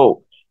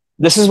 so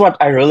this is what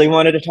I really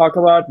wanted to talk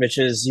about, which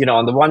is,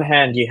 on the one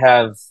hand, you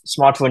have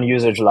smartphone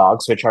usage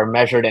logs, which are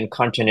measured in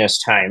continuous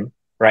time,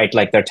 right?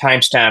 Like they're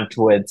timestamped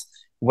with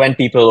when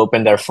people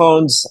open their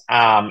phones,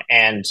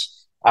 and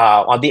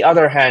on the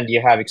other hand,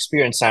 you have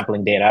experience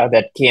sampling data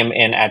that came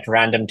in at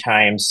random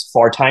times,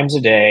 4 times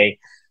a day.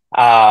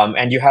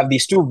 And you have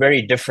these 2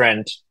 very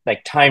different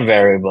time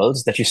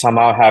variables that you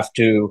somehow have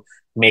to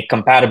make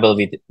compatible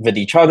with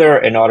each other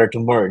in order to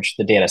merge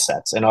the data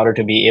sets, in order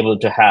to be able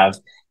to have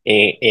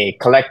a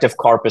collective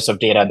corpus of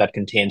data that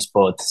contains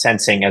both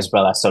sensing as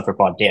well as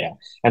self-report data.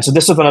 And so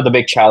this is one of the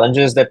big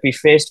challenges that we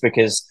faced,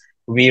 because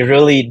we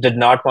really did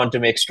not want to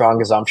make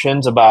strong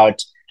assumptions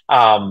about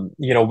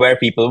where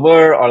people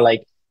were, or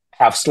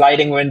have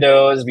sliding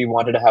windows. We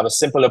wanted to have a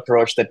simple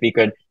approach that we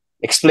could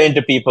explain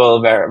to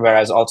people,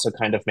 whereas also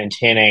kind of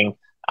maintaining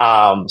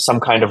some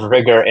kind of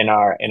rigor in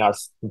our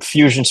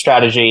fusion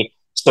strategy.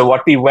 So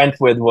what we went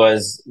with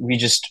was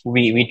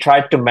we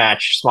tried to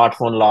match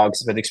smartphone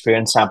logs with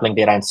experience sampling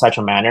data in such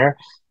a manner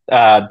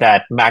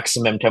that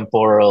maximum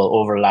temporal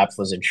overlap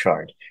was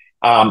ensured.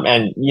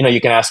 And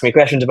you can ask me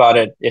questions about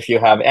it if you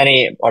have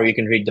any, or you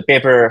can read the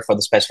paper for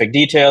the specific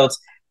details.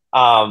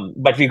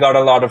 But we got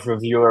a lot of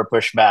reviewer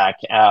pushback,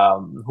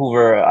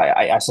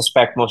 I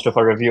suspect most of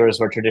our reviewers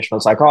were traditional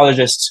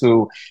psychologists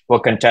who were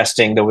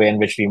contesting the way in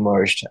which we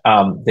merged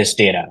this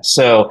data.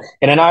 So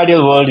in an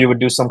ideal world, you would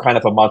do some kind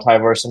of a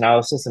multiverse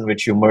analysis in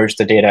which you merge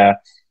the data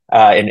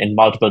in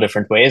multiple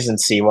different ways and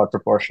see what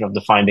proportion of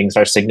the findings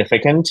are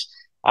significant.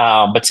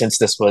 But since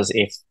this was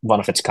a one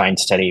of its kind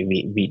study,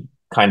 we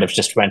kind of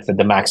just went with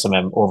the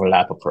maximum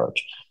overlap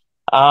approach.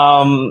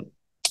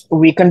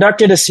 We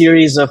conducted a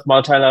series of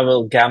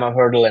multi-level gamma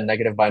hurdle and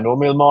negative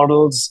binomial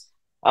models.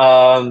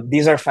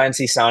 These are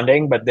fancy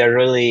sounding, but they're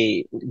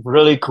really,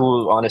 really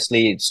cool,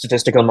 honestly,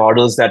 statistical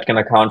models that can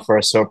account for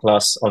a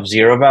surplus of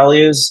 0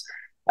 values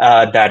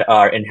that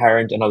are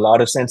inherent in a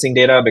lot of sensing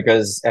data,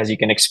 because as you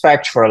can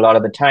expect, for a lot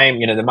of the time,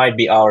 there might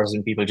be hours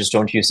when people just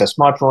don't use their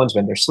smartphones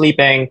when they're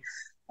sleeping.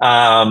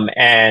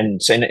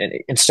 And so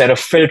instead of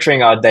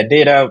filtering out that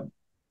data,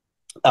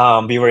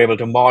 we were able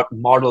to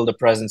model the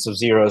presence of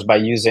zeros by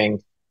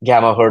using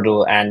gamma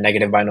hurdle and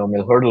negative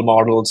binomial hurdle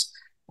models.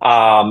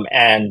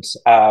 And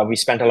we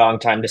spent a long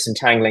time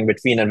disentangling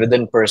between and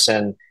within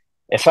person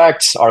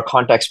effects or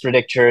context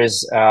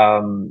predictors.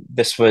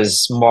 This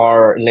was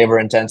more labor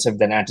intensive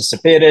than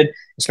anticipated,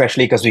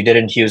 especially because we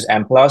didn't use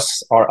M+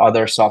 or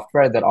other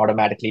software that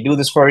automatically do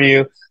this for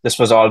you. This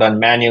was all done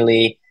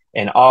manually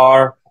in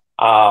R.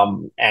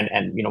 And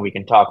we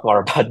can talk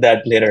more about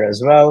that later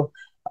as well.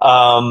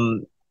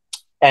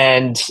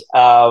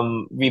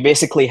 We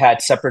basically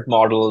had separate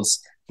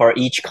models for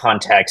each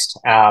context.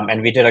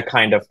 And we did a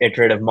kind of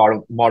iterative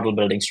model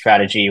building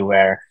strategy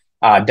where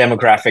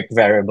demographic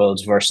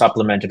variables were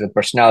supplemented with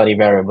personality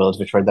variables,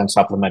 which were then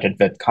supplemented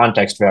with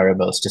context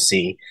variables to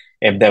see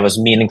if there was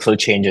meaningful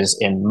changes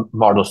in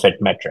model fit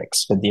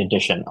metrics with the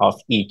addition of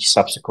each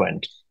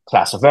subsequent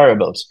class of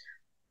variables.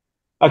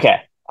 Okay,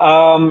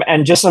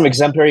 and just some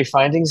exemplary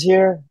findings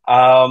here.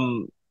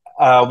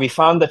 We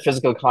found that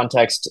physical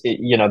context,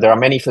 there are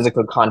many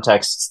physical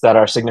contexts that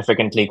are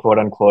significantly, quote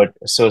unquote,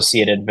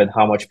 associated with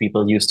how much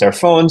people use their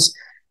phones.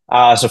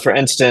 So for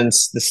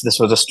instance, this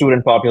was a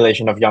student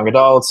population of young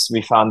adults.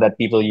 We found that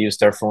people used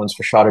their phones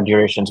for shorter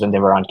durations when they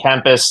were on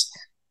campus,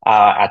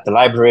 at the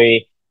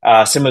library.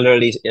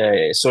 Similarly,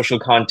 social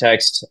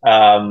context,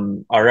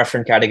 our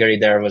reference category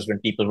there was when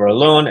people were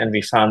alone, and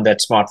we found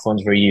that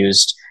smartphones were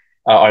used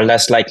are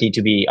less likely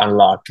to be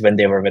unlocked when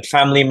they were with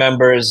family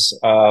members.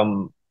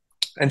 And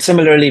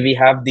similarly, we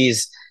have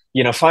these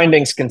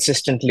findings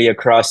consistently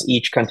across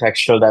each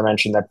contextual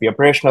dimension that we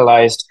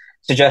operationalized,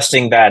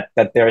 suggesting that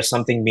there is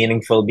something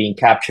meaningful being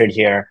captured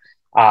here,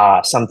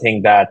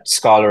 something that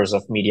scholars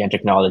of media and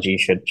technology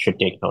should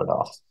take note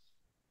of.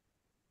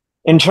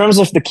 In terms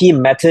of the key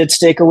methods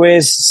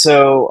takeaways,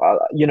 so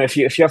if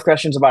you have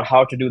questions about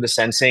how to do the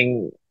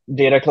sensing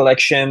data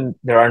collection,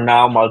 there are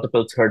now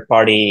multiple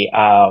third-party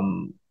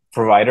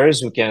providers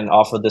who can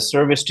offer this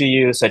service to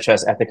you, such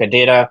as Ethica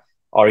Data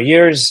or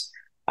Years.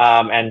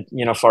 And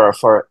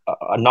for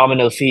a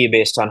nominal fee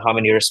based on how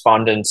many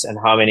respondents and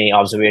how many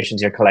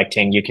observations you're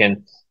collecting, you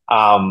can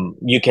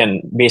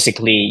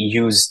basically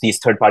use these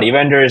third-party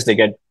vendors. They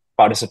get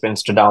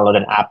participants to download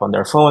an app on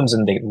their phones,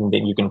 and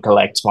you can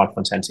collect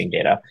smartphone sensing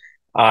data.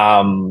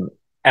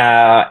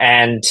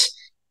 And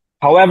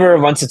however,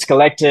 once it's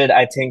collected,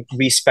 I think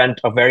we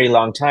spent a very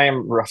long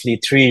time, roughly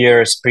 3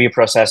 years,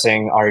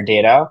 pre-processing our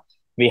data.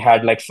 We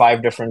had like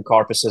 5 different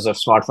corpuses of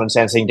smartphone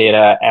sensing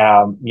data.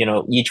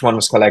 Each one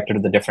was collected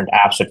with the different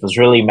apps. It was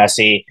really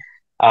messy.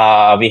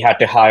 We had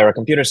to hire a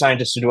computer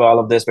scientist to do all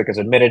of this because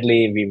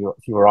admittedly, we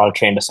were all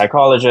trained as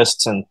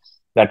psychologists, and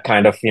that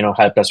kind of,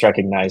 helped us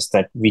recognize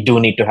that we do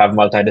need to have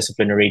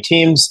multidisciplinary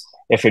teams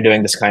if you're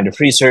doing this kind of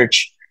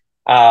research.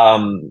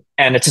 And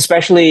it's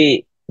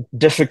especially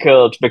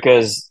difficult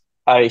because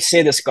I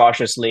say this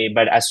cautiously,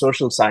 but as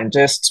social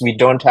scientists, we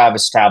don't have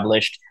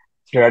established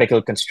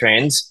theoretical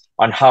constraints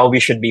on how we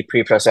should be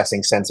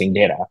pre-processing sensing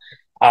data.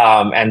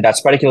 And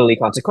that's particularly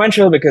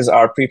consequential because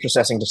our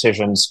pre-processing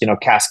decisions,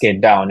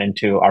 cascade down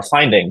into our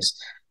findings.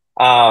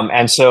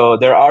 And so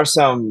there are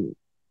some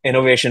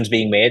innovations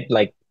being made,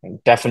 like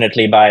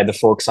definitely by the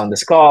folks on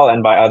this call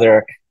and by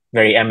other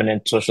very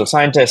eminent social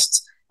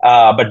scientists.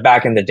 But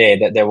back in the day,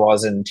 that there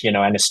wasn't,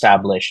 an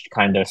established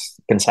kind of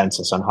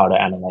consensus on how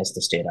to analyze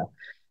this data.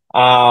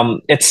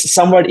 It's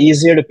somewhat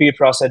easier to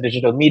pre-process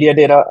digital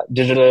metadata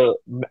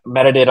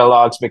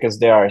logs because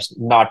they are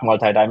not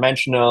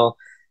multidimensional.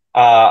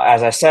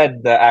 As I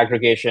said, the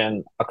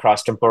aggregation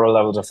across temporal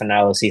levels of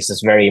analysis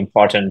is very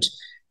important.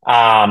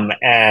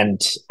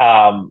 Whereas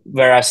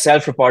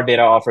self-report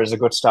data offers a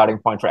good starting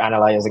point for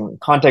analyzing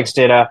context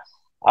data,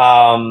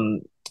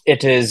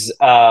 it is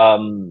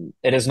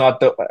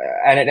not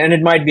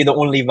it might be the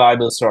only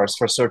viable source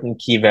for certain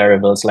key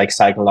variables like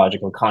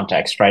psychological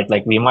context, right?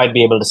 Like we might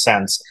be able to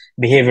sense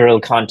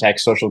behavioral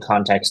context, social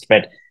context,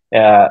 but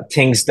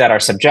things that are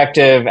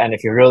subjective. And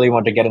if you really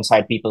want to get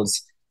inside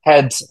people's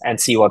heads and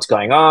see what's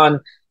going on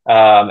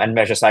and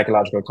measure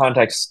psychological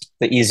context,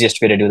 the easiest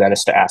way to do that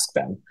is to ask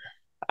them.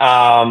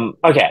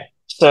 Okay,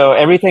 so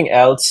everything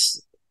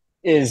else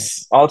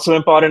is also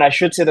important. I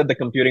should say that the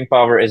computing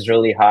power is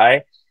really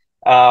high.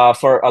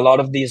 For a lot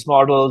of these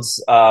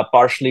models,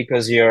 partially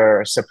because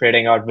you're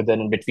separating out within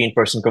and between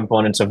person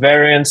components of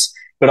variance,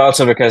 but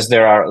also because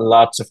there are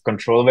lots of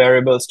control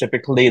variables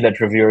typically that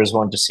reviewers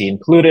want to see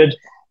included,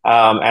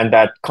 and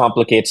that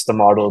complicates the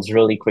models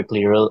really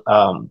quickly.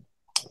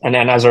 And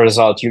then as a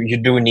result, you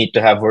do need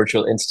to have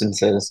virtual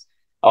instances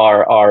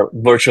or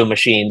virtual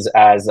machines,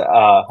 as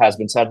has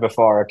been said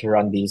before, to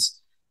run these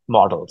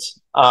models.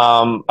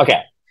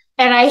 Okay.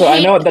 And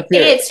I know that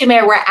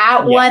Sumer, we're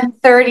at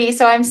 1:30,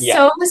 so I'm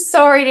so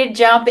sorry to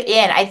jump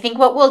in. I think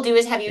what we'll do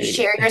is have you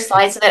share your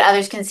slides so that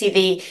others can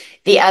see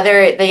the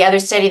other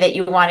study that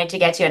you wanted to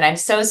get to. And I'm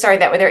so sorry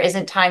that there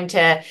isn't time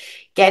to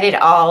get it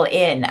all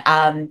in.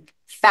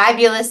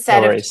 fabulous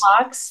set No of worries.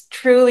 talks.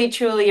 Truly,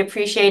 truly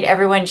appreciate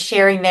everyone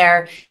sharing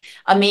their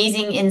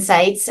amazing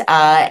insights.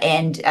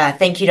 And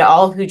thank you to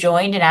all who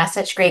joined and asked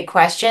such great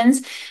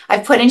questions.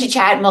 I've put into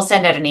chat and we'll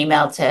send out an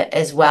email to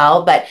as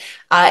well. But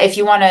if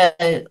you want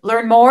to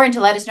learn more and to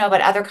let us know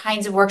about other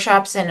kinds of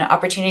workshops and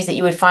opportunities that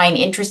you would find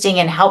interesting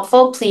and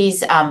helpful,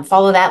 please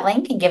follow that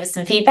link and give us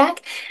some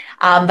feedback.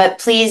 But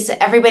please,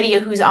 everybody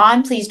who's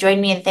on, please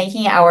join me in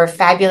thanking our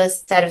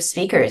fabulous set of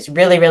speakers.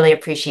 Really, really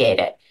appreciate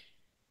it.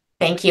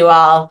 Thank you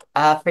all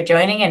for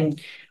joining,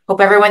 and hope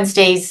everyone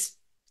stays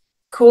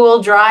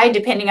cool, dry,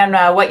 depending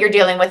on what you're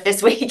dealing with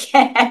this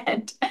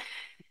weekend.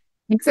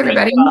 Thanks,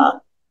 everybody. Thank you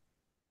all.